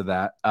into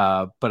that.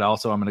 But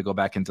also I'm going to go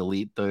back and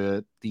delete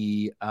the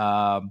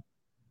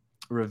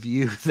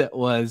review that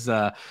was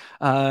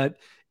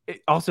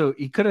also,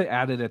 he could have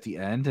added at the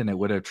end and it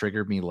would have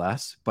triggered me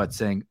less, but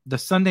saying the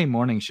Sunday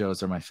morning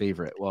shows are my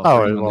favorite. Well,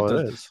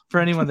 for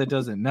anyone that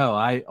doesn't know,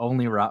 I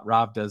only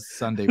Rob does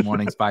Sunday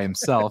mornings by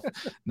himself,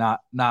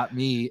 not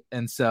me.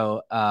 And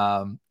so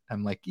I'm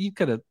like, you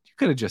could have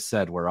could have just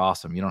said we're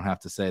awesome. You don't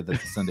have to say that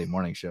the Sunday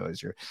morning show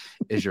is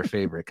your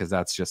favorite, because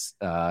that's just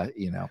a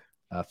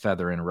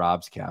feather in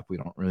Rob's cap. We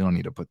don't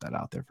need to put that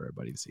out there for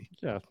everybody to see.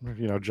 Yeah,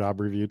 job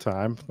review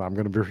time. I'm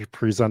going to be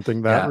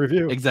presenting that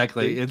review.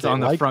 Exactly. It's on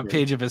the front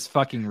page of his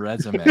fucking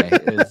resume.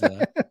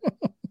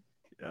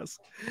 Yes.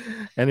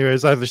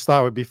 Anyways, I just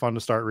thought it would be fun to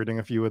start reading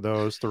a few of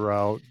those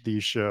throughout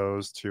these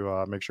shows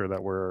to make sure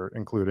that we're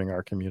including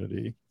our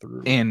community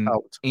through. And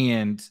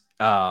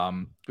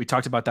we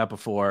talked about that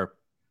before.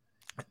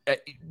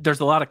 There's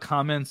a lot of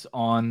comments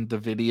on the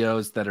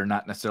videos that are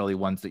not necessarily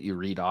ones that you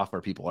read off,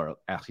 where people are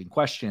asking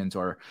questions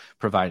or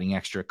providing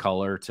extra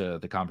color to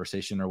the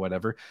conversation or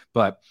whatever.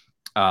 But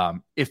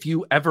if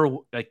you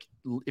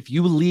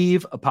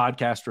leave a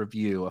podcast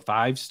review, a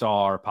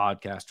 5-star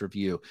podcast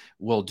review,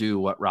 we'll do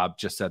what Rob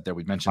just said there.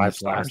 We mentioned 5 this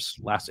stars.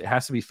 last. It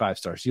has to be 5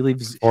 stars. You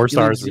leave 4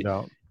 stars. We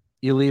don't.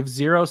 You leave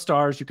 0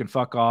 stars, you can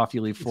fuck off.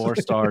 You leave 4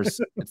 stars,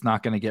 it's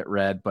not going to get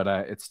read, but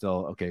it's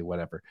still okay,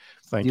 whatever.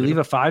 Thank you. Leave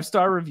a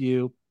 5-star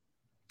review,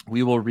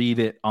 we will read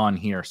it on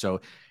here.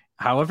 So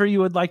however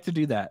you would like to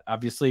do that,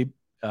 obviously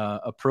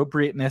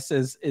appropriateness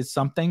is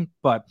something,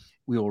 but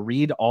we will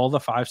read all the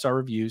 5-star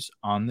reviews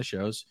on the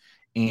shows.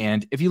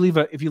 And if you leave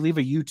a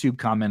YouTube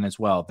comment as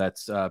well,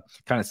 that's kind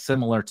of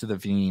similar to the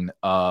vein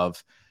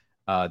of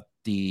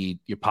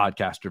your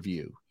podcast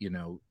review.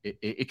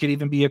 It could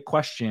even be a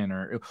question,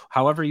 or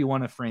however you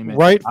want to frame it.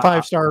 Write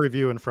 5-star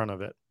review in front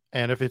of it,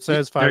 and if it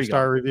says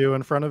 5-star review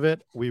in front of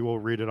it, we will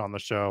read it on the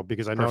show,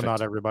 because I know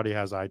not everybody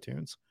has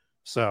iTunes.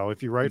 So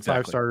if you write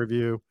 5-star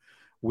review,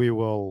 we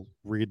will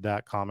read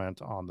that comment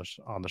on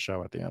the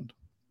show at the end.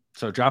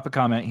 So drop a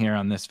comment here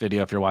on this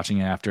video if you're watching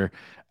it after,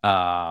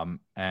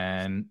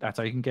 and that's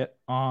how you can get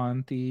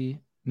on the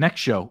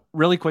next show.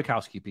 Really quick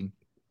housekeeping.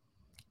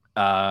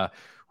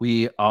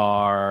 We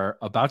are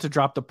about to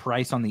drop the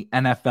price on the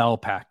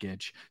NFL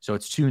package. So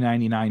it's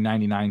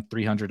 $299.99,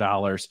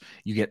 $300.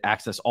 You get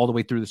access all the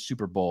way through the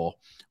Super Bowl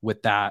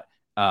with that,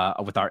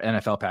 with our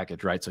NFL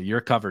package, right? So you're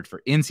covered for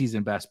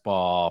in-season best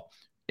ball,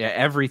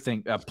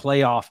 everything,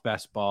 playoff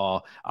best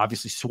ball,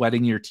 obviously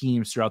sweating your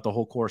teams throughout the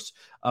whole course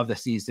of the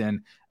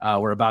season.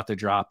 We're about to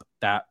drop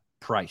that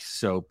price.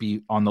 So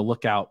be on the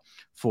lookout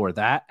for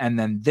that. And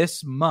then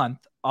this month,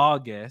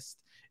 August,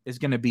 is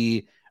going to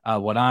be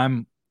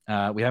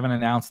we haven't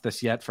announced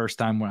this yet. First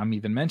time when I'm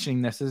even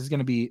mentioning this is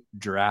going to be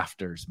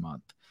Drafters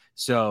Month.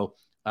 So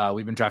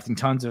we've been drafting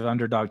tons of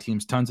underdog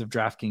teams, tons of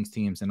DraftKings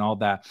teams, and all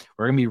that.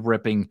 We're going to be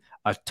ripping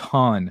a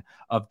ton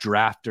of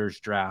Drafters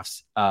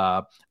drafts.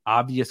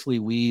 Obviously,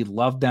 we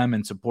love them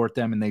and support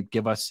them, and they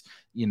give us,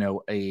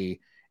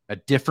 a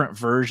different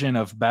version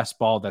of best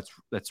ball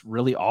that's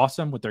really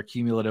awesome with their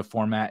cumulative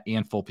format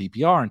and full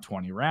PPR and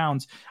 20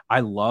 rounds.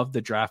 I love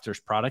the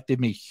Drafters product. They've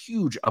made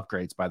huge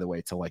upgrades, by the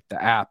way, to like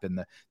the app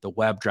and the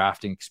web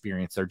drafting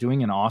experience. They're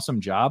doing an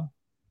awesome job.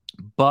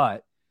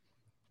 But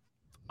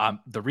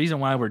the reason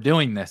why we're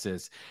doing this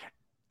is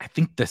I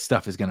think this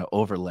stuff is going to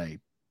overlay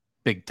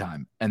big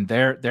time. And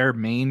their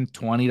main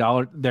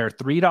their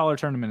 $3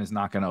 tournament is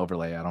not going to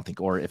overlay, I don't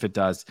think. Or if it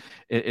does,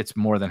 it's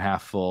more than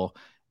half full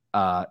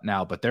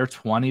now. But their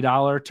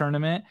 $20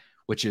 tournament,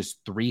 which is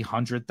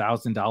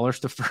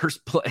 $300,000 to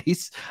first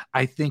place,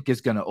 I think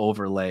is going to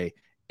overlay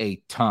a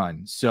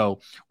ton.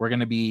 So we're going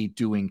to be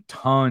doing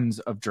tons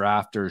of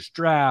Drafters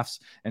drafts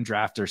and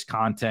Drafters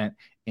content.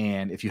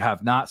 And if you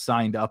have not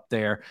signed up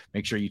there,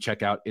 make sure you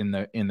check out in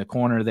the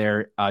corner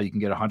there. You can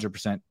get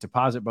 100%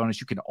 deposit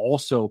bonus. You can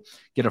also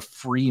get a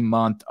free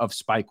month of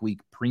Spike Week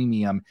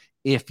Premium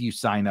if you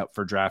sign up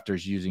for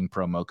Drafters using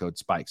promo code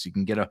Spike. So you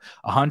can get a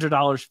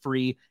 $100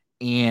 free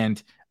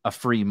and a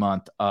free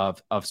month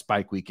of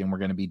Spike Week. And we're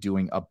going to be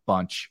doing a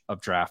bunch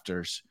of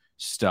Drafters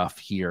stuff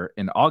here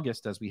in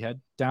August as we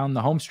head down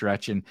the home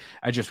stretch. And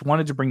I just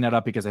wanted to bring that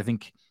up because I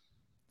think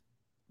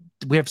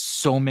we have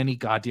so many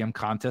goddamn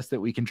contests that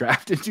we can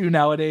draft into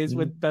nowadays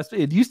with best.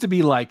 It used to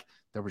be like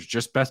there was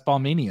just Best Ball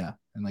Mania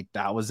and like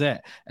that was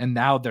it. And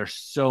now there's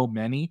so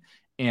many.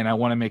 And I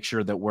want to make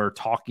sure that we're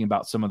talking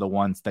about some of the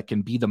ones that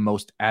can be the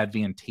most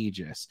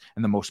advantageous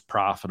and the most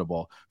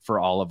profitable for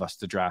all of us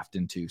to draft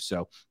into.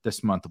 So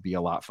this month will be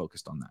a lot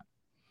focused on that.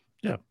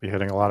 Yeah, be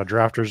hitting a lot of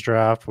Drafters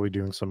draft. We'll be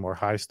doing some more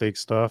high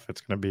stakes stuff.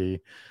 It's going to be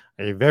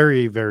a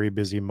very, very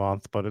busy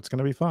month, but it's going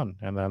to be fun.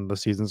 And then the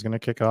season's going to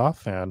kick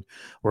off, and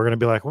we're going to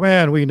be like,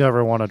 man, we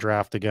never want to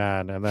draft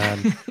again. And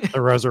then the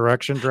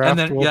resurrection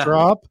draft will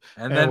drop,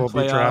 and then we'll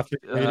be drafting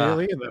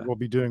immediately, and then we'll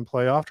be doing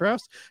playoff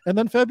drafts. And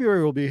then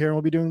February will be here, and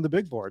we'll be doing the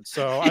big board.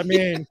 So, I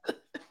mean,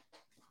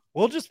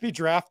 we'll just be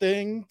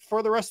drafting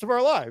for the rest of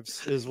our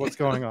lives is what's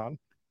going on.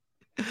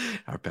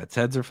 Our pets'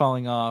 heads are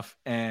falling off,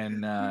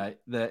 and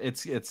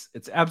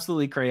it's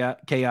absolutely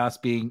chaos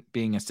being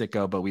a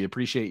sicko. But we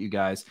appreciate you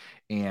guys,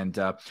 and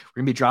we're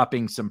gonna be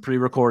dropping some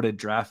pre-recorded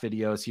draft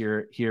videos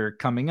here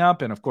coming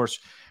up. And of course,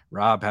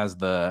 Rob has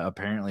the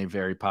apparently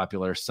very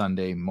popular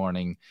Sunday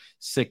morning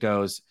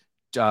Sickos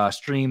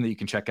stream that you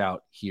can check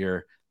out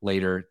here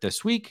later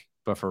this week.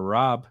 But for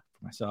Rob,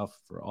 for myself,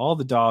 for all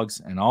the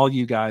dogs and all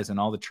you guys and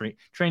all the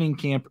training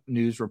camp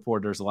news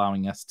reporters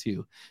allowing us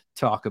to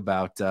talk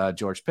about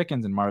George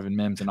Pickens and Marvin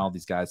Mims and all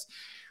these guys.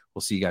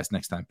 We'll see you guys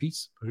next time.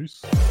 Peace.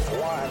 Peace.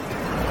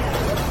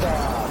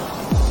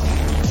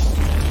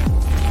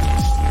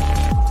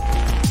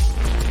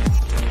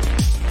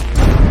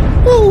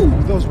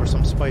 Woo! Those were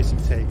some spicy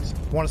takes.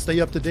 Want to stay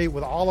up to date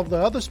with all of the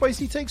other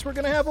spicy takes we're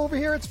going to have over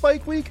here at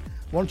Spike Week?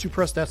 Why don't you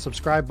press that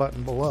subscribe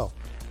button below?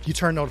 If you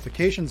turn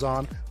notifications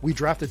on, we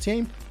draft a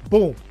team,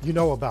 boom, you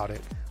know about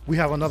it. We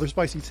have another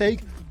spicy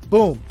take,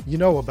 boom, you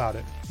know about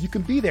it. You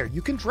can be there.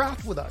 You can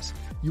draft with us.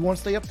 You want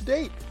to stay up to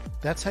date?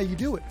 That's how you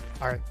do it.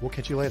 All right, we'll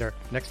catch you later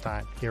next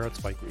time here at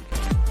Spike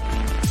Week.